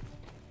won!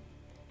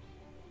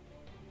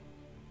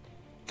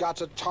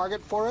 Got a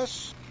target for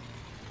us?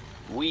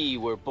 We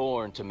were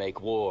born to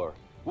make war.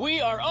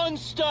 We are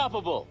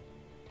unstoppable!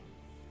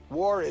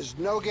 War is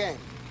no game.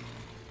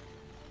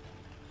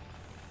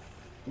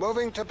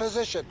 Moving to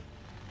position.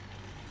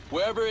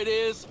 Wherever it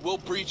is, we'll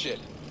breach it.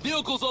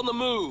 Vehicles on the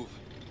move.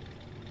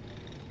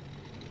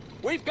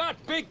 We've got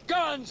big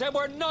guns and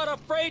we're not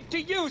afraid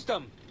to use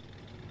them!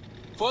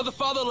 For the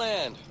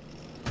fatherland.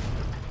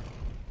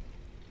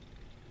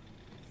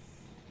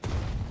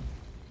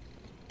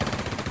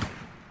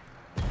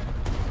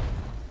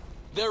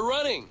 They're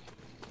running.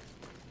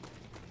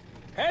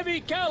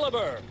 Heavy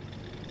caliber!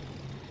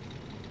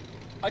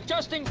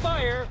 Adjusting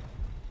fire!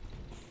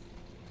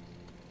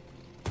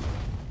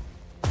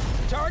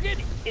 Target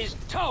is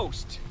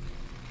toast!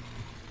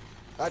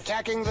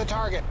 Attacking the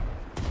target.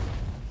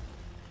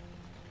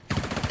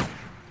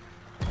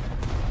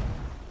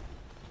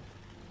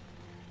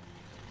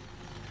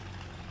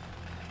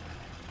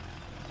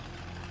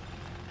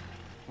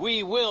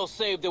 We will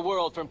save the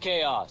world from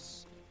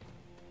chaos.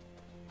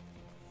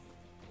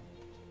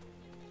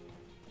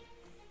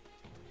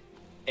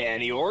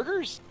 Any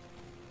orders?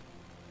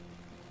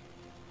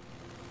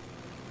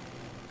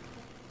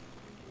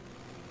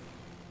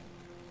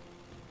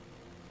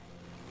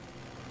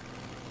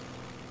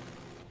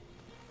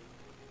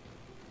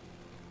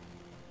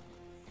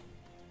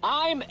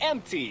 I'm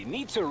empty.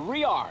 Need to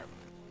rearm.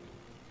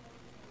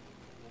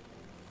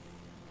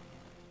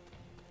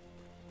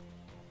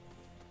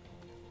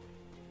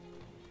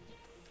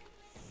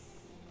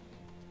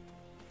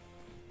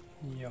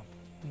 Ja,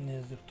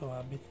 nézzük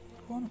tovább itt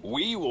van.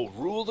 We will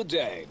rule the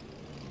day.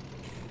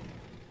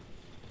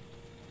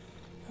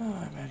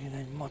 Megint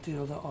egy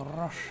Matilda,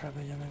 arra se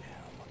vegye meg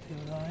a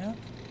Matildáját.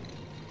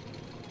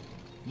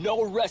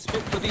 No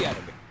respite for the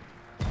enemy.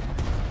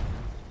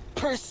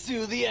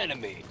 Pursue the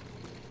enemy.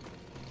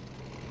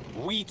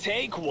 We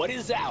take what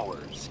is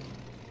ours.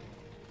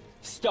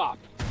 Stop,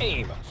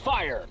 aim,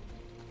 fire.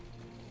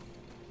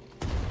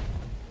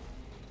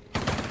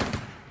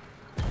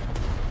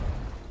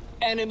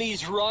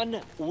 Enemies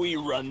run, we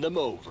run them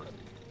over.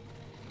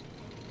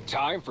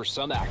 Time for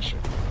some action.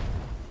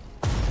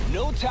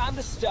 No time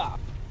to stop.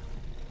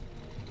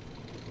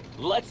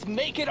 Let's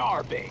make it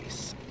our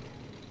base.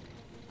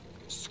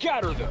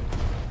 Scatter them.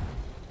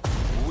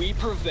 We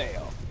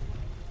prevail.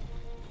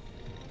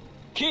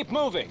 Keep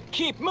moving,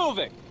 keep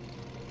moving.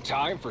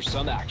 Time for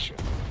some action.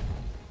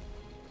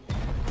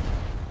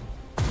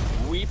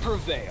 We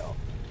prevail.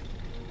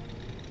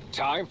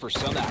 Time for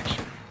some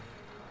action.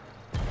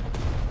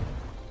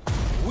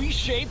 We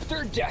shape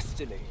their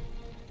destiny.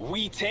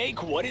 We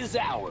take what is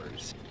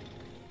ours.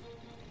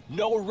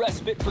 No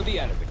respite for the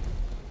enemy.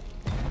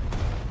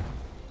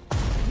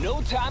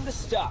 No time to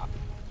stop.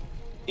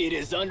 It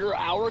is under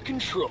our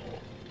control.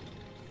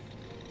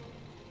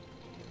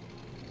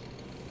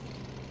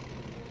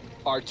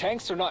 Our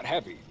tanks are not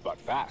heavy, but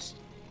fast.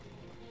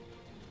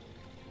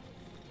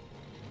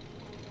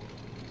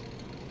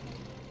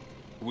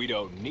 We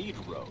don't need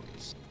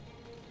roads.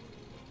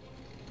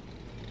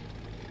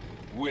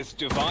 With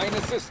divine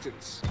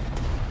assistance.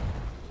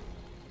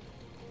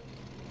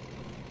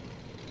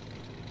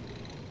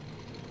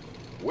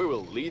 We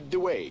will lead the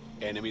way.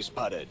 Enemy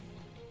spotted.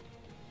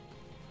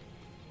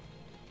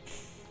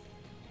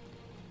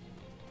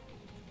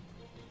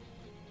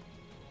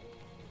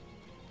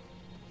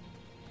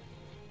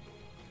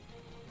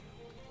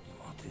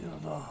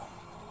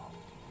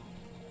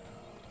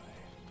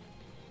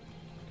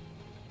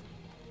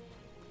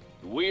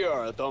 We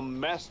are the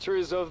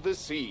masters of the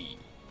sea.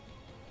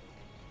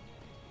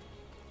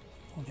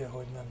 Ugye,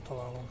 hogy nem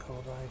találunk el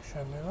odáig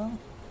semmivel.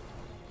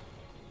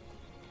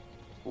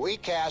 We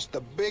cast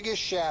the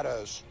biggest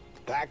shadows.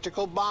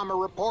 Tactical bomber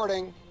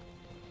reporting.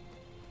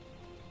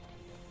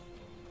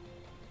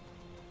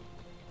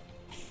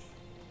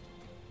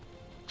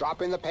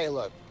 Dropping the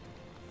payload.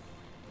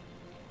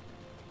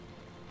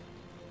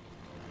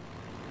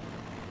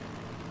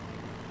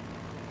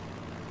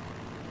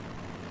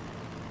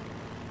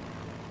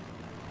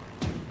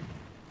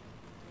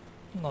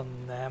 Na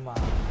nem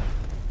áll.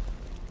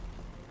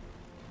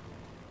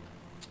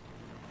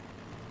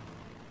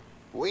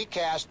 We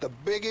cast the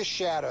biggest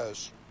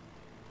shadows.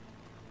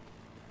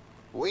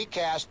 We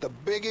cast the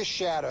biggest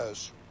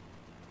shadows.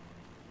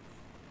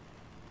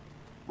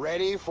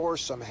 Ready for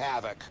some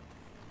havoc.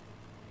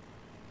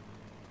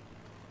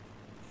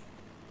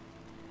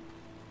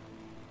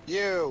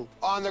 You,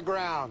 on the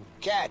ground,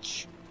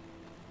 catch.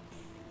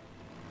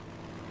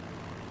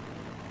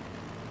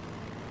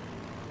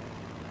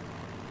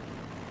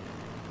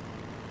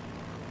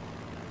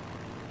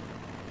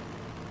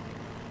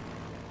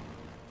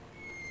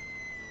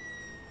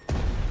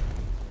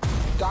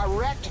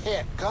 Direct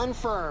hit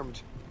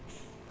confirmed.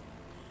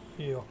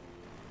 Jó.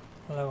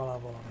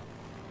 Legalább valami.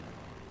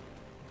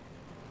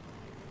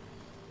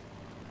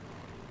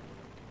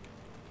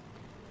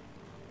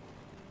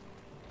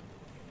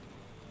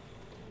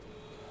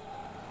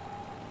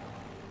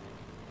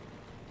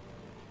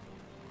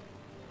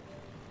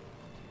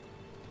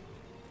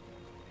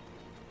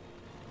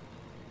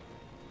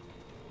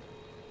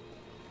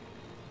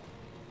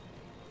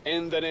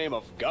 In the name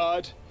of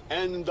God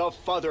and the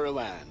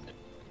fatherland.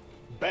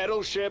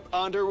 Battleship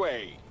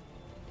underway.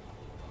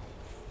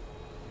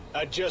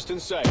 Adjusting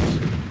sights.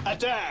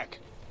 Attack!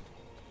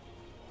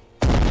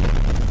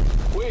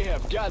 We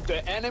have got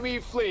the enemy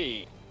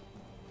fleeing.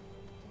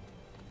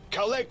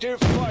 Collective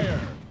fire!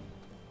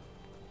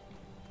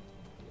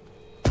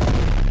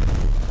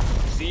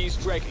 Cease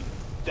striking.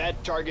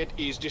 That target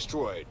is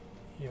destroyed.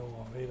 Jó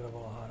van, végre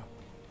valahára.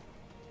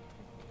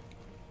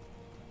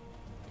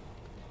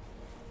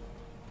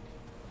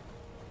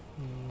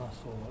 Na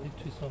szóval,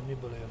 itt viszont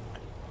miből élünk?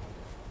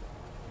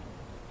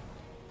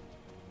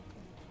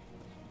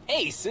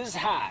 Aces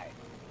high.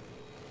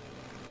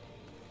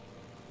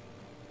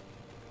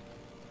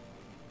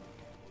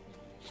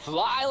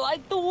 Fly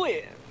like the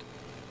wind.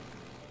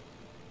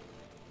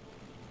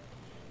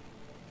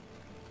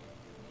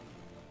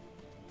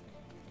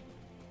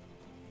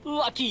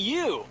 Lucky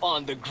you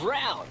on the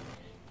ground.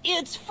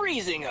 It's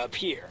freezing up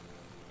here.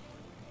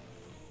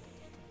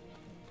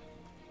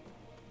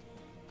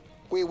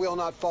 We will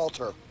not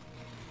falter.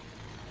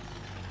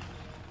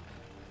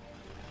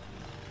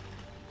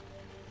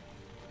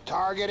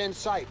 Target in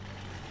sight.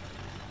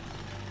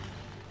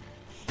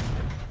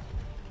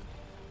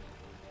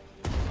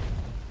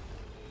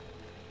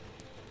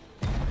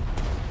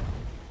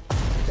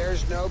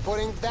 There's no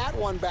putting that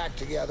one back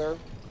together.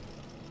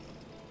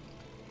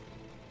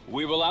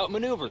 We will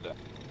outmaneuver them.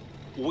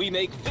 We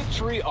make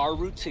victory our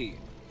routine.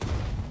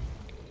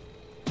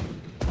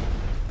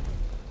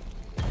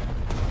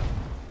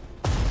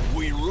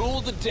 We rule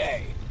the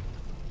day.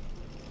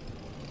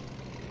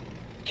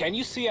 Can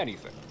you see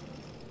anything?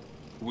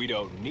 We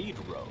don't need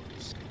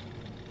roads.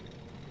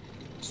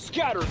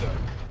 Scatter them!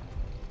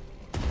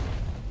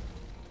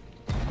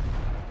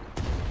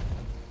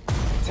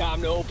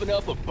 Time to open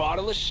up a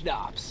bottle of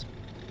schnapps.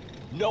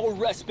 No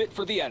respite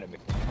for the enemy.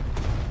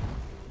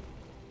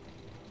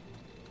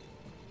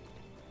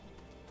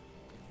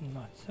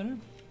 Nagyszerű.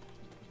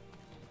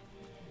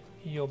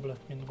 Jobb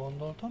lett, mint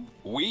gondoltam.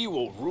 We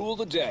will rule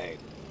the day.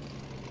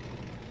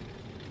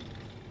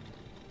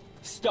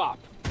 Stop,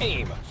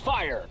 aim,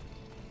 fire!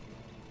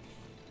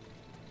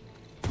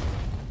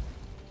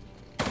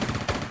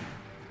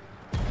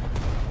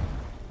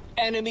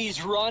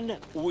 Enemies run,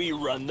 we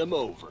run them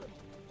over.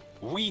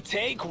 We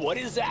take what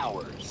is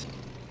ours.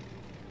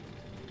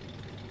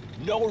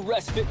 No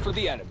respite for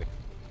the enemy.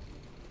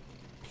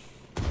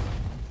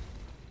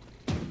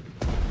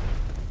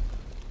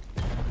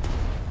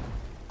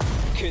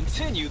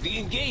 Continue the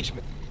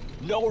engagement.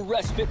 No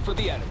respite for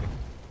the enemy.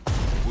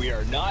 We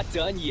are not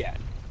done yet.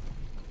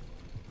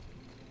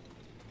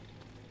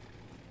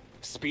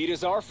 Speed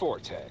is our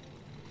forte.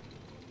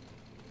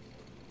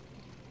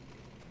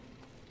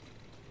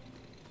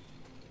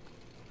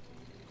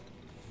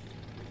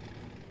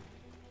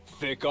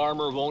 Thick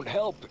armor won't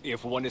help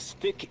if one is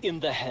thick in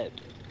the head.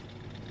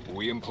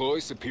 We employ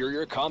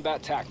superior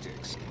combat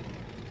tactics.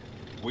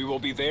 We will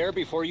be there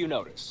before you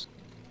notice.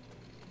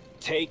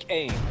 Take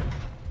aim.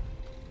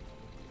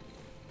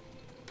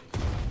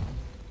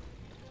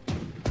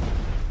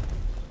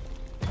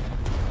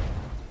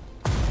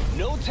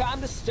 No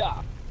time to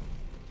stop.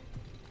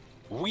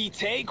 We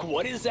take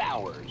what is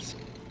ours.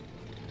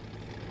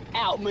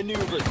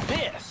 Outmaneuver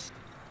this.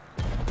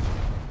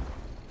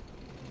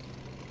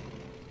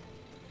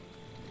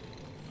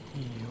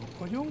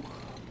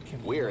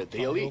 We're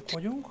the elite.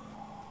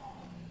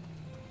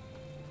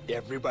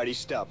 Everybody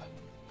stop.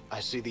 I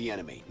see the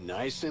enemy.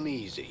 Nice and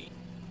easy.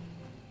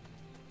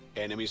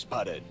 Enemy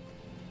spotted.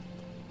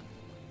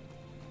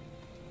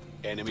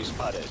 Enemy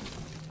spotted.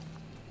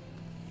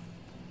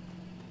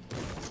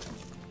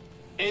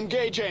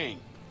 Engaging!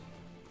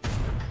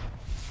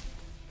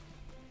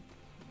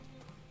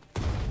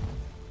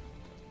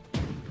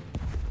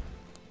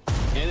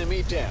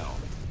 Enemy down.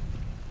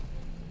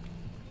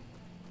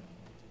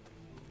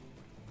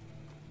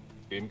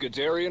 In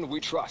Guderian, we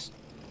trust.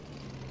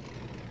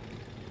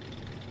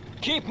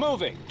 Keep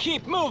moving!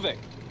 Keep moving!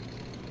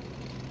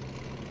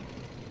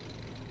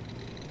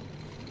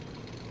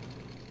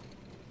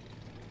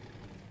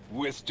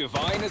 With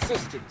divine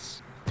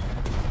assistance,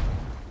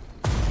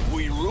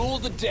 we rule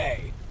the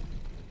day.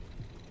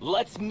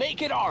 Let's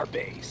make it our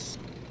base.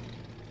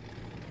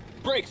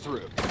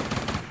 Breakthrough.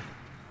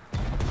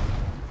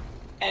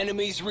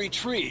 Enemies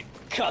retreat.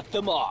 Cut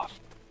them off.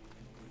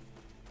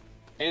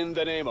 In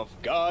the name of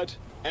God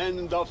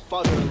and the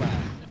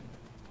fatherland.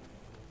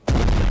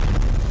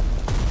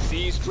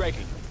 Cease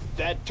striking.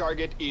 That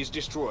target is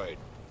destroyed.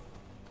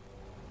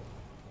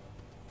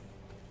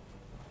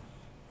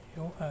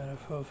 Jó, erre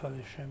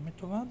fölfelé semmi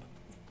tovább.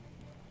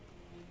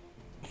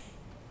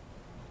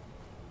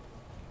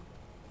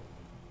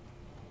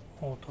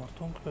 Hol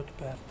tartunk? 5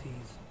 per 10.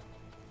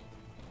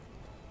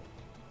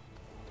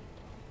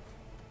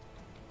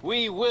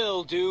 We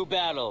will do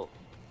battle.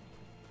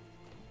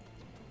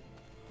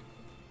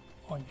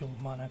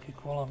 Adjunk már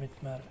nekik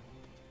valamit, mert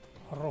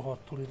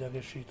rohadtul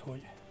idegesít,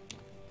 hogy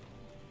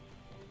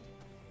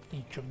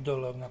így csak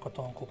döllögnek a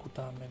tankok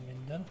után meg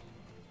minden.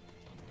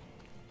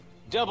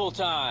 Double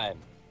time.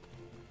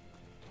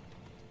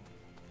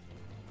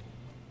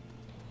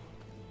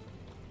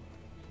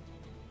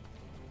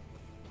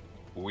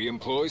 We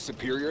employ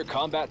superior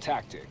combat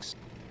tactics.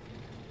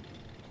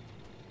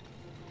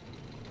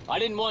 I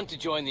didn't want to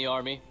join the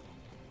army.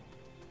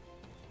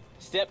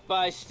 Step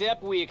by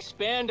step, we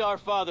expand our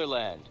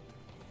fatherland.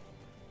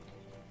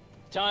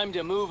 Time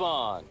to move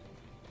on.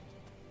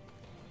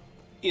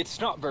 It's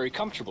not very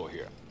comfortable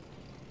here.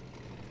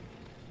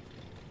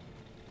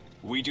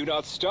 We do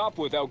not stop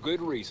without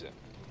good reason.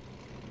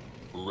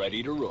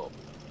 Ready to roll.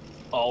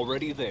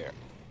 Already there.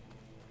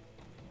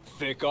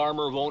 Thick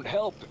armor won't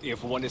help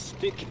if one is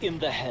thick in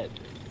the head.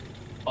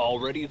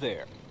 Already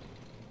there.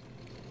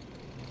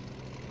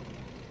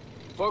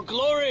 For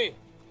glory!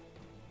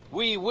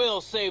 We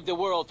will save the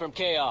world from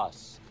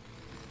chaos.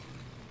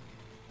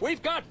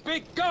 We've got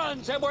big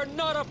guns and we're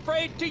not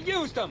afraid to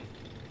use them!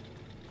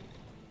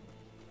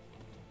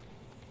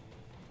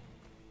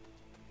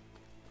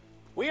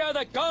 We are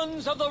the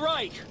guns of the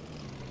Reich!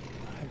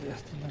 De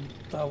ezt innen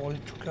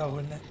távolítsuk el,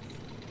 hogy ne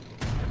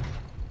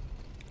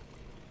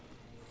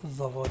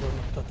zavarjon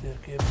itt a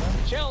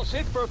térképben. Shells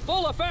hit for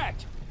full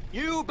effect!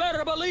 You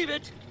better believe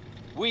it!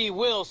 We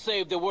will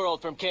save the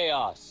world from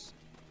chaos.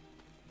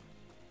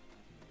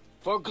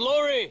 For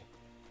glory!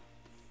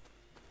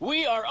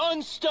 We are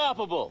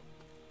unstoppable!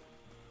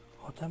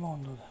 Ha te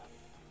mondod.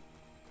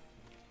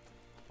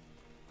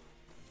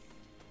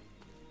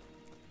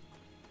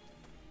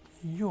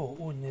 Jó,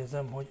 úgy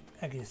nézem, hogy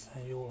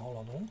egészen jól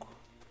haladunk.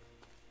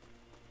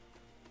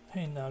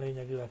 Innen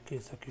lényegileg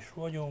készek is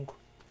vagyunk.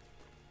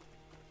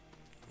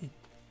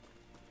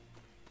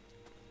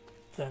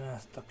 Itten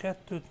ezt a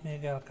kettőt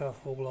még el kell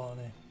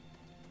foglalni.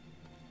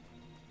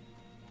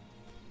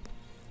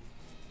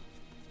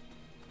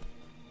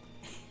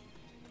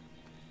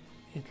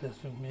 Itt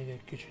leszünk még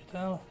egy kicsit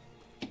el.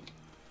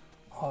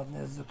 Hadd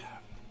nézzük.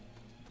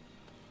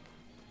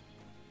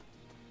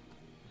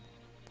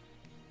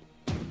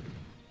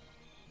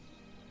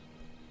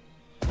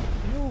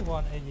 Jó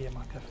van, egyél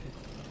már kefét.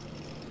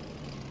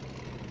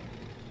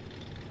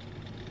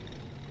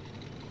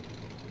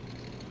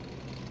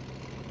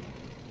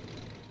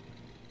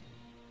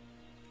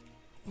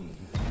 Jó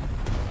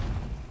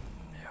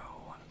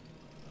van.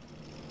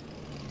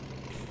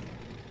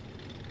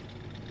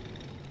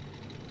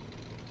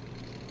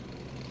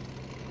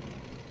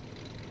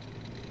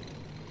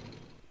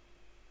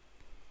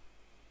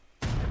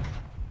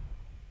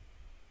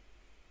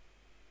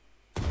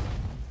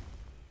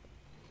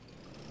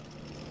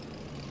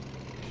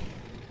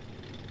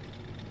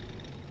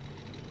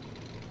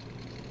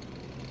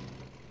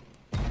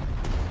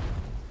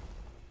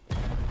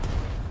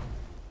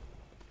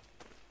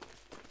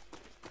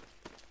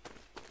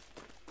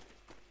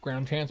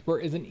 Ground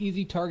transport is an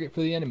easy target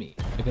for the enemy.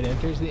 If it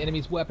enters the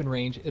enemy's weapon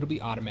range, it'll be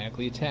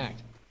automatically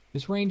attacked.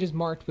 This range is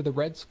marked with a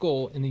red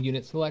skull in the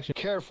unit selection.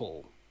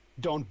 Careful.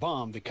 Don't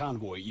bomb the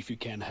convoy if you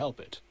can help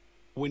it.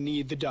 We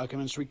need the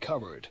documents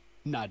recovered,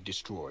 not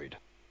destroyed.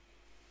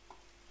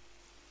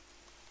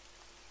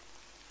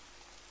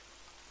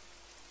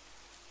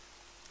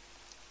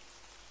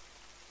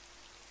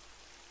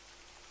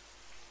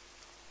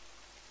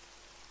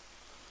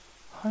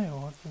 Hát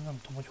jó, hát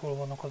nem tudom, hogy hol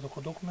vannak azok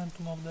a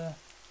dokumentumok, de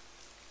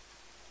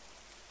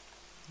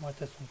majd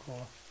teszünk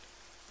róla.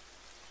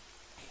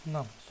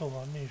 Na,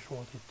 szóval mi is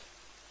volt itt?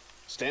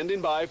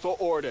 Standing by for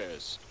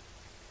orders.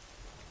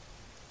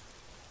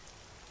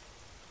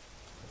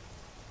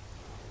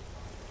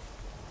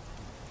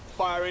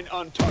 Firing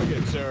on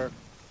target, sir.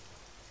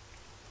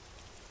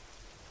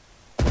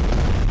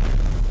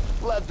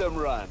 Let them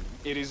run.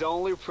 It is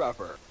only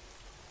proper.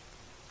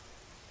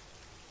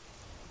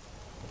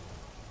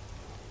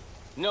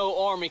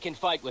 No army can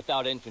fight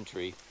without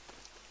infantry.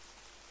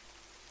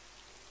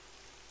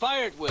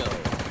 Fire at will.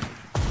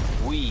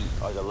 We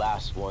are the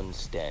last ones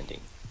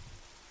standing.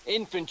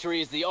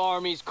 Infantry is the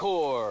army's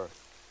core.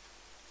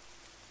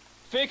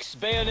 Fix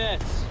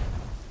bayonets.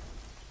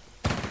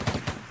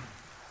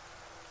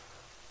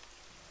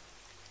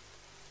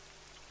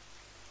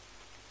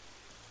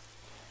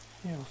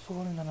 Jó,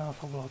 szóval innen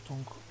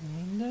elfoglaltunk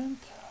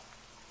mindent.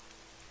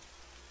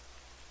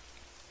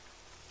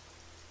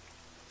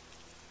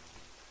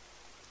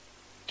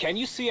 Can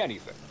you see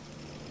anything?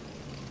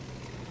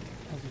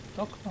 Ez itt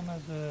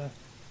aknamező.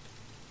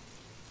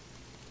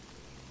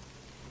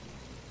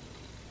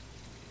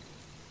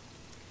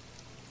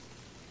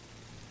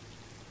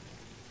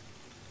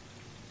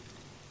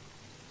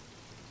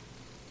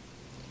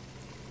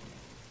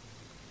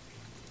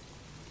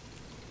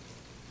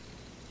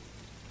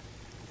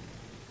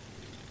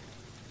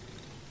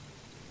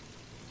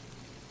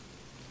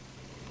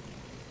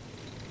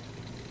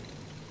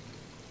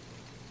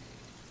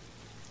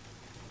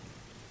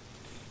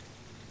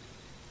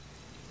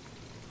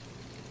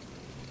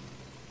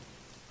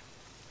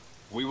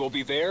 We will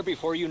be there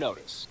before you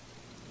notice.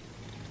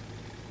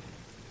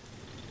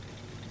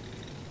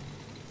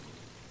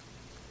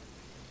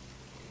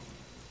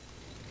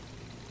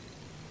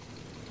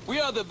 We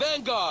are the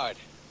vanguard!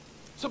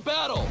 To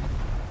battle!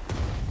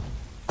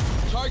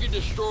 Target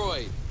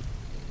destroyed.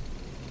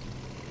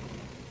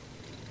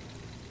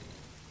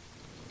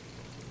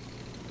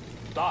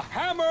 The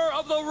hammer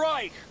of the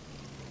Reich!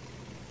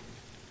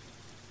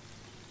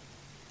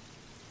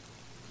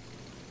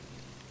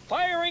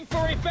 Firing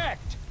for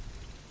effect!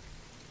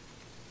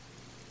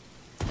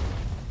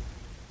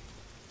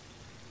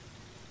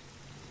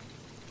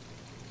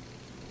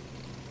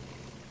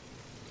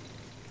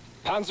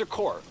 Panzer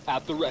Corps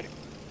at the ready.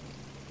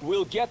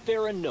 We'll get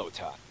there in no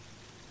time.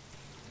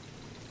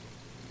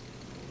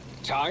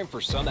 Time for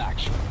some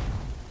action.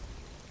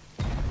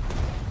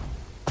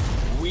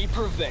 We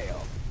prevail.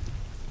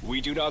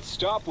 We do not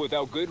stop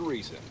without good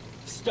reason.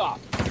 Stop,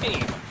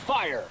 aim,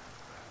 fire!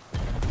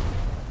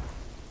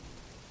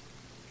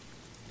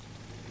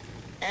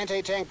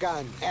 Anti-tank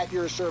gun at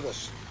your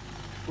service.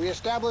 We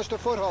established a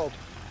foothold.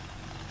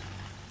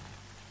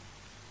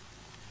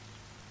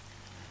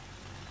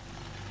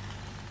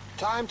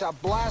 Time to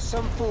blast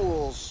some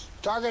fools.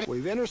 Target.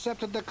 We've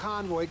intercepted the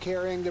convoy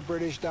carrying the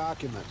British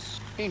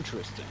documents.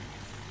 Interesting.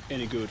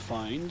 Any good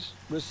finds?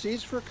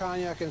 Receipts for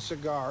cognac and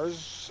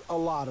cigars, a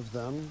lot of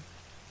them.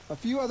 A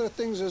few other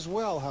things as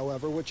well,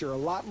 however, which are a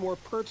lot more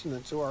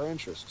pertinent to our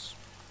interests.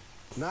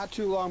 Not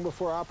too long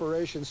before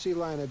Operation Sea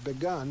Lion had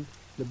begun,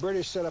 the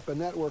British set up a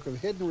network of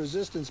hidden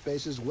resistance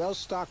bases well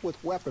stocked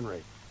with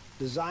weaponry,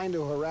 designed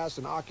to harass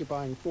an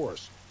occupying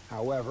force.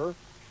 However,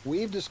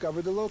 we've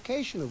discovered the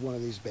location of one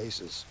of these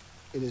bases.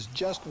 It is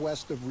just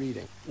west of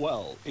Reading.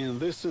 Well, in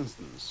this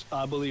instance,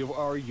 I believe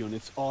our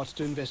units ought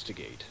to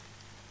investigate.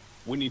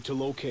 We need to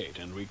locate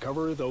and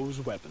recover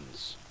those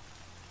weapons.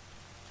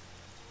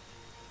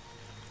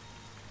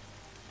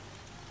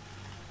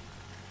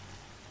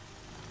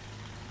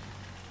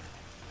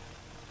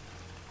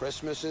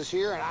 Christmas is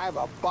here and I have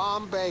a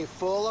bomb bay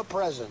full of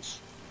presents.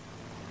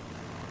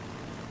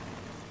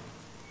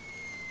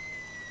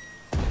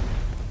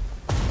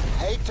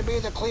 Hate to be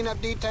the cleanup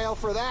detail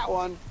for that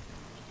one.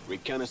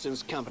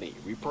 Reconnaissance Company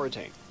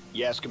reporting.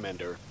 Yes,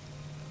 Commander.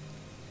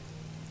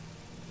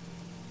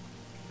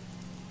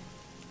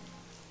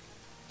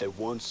 They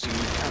won't see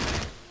you coming.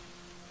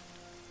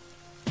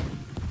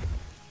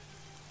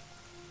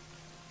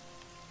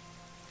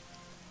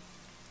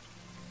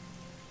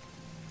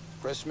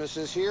 Christmas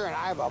is here and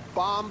I have a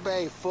bomb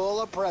bay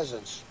full of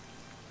presents.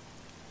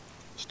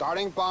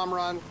 Starting bomb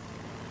run.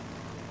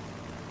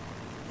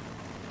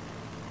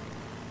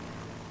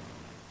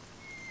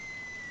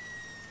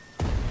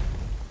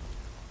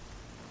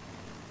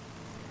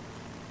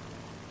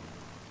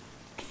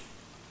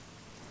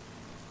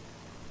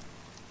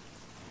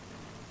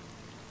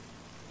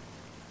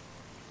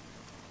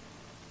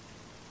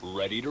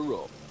 Ready to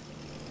roll.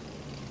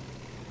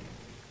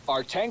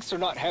 Our tanks are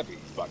not heavy,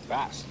 but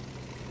fast.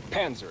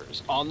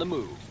 Panzers on the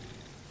move.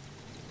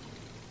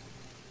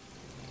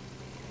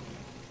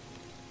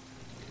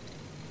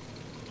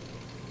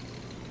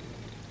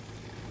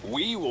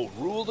 We will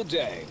rule the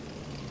day.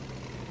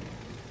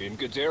 In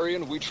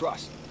Guderian, we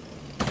trust.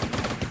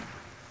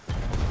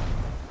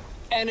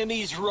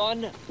 Enemies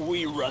run,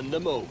 we run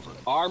them over.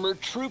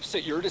 Armored troops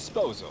at your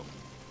disposal.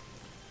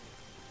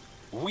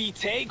 We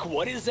take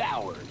what is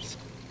ours.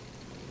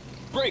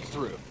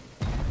 Breakthrough.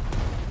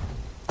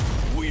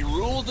 We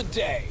rule the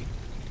day.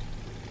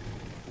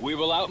 We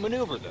will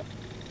outmaneuver them.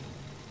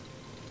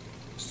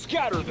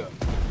 Scatter them.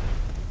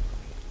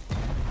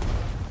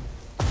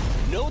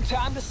 No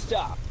time to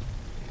stop.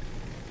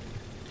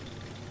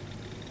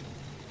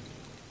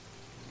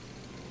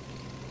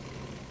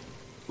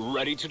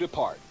 Ready to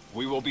depart.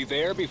 We will be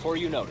there before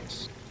you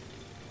notice.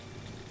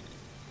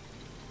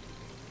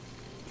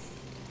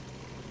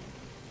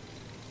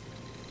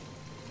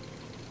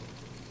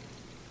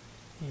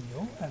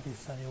 Jó,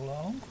 egészen jól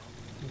állunk.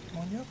 Mit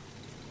mondjak?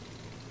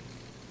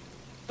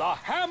 The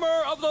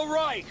hammer of the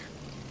Reich!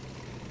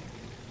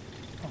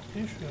 Oké,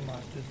 és ő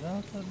már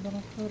tüzelt ebben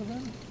a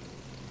körben.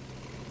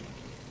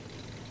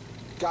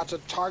 Got a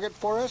target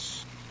for us?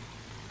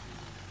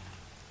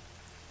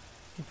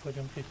 Itt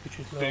vagyunk egy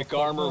kicsit le. Thick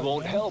armor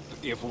won't help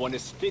if one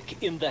is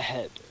thick in the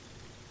head.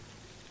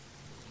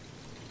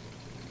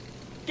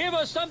 Give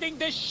us something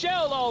to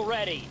shell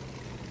already!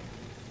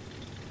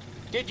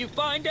 Did you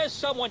find us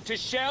someone to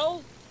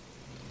shell?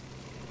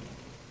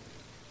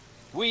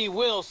 We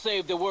will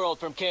save the world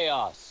from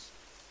chaos.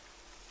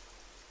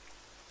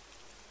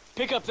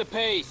 Pick up the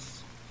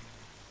pace.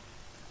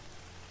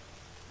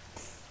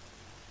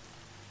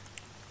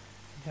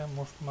 Igen,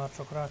 most már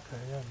csak rá kell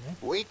jönni.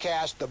 We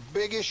cast the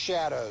biggest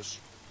shadows.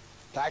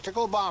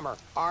 Tactical bomber,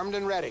 armed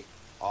and ready.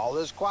 All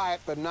is quiet,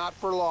 but not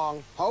for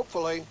long.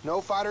 Hopefully,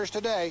 no fighters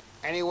today.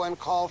 Anyone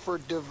call for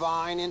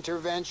divine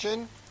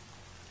intervention?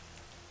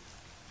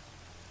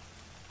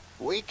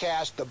 We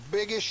cast the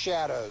biggest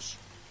shadows.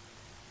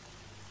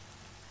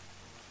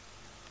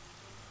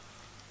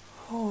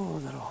 Ó,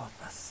 de rohadt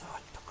messze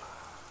vagytok.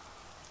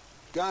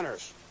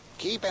 Gunners,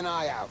 keep an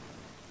eye out.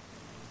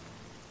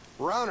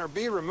 Runner,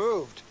 be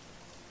removed.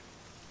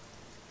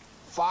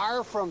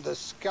 Fire from the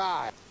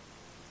sky.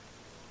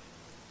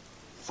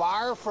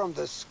 Fire from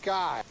the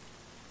sky.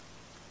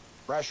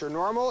 Pressure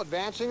normal,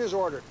 advancing as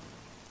ordered.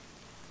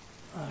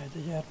 Ide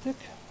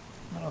gyertek,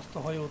 mert azt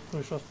a hajót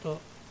és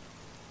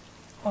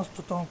azt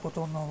a tankot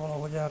onnan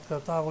valahogy el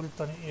kell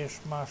távolítani, és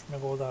más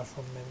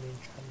megoldásom még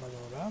nincsen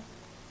nagyon rá.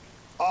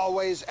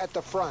 Always at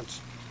the front.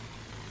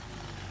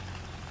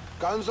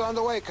 Guns on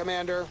the way,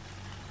 Commander.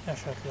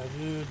 Esetleg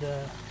ő,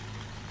 de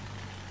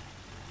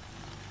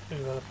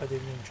ővel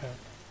pedig nincsen.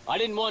 I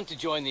didn't want to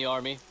join the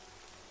army.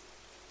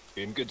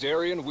 In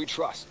Guderian, we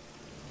trust.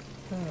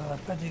 Ővel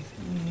pedig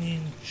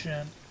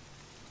nincsen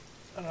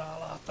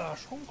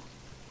rálátásunk.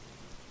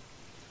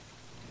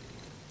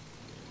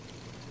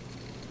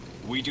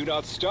 We do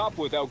not stop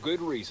without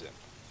good reason.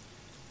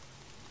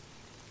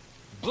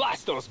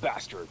 Blast those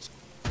bastards!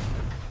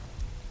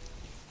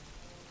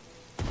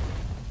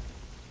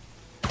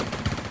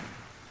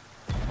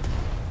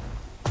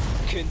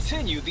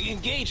 Continue the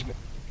engagement.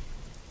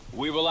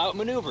 We will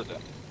outmaneuver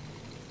them.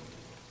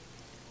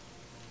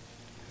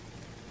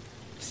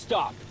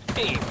 Stop,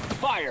 aim,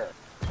 fire.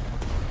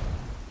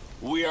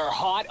 We are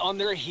hot on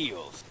their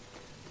heels.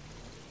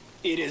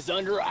 It is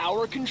under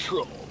our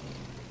control.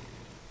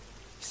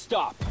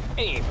 Stop,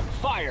 aim,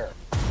 fire.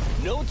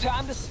 No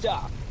time to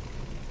stop.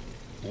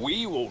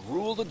 We will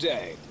rule the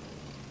day.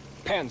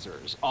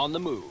 Panzers on the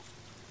move.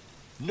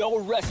 No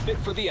respite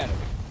for the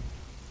enemy.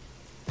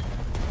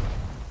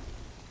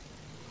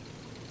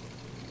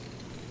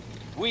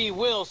 We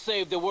will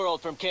save the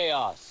world from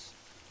chaos.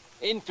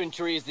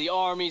 Infantry is the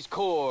army's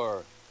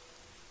core.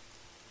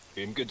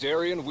 In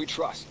Guderian, we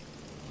trust.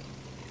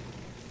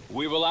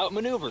 We will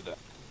outmaneuver them.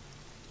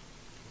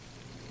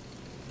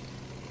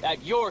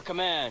 At your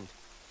command.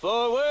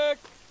 Forward,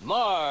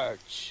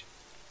 march!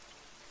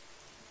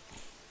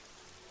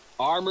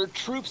 Armored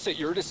troops at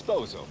your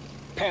disposal.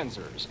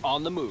 Panzers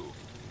on the move.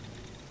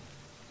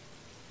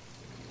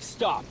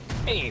 Stop,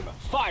 aim,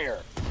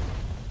 fire!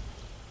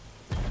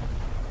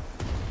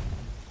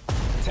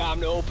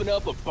 Time to open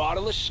up a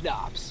bottle of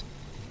schnapps.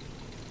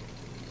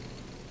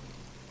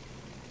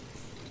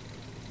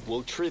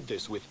 We'll treat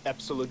this with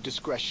absolute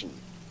discretion.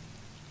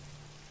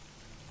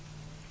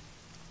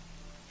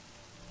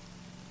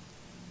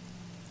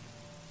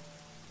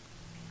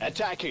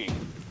 Attacking!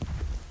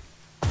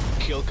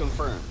 Kill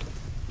confirmed.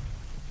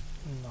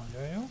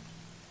 Nagyon jó.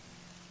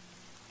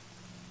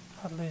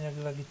 Hát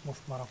lényegileg itt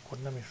most már akkor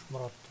nem is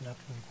maradt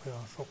nekünk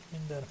olyan sok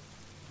minden.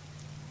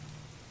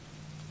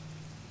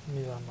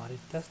 Mivel már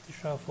itt ezt is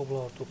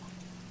elfoglaltuk.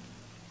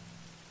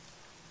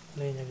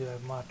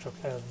 Lényegileg már csak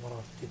ez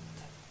maradt itt.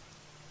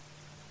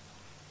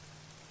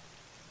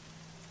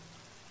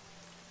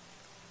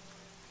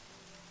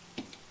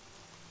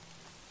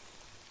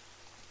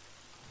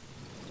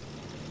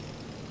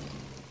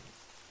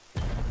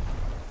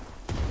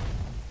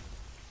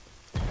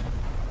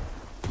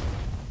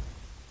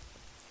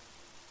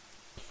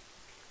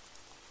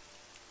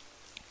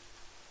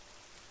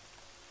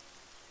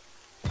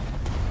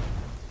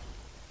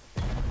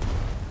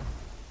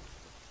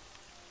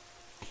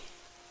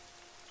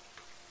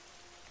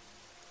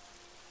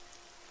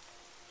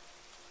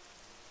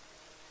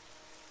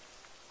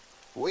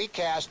 We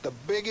cast the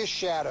biggest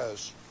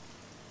shadows.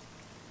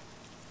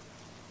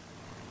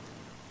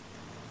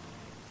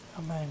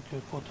 A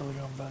menykő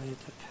potoljon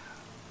belétek.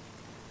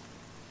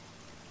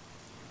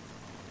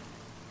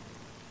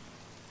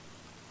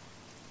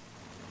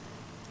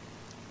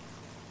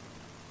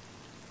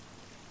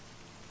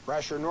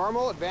 Pressure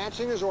normal,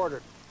 advancing as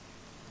ordered.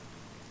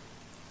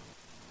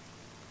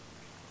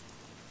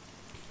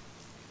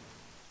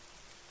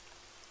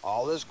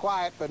 All is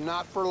quiet, but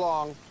not for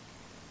long.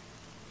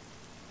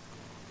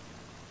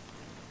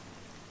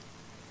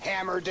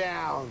 Hammer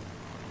down.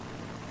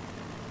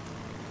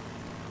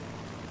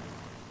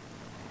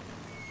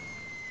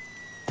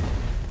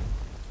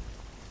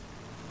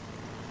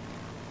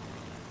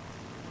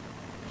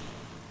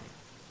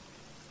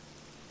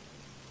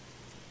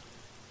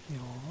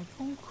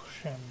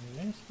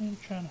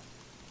 nincsen.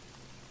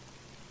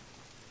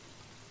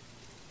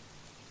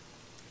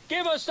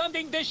 Give us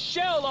something to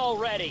shell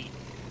already!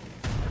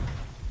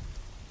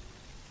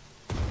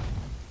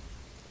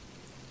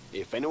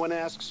 If anyone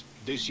asks,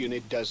 this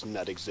unit does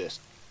not exist.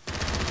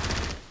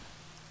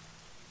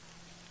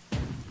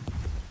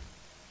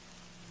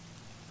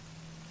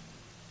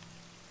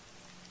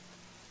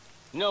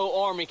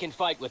 No army can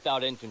fight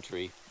without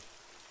infantry.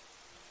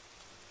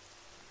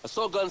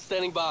 Assault gun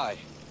standing by.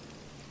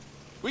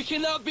 We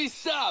cannot be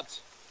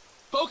stopped!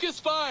 Focus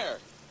fire!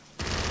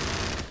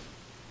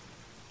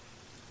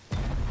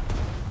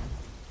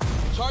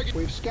 Target...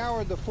 We've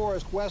scoured the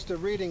forest west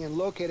of Reading and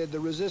located the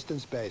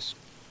resistance base.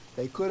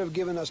 They could have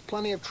given us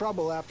plenty of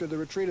trouble after the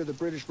retreat of the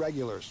British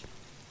regulars.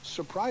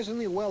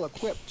 Surprisingly well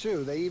equipped,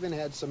 too. They even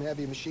had some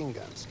heavy machine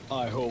guns.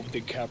 I hope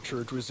the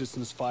captured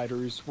resistance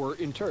fighters were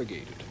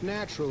interrogated.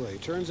 Naturally.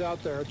 Turns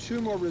out there are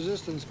 2 more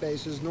resistance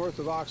bases north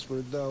of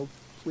Oxford, though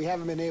we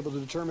haven't been able to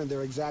determine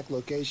their exact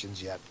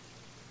locations yet.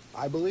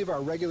 I believe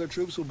our regular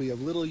troops will be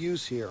of little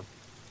use here.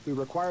 We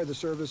require the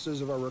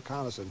services of our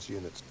reconnaissance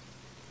units.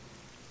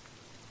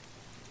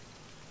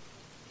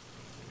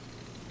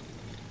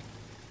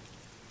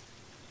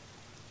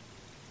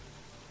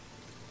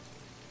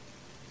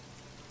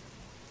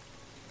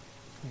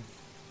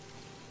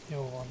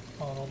 Jó van,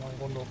 arról majd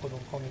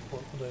gondolkodunk, amikor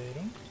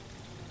odaérünk.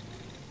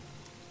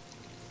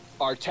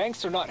 Our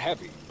tanks are not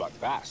heavy, but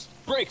fast.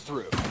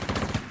 Breakthrough!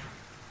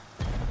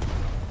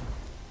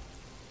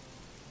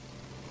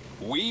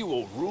 We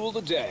will rule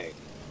the day.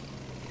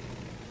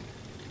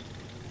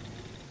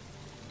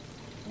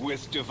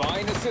 With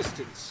divine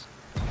assistance.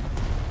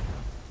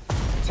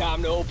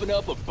 Time to open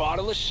up a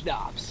bottle of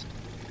schnapps.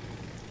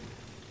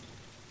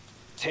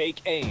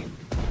 Take aim.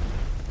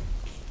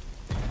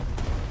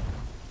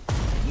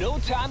 No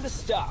time to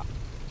stop.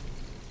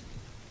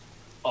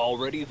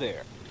 Already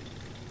there.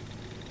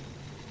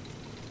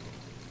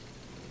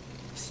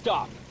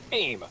 Stop.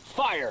 Aim.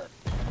 Fire.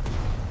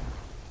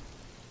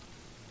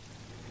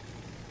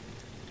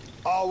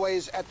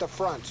 Always at the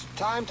front.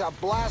 Time to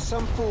blast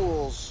some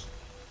fools.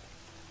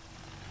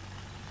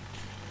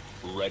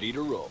 Ready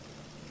to roll.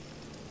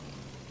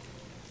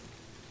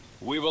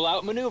 We will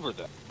outmaneuver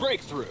them.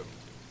 Breakthrough.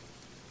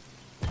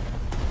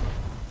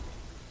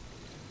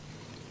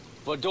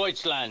 For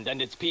Deutschland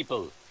and its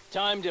people,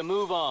 time to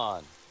move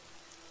on.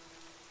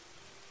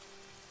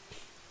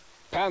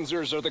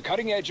 Panzers are the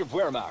cutting edge of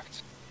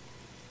Wehrmacht.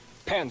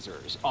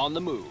 Panzers on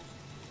the move.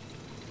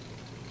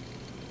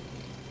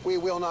 We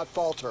will not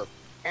falter.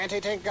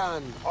 Anti-tank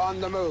gun on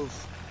the move.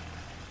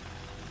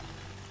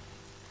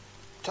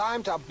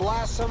 Time to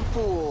blast some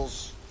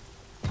fools.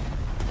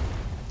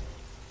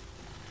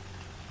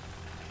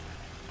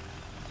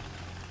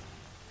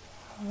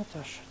 Hát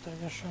ez se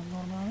teljesen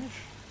normális.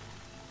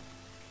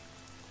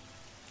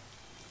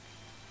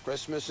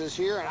 Christmas is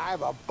here and I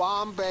have a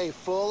bomb bay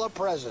full of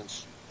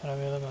presents.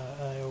 Remélem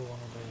jó van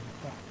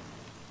odaérve.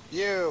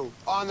 You,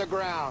 on the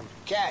ground.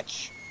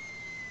 Catch.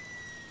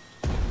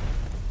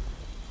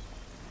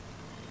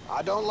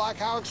 I don't like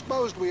how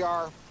exposed we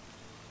are.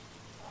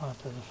 Hát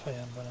ez a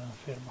fejemben nem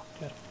fér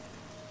makker.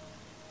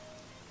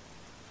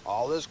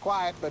 All is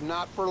quiet, but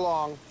not for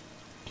long.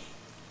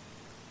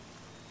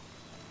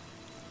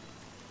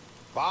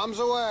 Bombs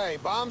away,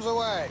 bombs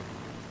away.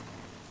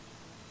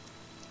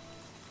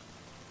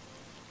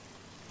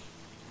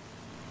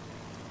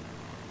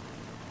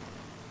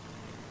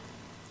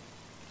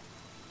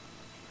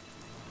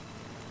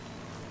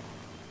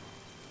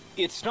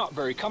 It's not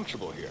very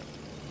comfortable here.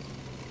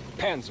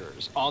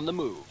 Panzers on the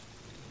move.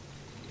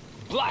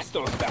 Blast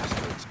those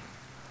bastards!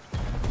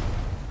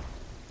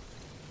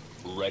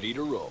 Ready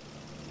to roll.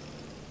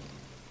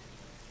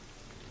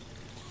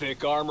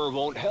 Thick armor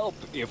won't help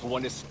if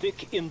one is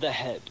thick in the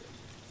head.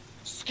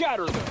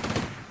 Scatter them!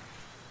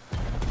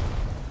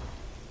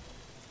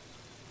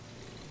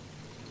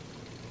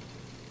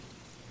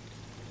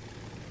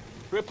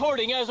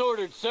 Reporting as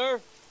ordered,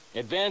 sir.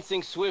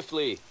 Advancing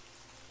swiftly.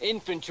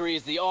 Infantry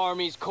is the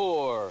Army's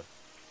core.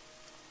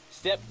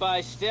 Step by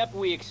step,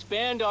 we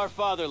expand our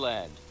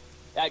fatherland.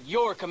 At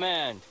your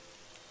command.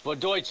 For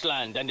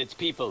Deutschland and its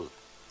people.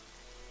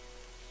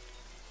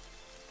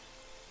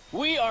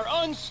 We are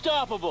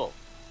unstoppable.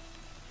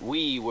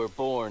 We were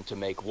born to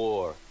make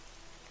war.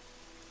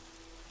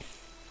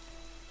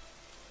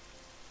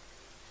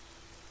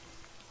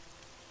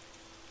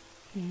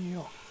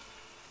 Jó.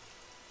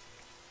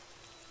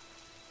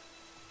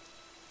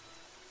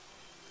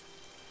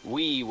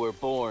 We were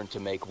born to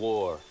make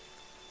war.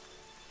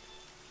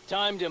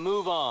 Time to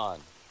move on.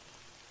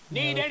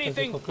 Need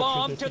anything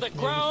bombed to the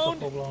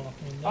ground?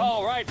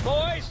 All right,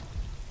 boys.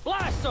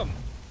 Blast them.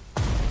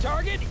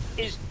 Target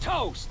is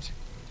toast.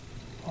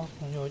 Azt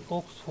mondja, hogy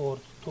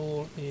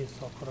Oxfordtól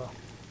északra.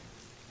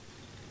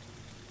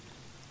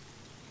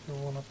 Jó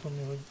volna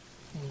tudni, hogy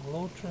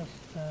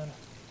Gloucester.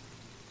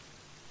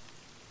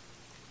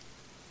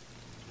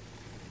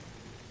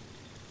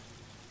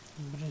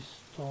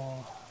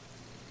 Bristol.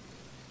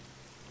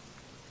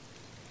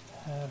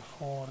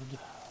 Hereford.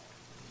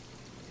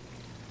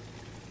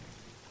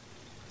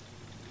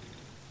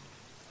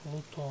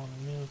 Luton,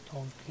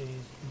 Milton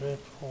Keynes,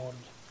 Bradford,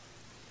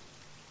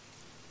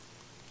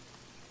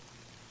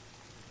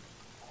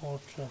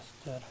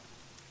 Colchester,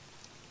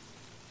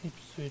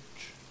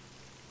 Ipswich.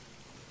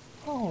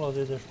 Ahol az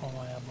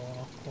édesmamájában van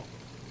akkor?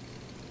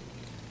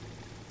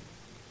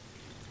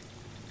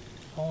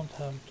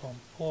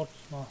 Southampton,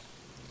 Portsmouth.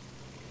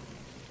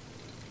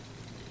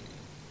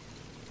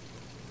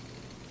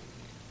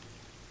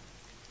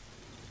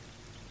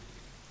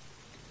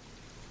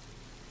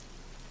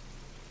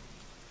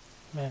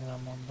 Még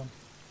nem mondom.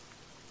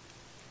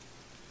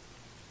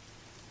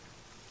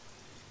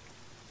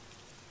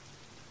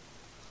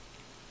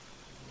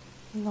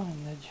 Na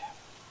mindegy.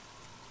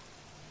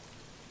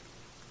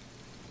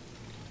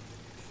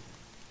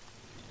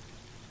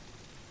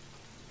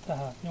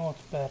 Tehát 8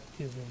 per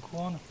 10-ünk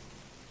van.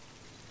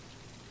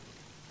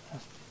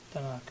 Ezt itt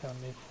el kell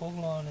még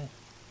foglalni.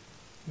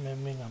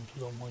 Még nem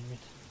tudom, hogy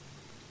mit.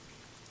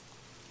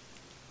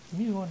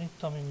 Mi van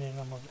itt, ami még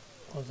nem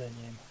az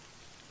enyém?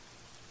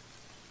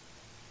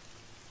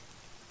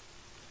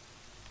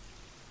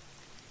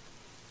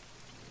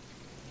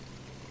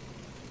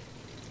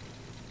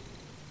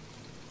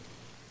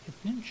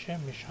 Itt nincs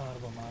semmi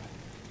sárga már.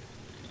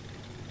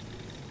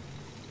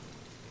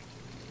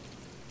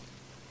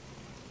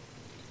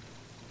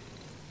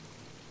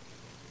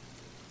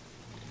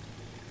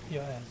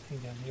 Ja, ez,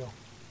 igen, jó.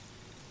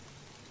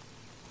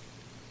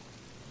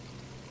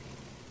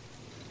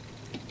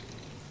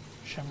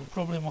 Semmi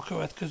probléma, a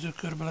következő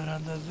körbe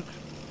lerendezzük.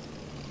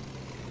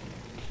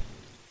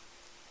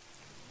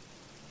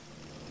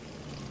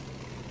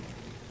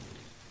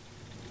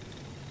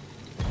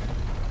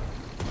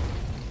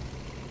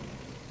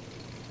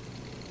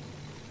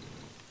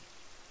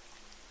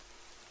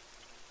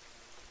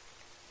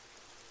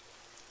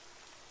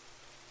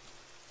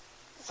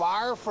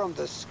 Fire from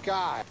the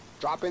sky.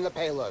 Dropping the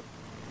payload.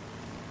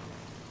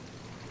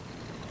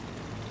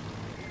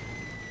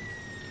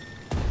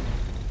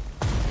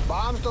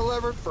 Bombs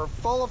delivered for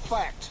full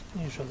effect.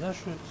 És az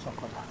eső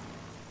szakad.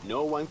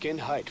 No one can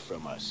hide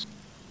from us.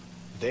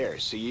 There,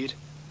 see it?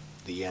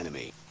 The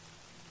enemy.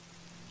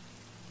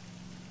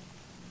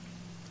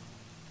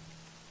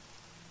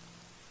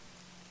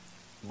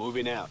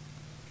 Moving out.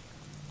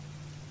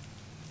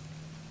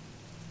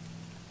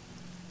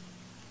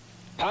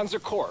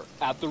 Panzer Corps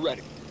at the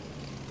ready.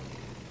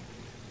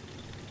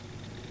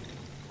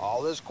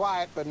 All is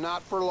quiet, but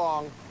not for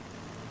long.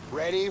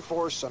 Ready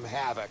for some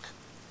havoc.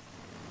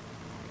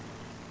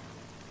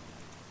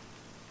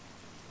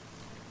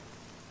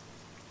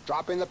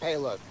 Dropping the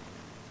payload.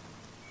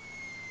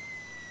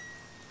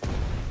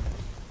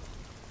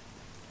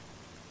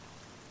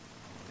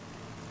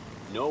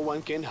 No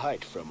one can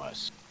hide from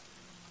us.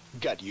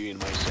 Got you in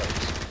my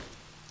sights.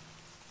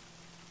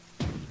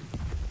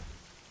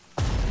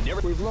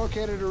 We've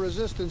located a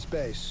resistance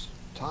base.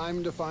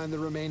 Time to find the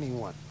remaining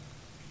one.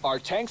 Our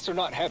tanks are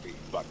not heavy,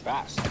 but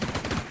fast.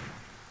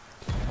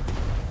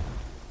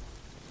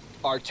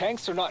 Our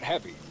tanks are not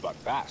heavy, but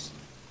fast.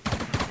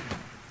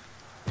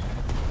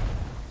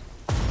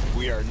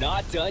 We are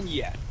not done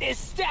yet.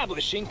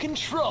 Establishing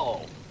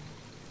control.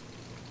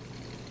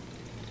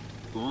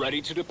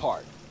 Ready to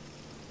depart.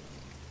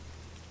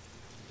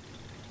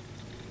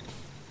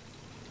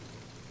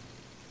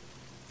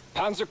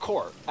 Panzer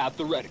Corps at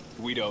the ready.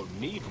 We don't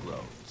need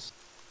roads.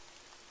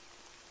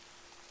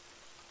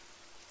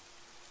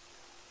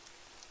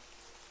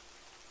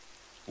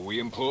 We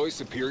employ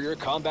superior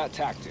combat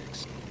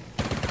tactics.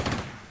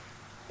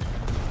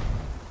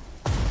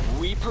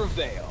 We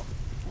prevail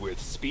with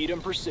speed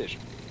and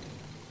precision.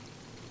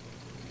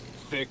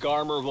 Thick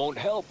armor won't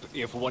help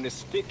if one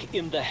is thick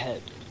in the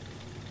head.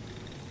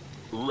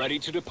 Ready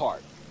to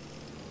depart.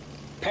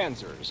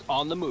 Panzers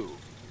on the move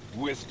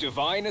with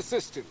divine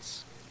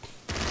assistance.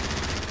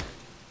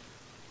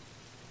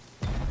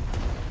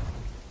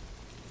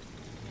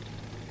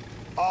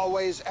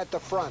 Always at the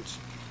front.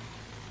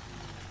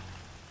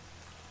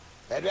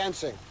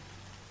 Advancing.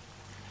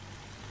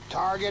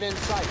 Target in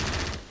sight.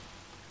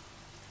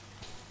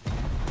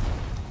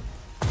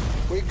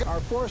 Our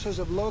forces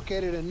have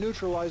located and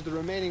neutralized the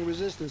remaining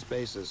resistance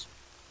bases.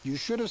 You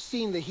should have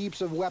seen the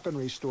heaps of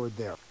weaponry stored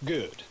there.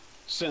 Good.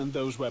 Send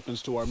those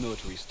weapons to our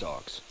military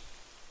stocks.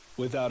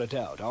 Without a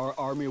doubt, our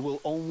army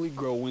will only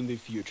grow in the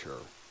future.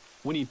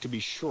 We need to be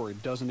sure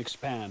it doesn't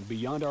expand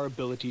beyond our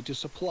ability to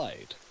supply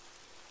it.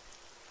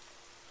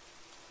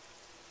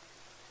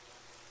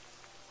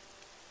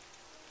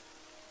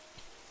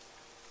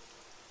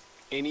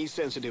 Any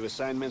sensitive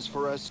assignments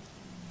for us?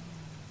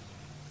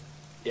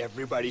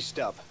 Everybody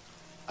stop.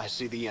 I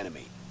see the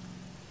enemy.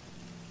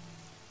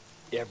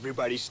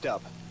 Everybody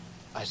stop.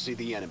 I see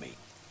the enemy.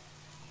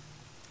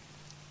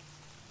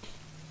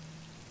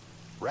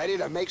 Ready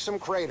to make some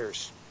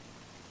craters.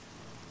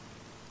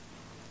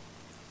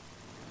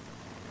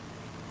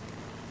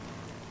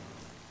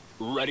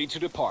 Ready to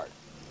depart.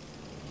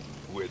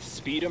 With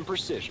speed and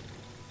precision.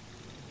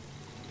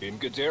 In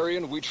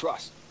Guderian we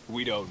trust.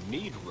 We don't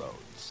need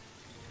roads.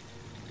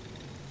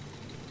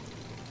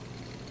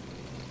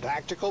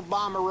 Tactical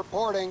bomber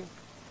reporting.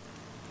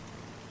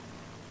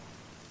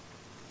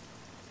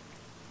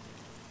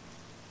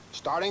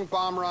 Starting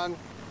bomb run.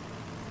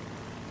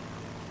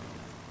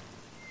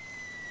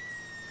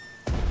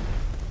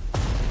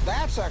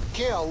 That's a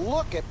kill.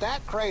 Look at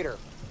that crater.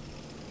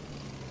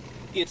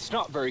 It's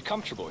not very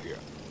comfortable here.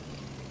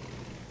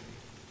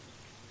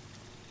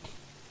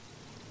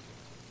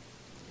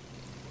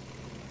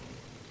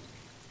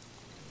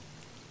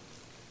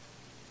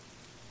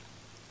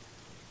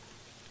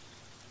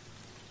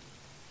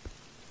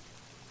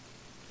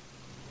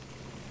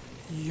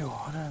 Jó,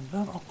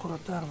 rendben, akkor a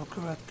terv a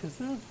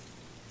következő.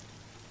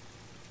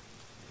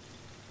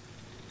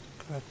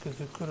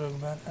 Következő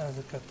körökben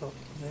ezeket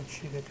az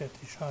egységeket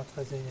is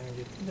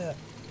átvezényeljük ide,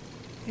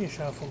 és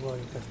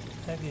elfoglaljuk ezt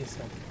az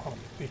egészet a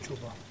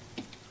picsuba.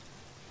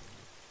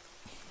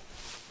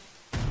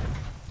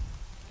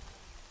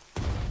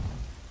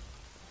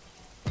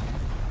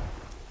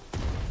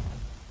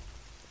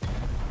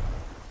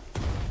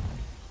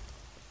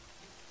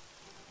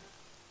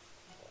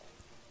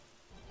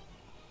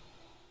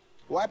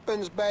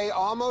 Weapons bay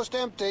almost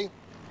empty.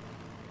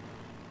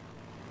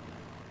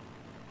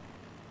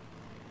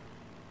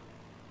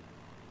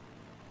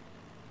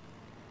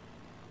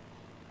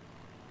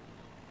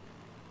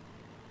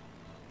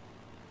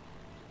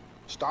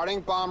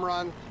 Starting bomb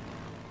run.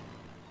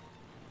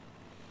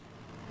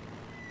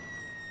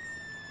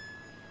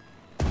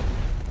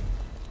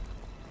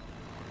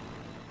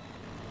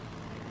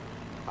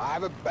 I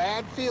have a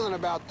bad feeling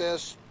about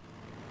this.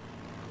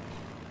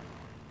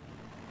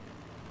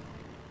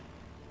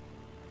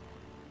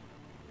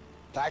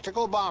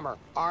 Tactical bomber,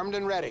 armed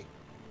and ready.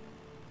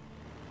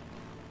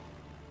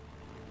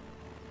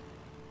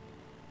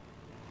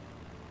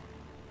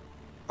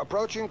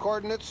 Approaching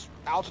coordinates,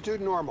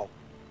 altitude normal.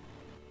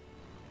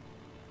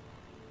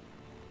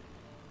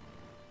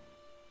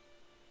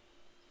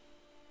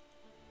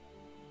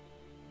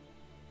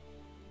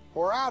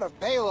 We're out of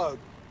payload.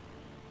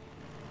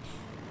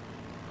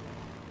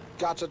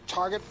 Got a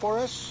target for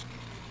us?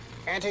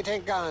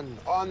 Anti-tank gun,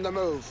 on the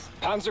move.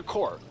 Panzer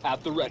Corps,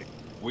 at the ready.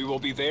 We will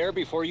be there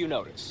before you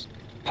notice.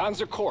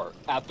 Panzer Corps,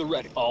 at the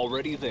ready.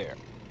 Already there.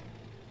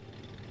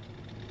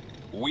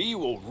 We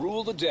will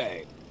rule the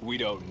day. We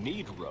don't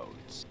need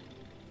roads.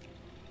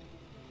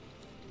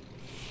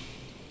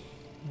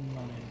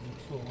 Na nézzük,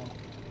 szóval.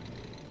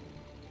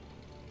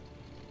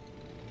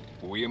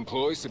 We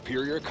employ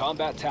superior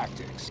combat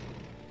tactics.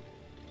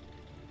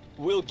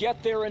 We'll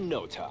get there in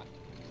no time.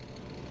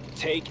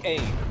 Take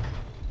aim.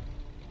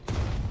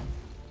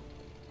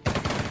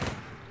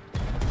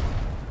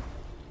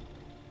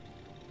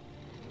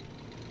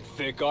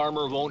 Thick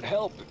armor won't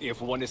help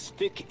if one is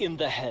thick in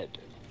the head.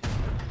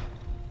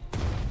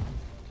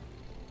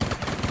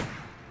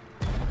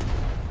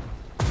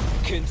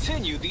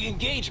 Continue the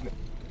engagement.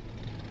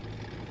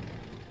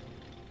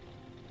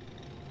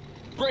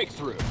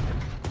 Breakthrough.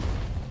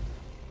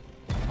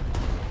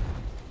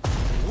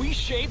 We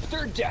shape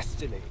their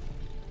destiny.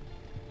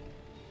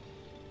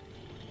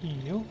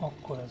 Jó,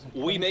 akkor ezek.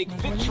 We make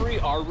victory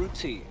our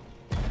routine.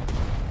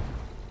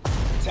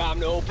 Time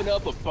to open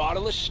up a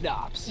bottle of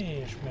schnapps.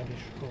 És meg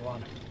is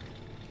van.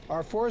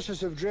 Our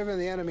forces have driven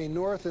the enemy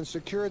north and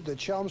secured the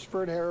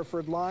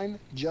Chelmsford-Hereford line,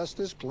 just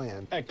as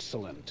planned.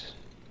 Excellent.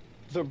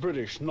 The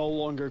British no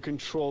longer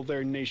control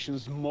their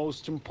nation's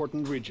most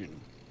important region.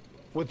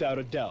 Without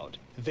a doubt,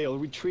 they'll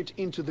retreat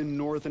into the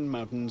northern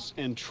mountains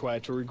and try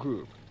to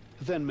regroup,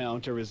 then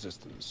mount a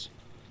resistance.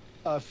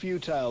 A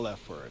futile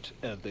effort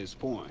at this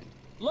point.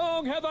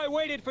 Long have I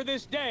waited for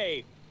this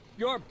day.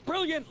 Your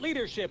brilliant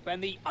leadership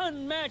and the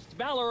unmatched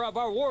valor of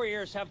our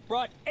warriors have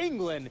brought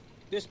England,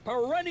 this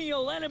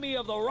perennial enemy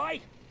of the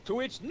Reich,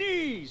 to its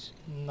knees.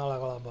 Na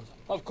legalább az.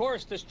 Of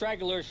course, the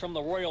stragglers from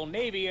the Royal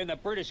Navy and the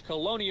British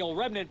colonial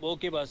remnant will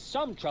give us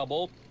some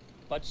trouble,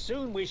 but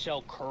soon we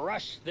shall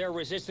crush their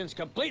resistance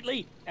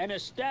completely and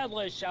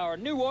establish our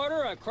new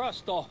order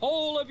across the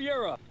whole of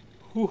Europe.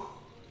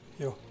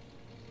 Jó.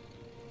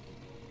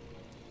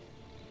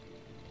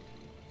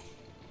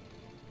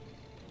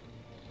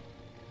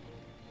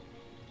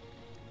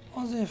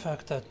 Azért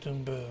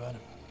fektettünk bőven.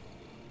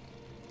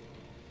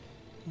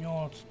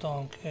 8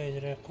 tank, 1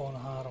 Recon,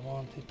 3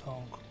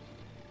 antitank,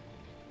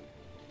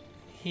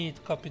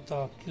 7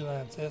 Capital,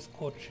 9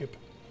 Escort Ship.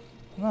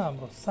 Nem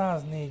rossz,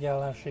 104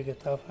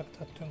 ellenséget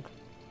elfektettünk.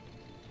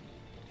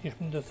 És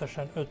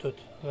mindösszesen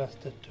 5-öt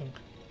vesztettünk.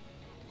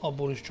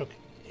 Abból is csak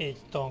 1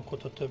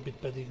 tankot, a többit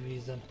pedig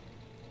vízen.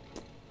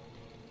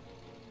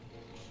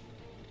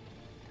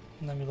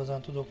 Nem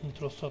igazán tudok mit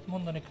rosszat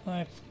mondani.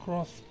 Knight's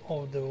Cross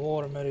of the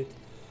War Merit.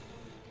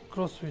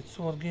 Cross with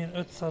sword gain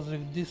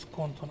 5%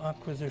 discount on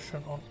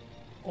acquisition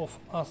of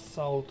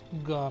assault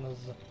guns.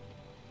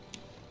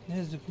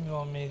 Nézzük, mi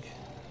van még.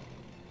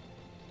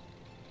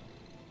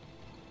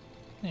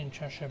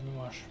 Nincsen semmi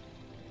más.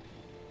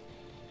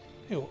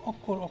 Jó,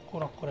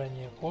 akkor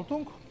ennyiek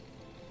voltunk.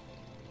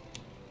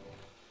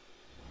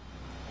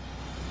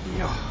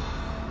 Ja.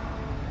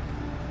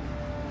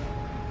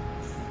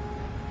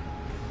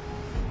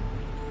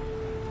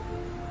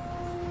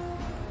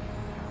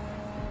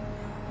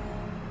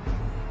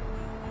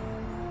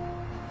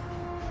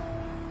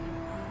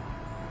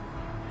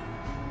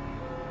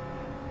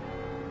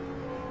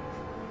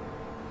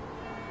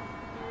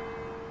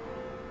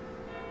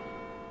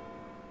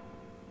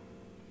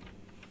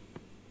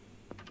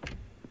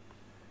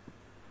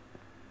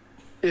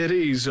 At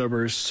ease,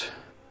 Oberst.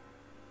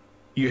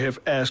 You have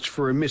asked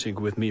for a meeting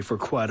with me for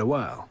quite a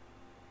while.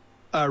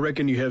 I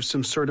reckon you have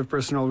some sort of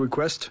personal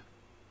request?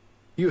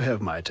 You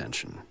have my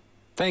attention.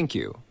 Thank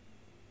you.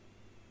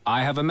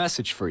 I have a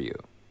message for you.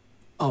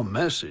 A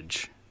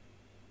message?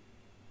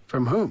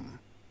 From whom?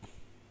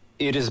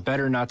 It is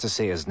better not to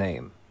say his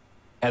name.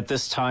 At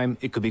this time,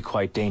 it could be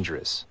quite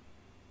dangerous.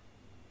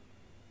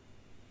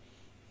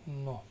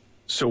 No.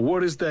 So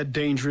what is that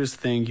dangerous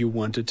thing you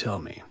want to tell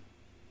me?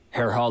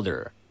 Herr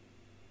Halder,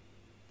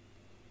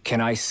 can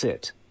I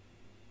sit?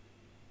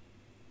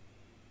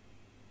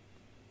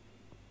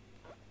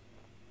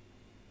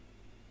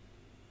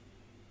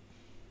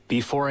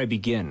 Before I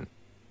begin,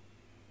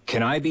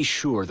 can I be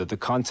sure that the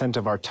content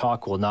of our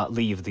talk will not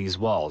leave these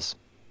walls?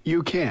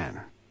 You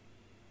can.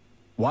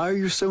 Why are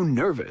you so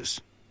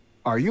nervous?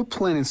 Are you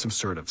planning some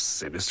sort of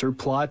sinister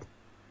plot?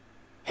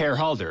 Herr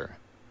Halder,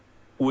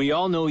 we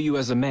all know you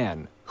as a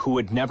man who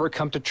would never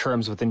come to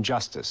terms with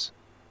injustice.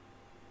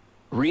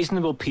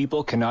 Reasonable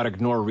people cannot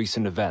ignore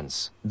recent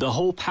events. The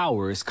whole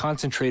power is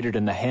concentrated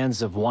in the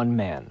hands of one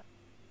man.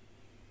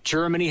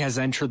 Germany has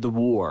entered the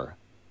war.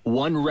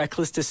 One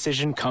reckless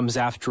decision comes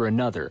after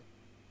another.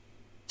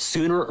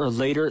 Sooner or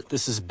later,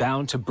 this is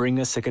bound to bring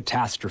us a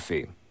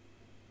catastrophe.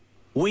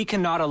 We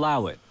cannot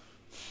allow it.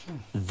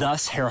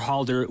 Thus, Herr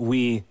Halder,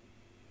 we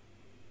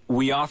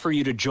offer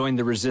you to join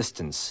the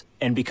resistance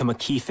and become a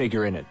key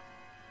figure in it,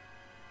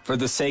 for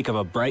the sake of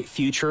a bright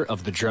future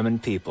of the German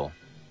people.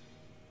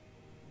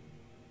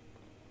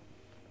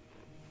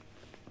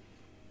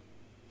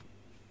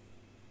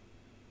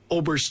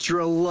 Oberst,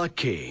 you're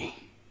lucky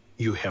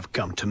you have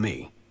come to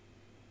me.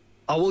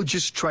 I will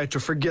just try to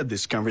forget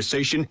this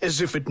conversation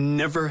as if it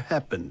never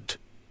happened.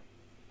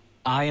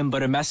 I am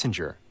but a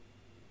messenger.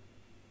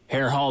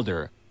 Herr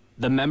Halder,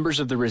 the members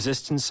of the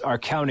resistance are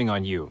counting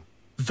on you.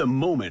 The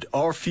moment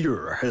our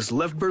Führer has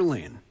left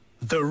Berlin,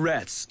 the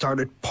rats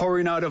started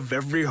pouring out of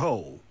every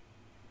hole.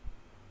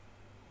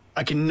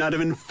 I cannot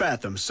even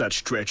fathom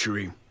such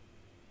treachery.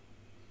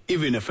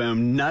 Even if I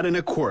am not in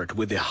accord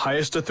with the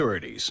highest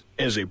authorities,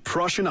 as a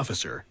Prussian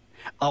officer,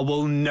 I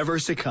will never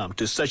succumb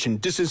to such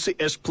indecency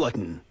as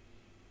plotting.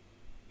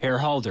 Herr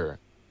Halder,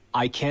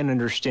 I can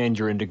understand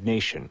your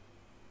indignation.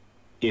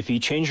 If you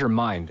change your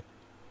mind,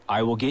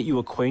 I will get you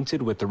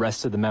acquainted with the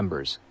rest of the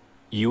members.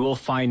 You will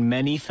find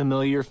many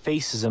familiar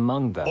faces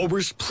among them.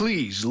 Oberst,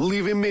 please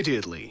leave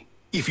immediately,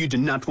 if you do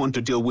not want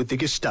to deal with the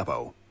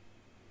Gestapo.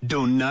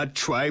 Do not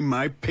try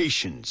my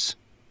patience.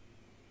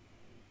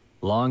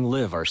 Long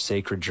live our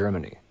sacred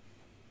Germany.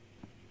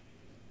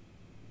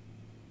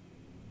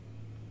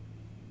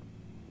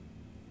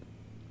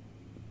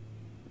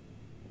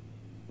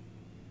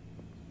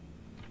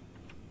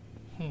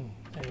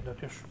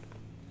 Érdekes.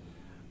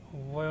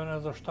 Vajon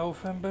ez a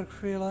Stauffenberg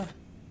féle?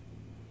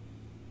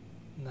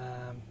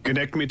 Nem.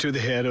 Connect me to the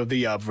head of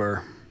the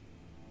Abwehr.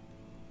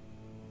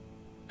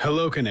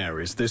 Hello,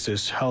 Canaries. This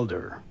is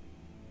Halder.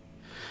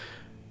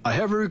 I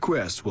have a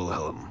request,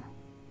 Wilhelm.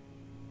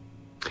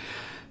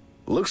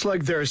 Looks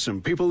like there are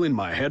some people in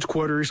my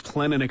headquarters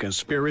planning a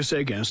conspiracy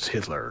against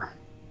Hitler.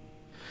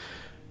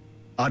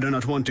 I do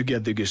not want to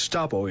get the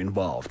Gestapo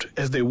involved,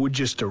 as they would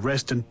just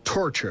arrest and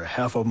torture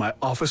half of my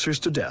officers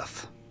to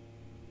death.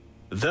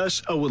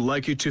 Thus, I would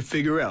like you to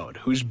figure out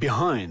who's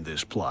behind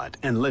this plot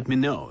and let me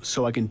know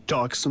so I can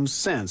talk some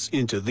sense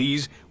into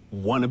these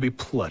wannabe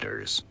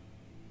plotters.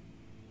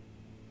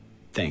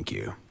 Thank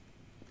you.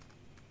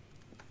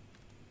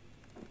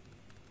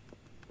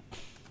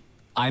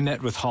 I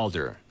met with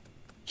Halder.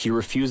 He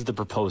refused the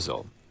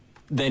proposal.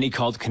 Then he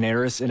called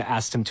Canaris and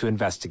asked him to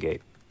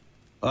investigate.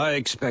 I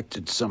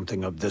expected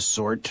something of this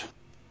sort.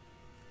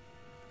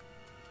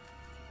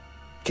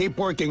 Keep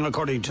working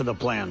according to the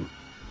plan.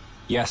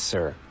 Yes,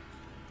 sir.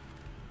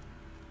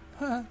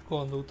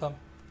 Gondoltam.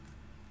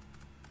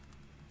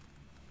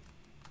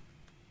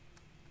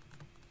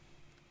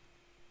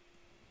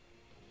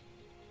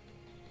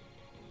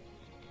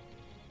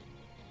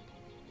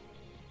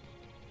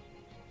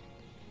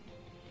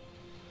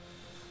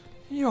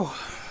 Jó,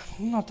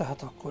 na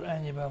tehát akkor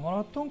ennyiben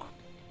maradtunk.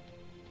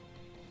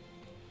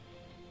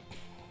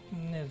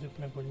 Nézzük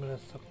meg, hogy mi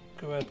lesz a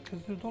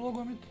következő dolog,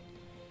 amit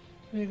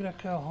végre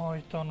kell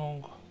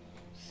hajtanunk.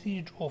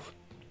 Siege of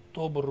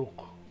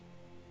Tobruk.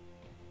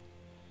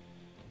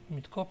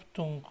 Mit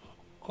kaptunk?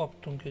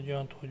 Kaptunk egy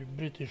olyant, hogy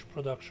British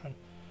Production.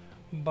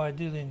 By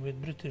dealing with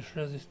British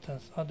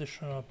resistance,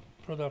 additional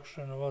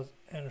production was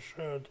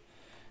ensured.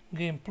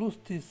 Gain plusz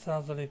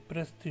 10%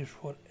 prestige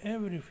for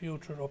every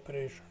future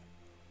operation.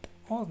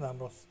 Az nem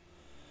rossz.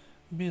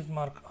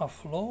 Bismarck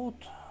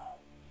afloat.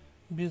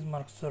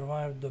 Bismarck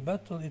survived the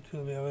battle, it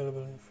will be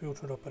available in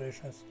future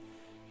operations.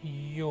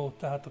 Jó,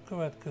 tehát a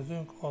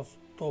következőnk az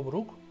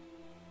Tobruk.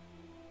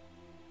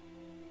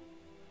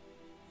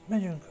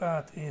 Megyünk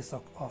át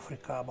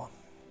Észak-Afrikába.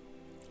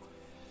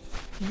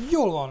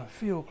 Jól van,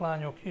 fiúk,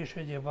 lányok és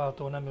egyéb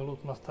váltó nemű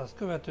LootMastaZ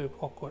követők,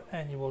 akkor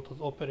ennyi volt az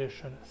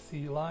Operation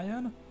Sea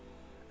Lion.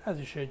 Ez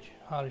is egy,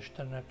 hál'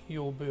 Istennek,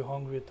 jó bő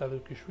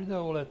hangvételű kis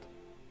videó lett.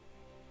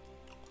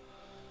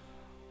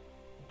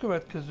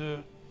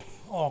 Következő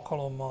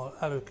alkalommal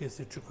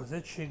előkészítsük az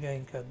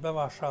egységeinket,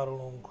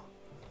 bevásárolunk,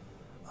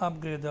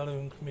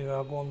 upgrade-elünk,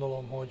 mivel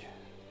gondolom, hogy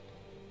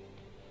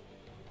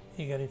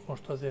igen, itt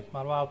most azért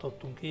már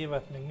váltottunk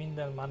évet, még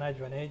minden, már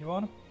 41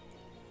 van.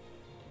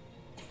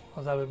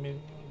 Az előbb,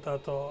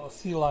 tehát a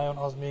Sea Lion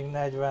az még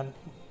 40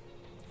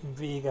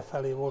 vége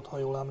felé volt,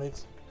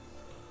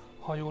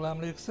 ha jól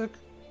emlékszek.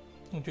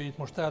 Úgyhogy itt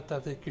most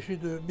eltelt egy kis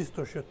idő,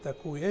 biztos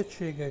jöttek új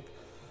egységek,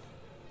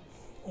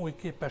 új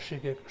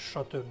képességek,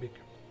 stb.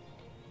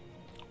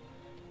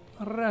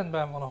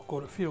 Rendben van,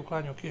 akkor fiúk,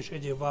 lányok és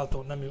egyéb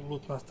váltó nemű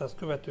LootMastaZ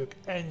követők,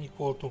 ennyik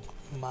voltunk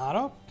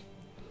mára.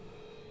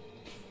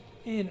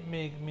 Én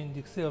még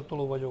mindig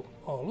széltoló vagyok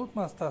a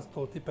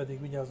LootMastaZ-tól, ti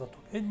pedig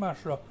vigyázzatok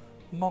egymásra,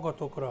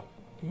 magatokra,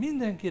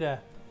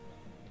 mindenkire,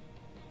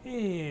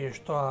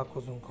 és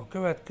találkozunk a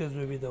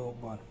következő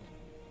videókban.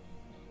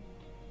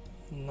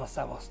 Na,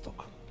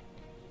 szevasztok!